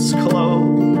eyes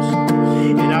closed,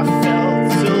 and I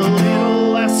felt a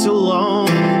little less alone.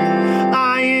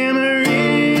 I am a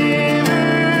river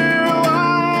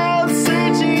wild,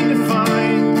 searching to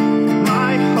find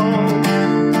my home.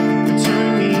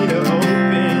 Turn me to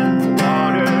open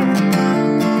water.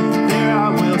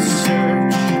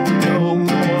 Search no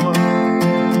more.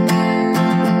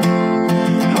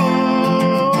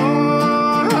 Oh,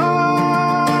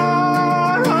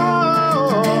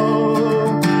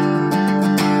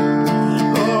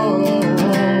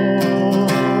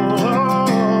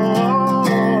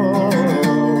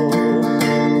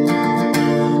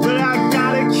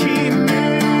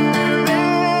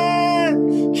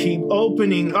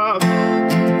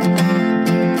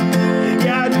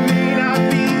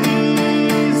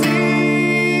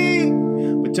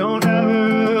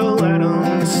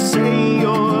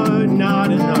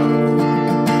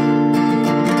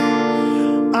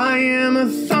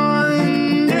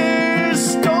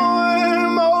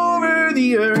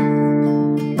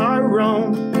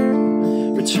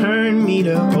 me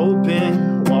to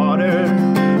open water.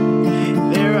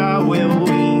 There I will weep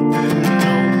no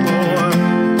more.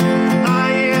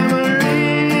 I am a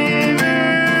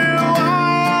river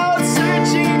wild,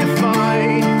 searching to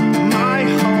find my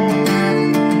home.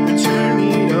 Return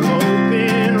me to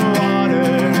open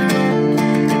water,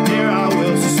 and there I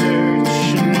will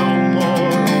search no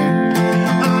more.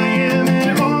 I am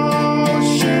an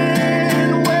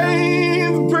ocean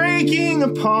wave breaking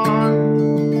upon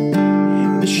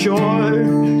the shore.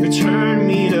 Return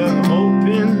me to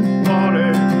open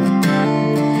water,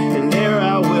 and there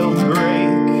I will break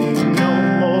no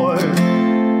more.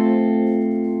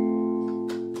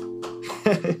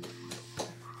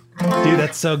 Dude,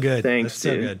 that's so good. Thanks, that's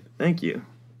so dude. good. Thank you.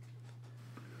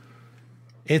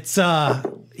 It's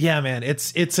yeah, man.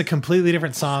 It's a completely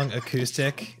different song,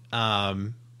 acoustic,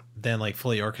 than like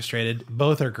fully orchestrated.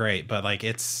 Both are great, but like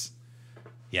it's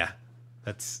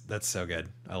that's so good.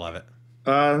 I love it.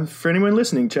 For anyone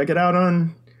listening, check it out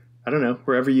on, I don't know,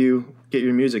 wherever you get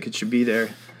your music. It should be there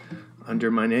under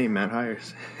my name, Matt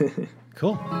Hires.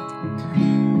 Cool.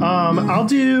 I'll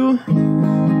do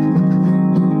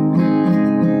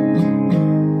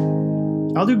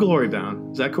Glory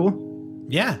Bound. Is that cool?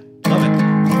 Yeah, love it.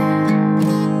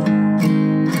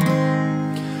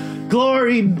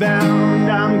 Glory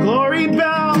bound, I'm glory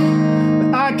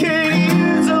bound. I could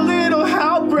use a little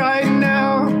help right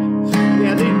now.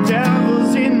 Yeah, the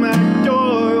devil's in my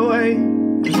doorway.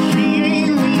 He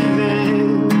ain't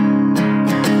leaving.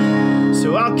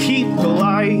 So I'll keep the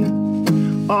light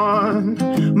on.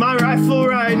 My rifle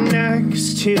right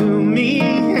next to me,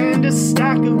 and a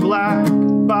stack of black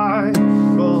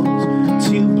Bibles,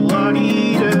 too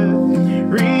bloody to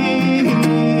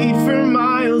read for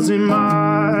miles and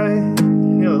miles.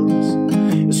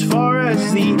 As far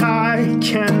as the eye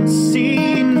can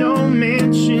see, no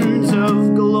mansions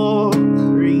of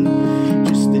glory,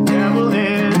 just the devil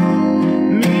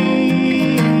and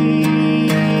me.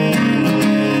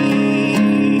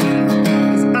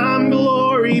 'Cause I'm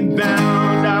glory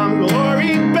bound,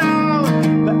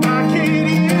 but I could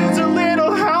use a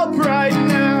little help right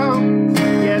now.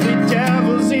 Yeah, the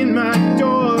devil's in my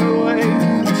doorway,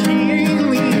 but he ain't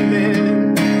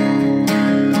leaving.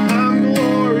 I'm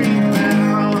glory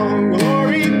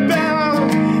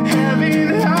bound, heaven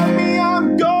help me,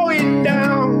 I'm going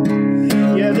down.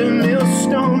 Yeah, the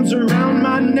millstones around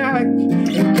my neck,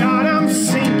 and God, I'm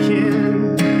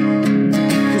sinking,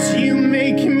 'cause you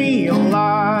make me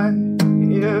alive.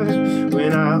 Yeah,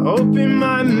 when I open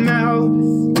my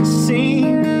mouth to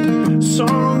sing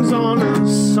songs on a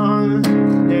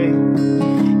Sunday,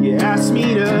 you ask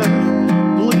me to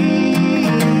bleed,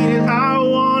 and I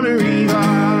wanna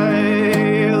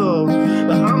revive,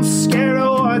 but I'm scared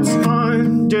of what's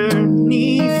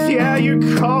underneath. Yeah, you're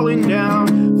calling down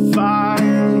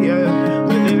fire,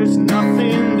 but there's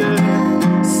nothing to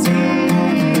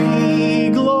see.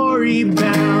 Glory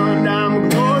bound, I'm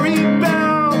glory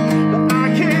bound, but I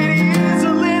could use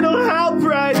a little help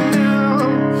right now.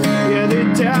 Yeah, the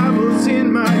devil's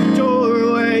in my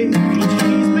doorway,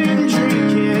 he's been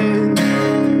drinking.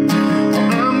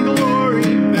 I'm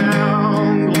glory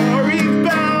bound,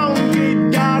 good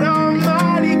God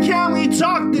Almighty, can we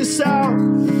talk this out?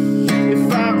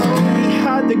 If I only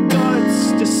had the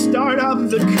guts to start up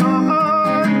the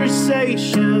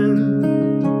conversation,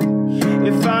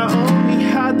 if I only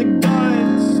had the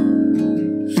guts,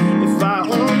 if I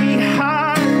only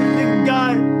had the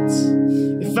guts,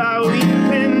 if I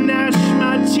weep and gnash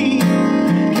my teeth,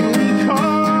 can we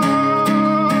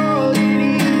call it even?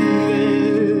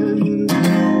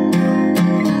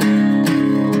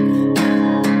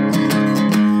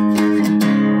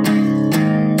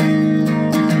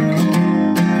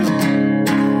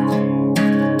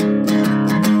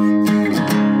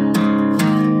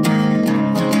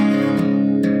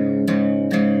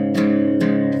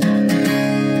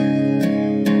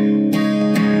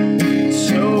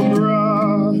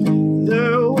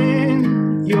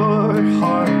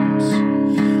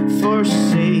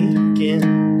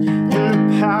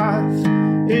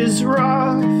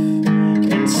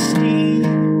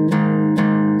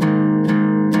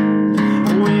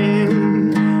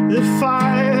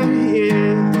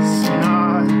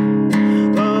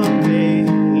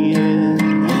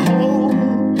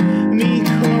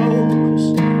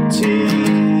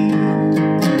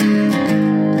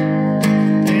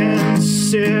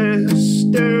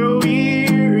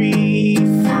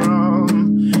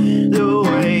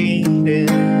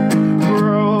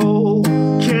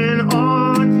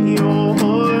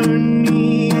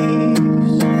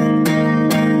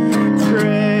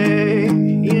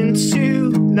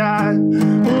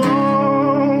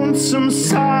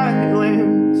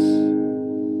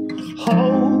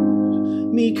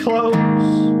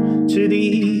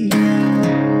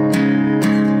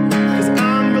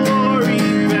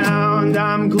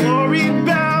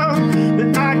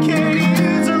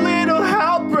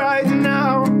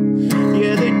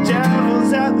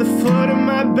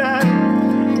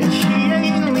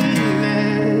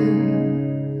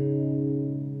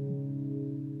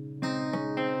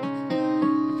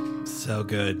 So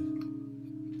good.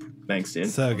 Thanks, dude.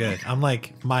 So good. I'm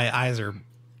like, my eyes are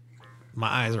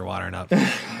watering up.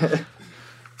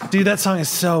 Dude, that song is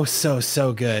so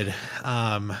good.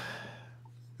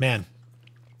 Man.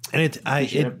 And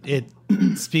it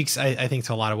speaks, I think,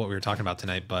 to a lot of what we were talking about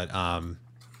tonight, but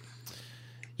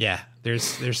yeah,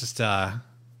 there's just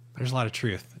there's a lot of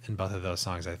truth in both of those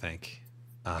songs, I think.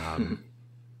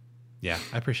 Yeah,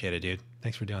 I appreciate it, dude.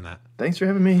 Thanks for doing that. Thanks for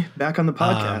having me back on the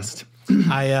podcast.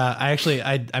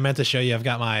 I meant to show you. I've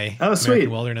got my American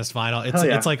Wilderness vinyl.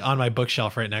 It's like on my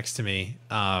bookshelf right next to me.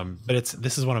 But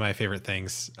this is one of my favorite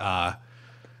things. The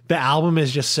album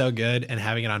is just so good, and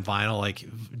having it on vinyl, like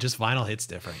just vinyl hits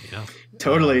different, you know?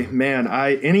 Totally, man.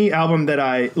 Any album that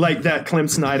I like, that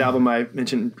Clemson Night album I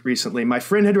mentioned recently, my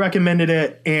friend had recommended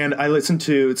it, and I listened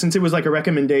to, since it was like a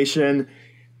recommendation,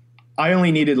 I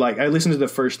listened to the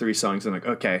first 3 songs and like,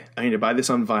 okay, I need to buy this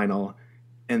on vinyl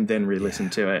and then re-listen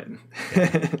to it.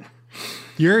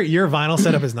 Your vinyl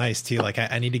setup is nice too. Like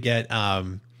I need to get,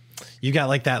 you got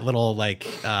like that little like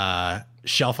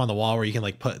shelf on the wall where you can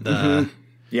like put the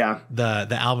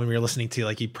album you're listening to,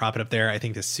 like you prop it up there. I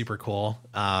think that's super cool.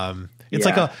 It's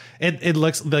like it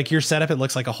looks like your setup. It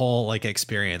looks like a whole like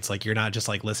experience. Like you're not just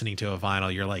like listening to a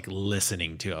vinyl. You're like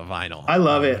listening to a vinyl. I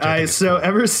love it. Cool.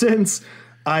 Ever since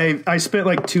I spent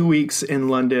like 2 weeks in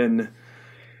London,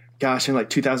 in like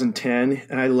 2010,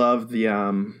 and I love the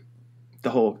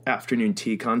whole afternoon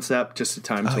tea concept. Just a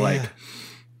time to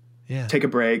take a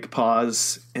break,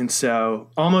 pause. And so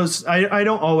I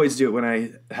don't always do it when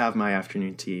I have my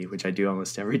afternoon tea, which I do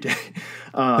almost every day.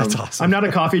 That's awesome. I'm not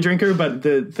a coffee drinker, but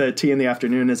the tea in the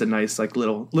afternoon is a nice like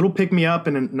little pick me up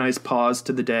and a nice pause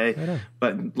to the day.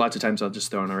 But lots of times I'll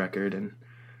just throw on a record and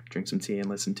drink some tea and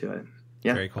listen to it.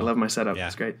 Yeah, very cool. I love my setup. Yeah.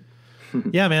 It's great.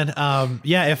 Yeah, man.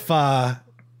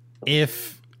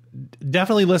 If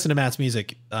definitely listen to Matt's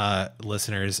music,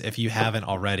 listeners, if you haven't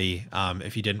already,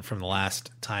 if you didn't from the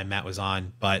last time Matt was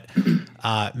on, but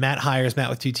Matt Hires, Matt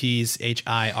with 2 T's,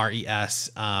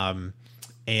 Hires,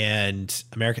 and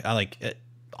America, like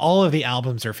all of the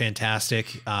albums are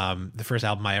fantastic. The first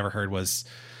album I ever heard was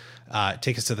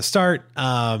Take Us to the Start,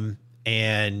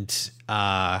 and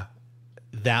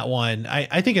that one,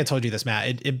 I think I told you this,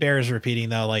 Matt, it bears repeating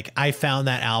though. Like I found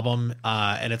that album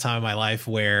at a time in my life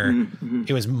where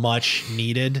it was much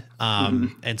needed.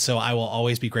 And so I will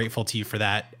always be grateful to you for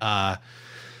that.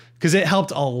 Cause it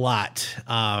helped a lot.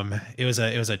 It was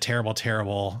a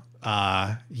terrible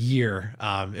year.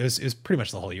 It was pretty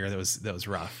much the whole year that was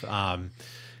rough.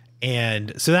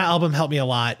 And so that album helped me a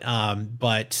lot.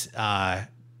 But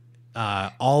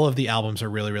all of the albums are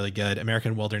really, really good.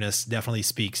 American Wilderness definitely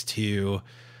speaks to,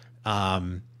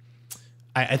 I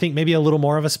think maybe a little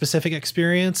more of a specific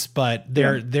experience, but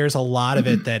there's a lot of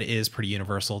it that is pretty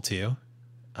universal too.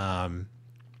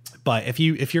 But if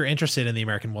you're interested in the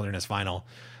American Wilderness vinyl,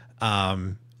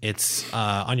 it's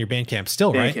on your Bandcamp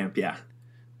still, right? Bandcamp, yeah.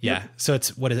 Yeah. Yep. So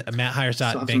it's, what is it?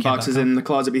 MattHires.bandcamp.com. Some boxes in the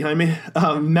closet behind me.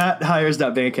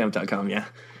 MattHires.bandcamp.com. Yeah.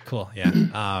 Cool. Yeah.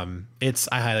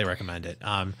 I highly recommend it.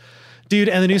 Dude,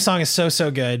 and the new song is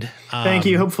so good. Thank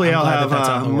you. Hopefully I'll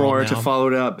have more to follow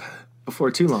it up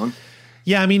before too long.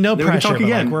 Yeah, I mean, no pressure, but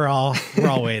like we're all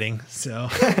waiting. So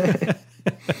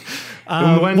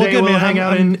one day we'll hang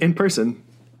out in person.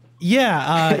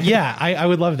 Yeah, I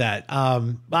would love that.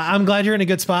 I'm glad you're in a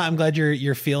good spot. I'm glad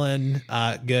you're feeling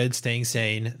good, staying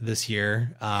sane this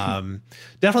year.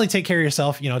 Definitely take care of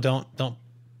yourself. You know, don't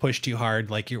push too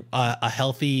hard. Like you're a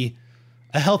healthy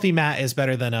Matt is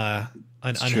better than an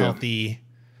unhealthy.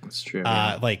 That's true.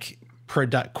 Like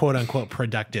quote unquote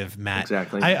productive Matt.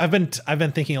 Exactly. I've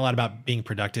been thinking a lot about being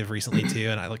productive recently too,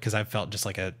 and because I've felt just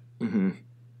like a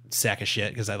sack of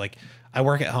shit because I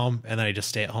work at home and then I just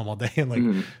stay at home all day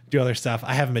and do other stuff.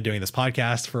 I haven't been doing this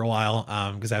podcast for a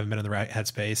while because I haven't been in the right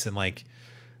headspace, and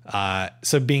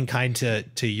so being kind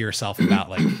to yourself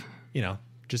about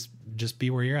just be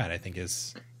where you're at, I think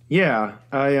is key.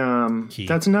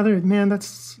 That's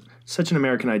that's such an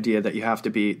American idea that you have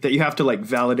to like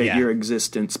validate your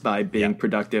existence by being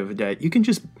productive. That you can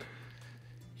just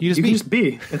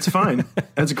be. It's fine.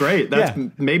 That's great. That's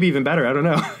maybe even better. I don't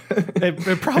know.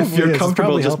 It probably if you're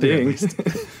comfortable just being.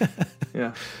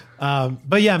 Yeah.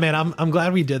 But yeah, man, I'm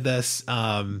glad we did this.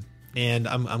 And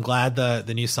I'm glad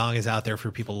the new song is out there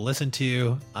for people to listen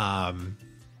to.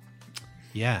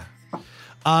 Yeah.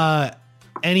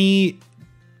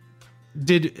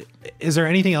 Is there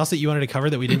anything else that you wanted to cover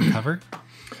that we didn't cover?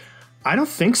 I don't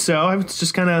think so. I was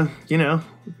just kind of,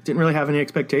 didn't really have any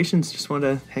expectations. Just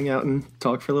wanted to hang out and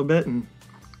talk for a little bit. And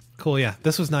cool. Yeah,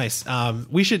 this was nice.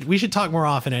 We should talk more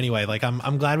often anyway. Like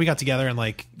I'm glad we got together and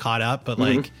like caught up, but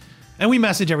like and we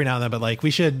message every now and then, but like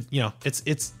we should,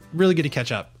 it's really good to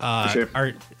catch up. For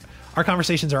sure. Our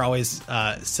conversations are always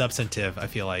substantive, I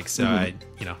feel like. So I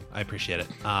appreciate it.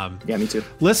 Yeah, me too.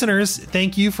 Listeners,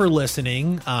 thank you for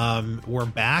listening. We're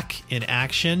back in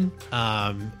action.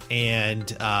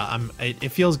 And it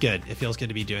feels good. It feels good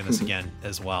to be doing this again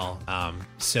as well.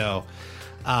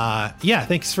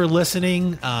 Thanks for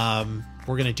listening.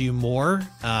 We're going to do more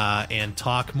and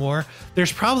talk more.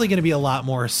 There's probably going to be a lot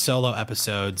more solo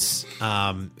episodes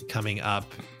coming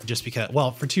up just because,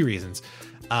 well, for two reasons.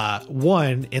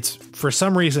 One, it's for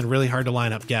some reason really hard to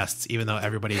line up guests, even though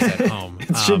everybody's at home.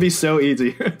 It should be so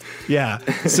easy. Yeah.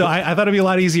 So I thought it'd be a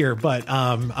lot easier, but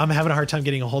I'm having a hard time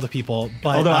getting a hold of people.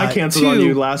 But although I canceled on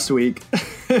you last week.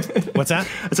 What's that?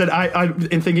 I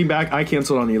said, in thinking back, I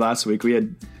canceled on you last week. We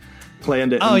had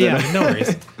planned it. Oh yeah, no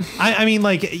worries. I mean,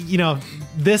 like,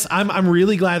 this, I'm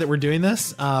really glad that we're doing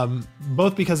this,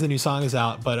 both because the new song is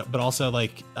out, but also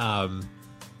like I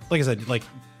said, like,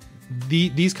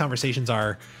 these conversations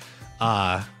are,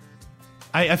 I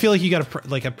feel like you got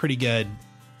a pretty good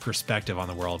perspective on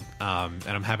the world. And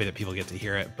I'm happy that people get to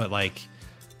hear it, but like,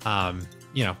 I'm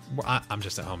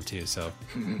just at home too. So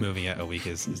moving it a week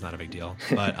is not a big deal,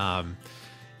 but,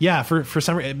 for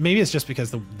some, maybe it's just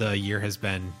because the year has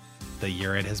been the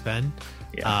year it has been.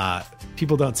 Yeah.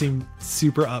 People don't seem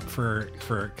super up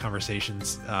for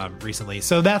conversations, recently.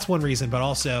 So that's one reason, but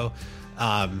also,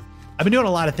 I've been doing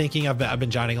a lot of thinking. I've been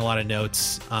jotting a lot of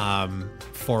notes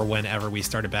for whenever we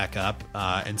started back up.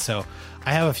 And so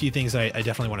I have a few things that I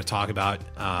definitely want to talk about.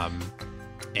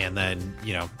 And then,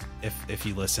 if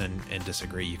you listen and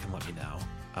disagree, you can let me know.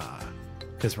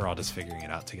 Because we're all just figuring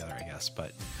it out together, I guess.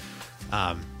 But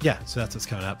so that's what's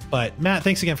coming up. But Matt,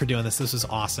 thanks again for doing this. This was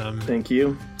awesome. Thank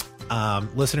you.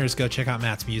 Listeners, go check out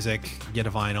Matt's music, get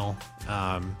a vinyl.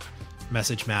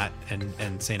 Message Matt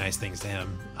and say nice things to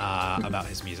him about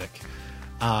his music.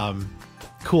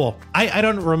 Cool. I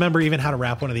don't remember even how to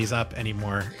wrap one of these up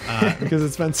anymore because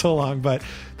it's been so long, but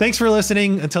thanks for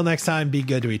listening. Until next time, be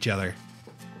good to each other.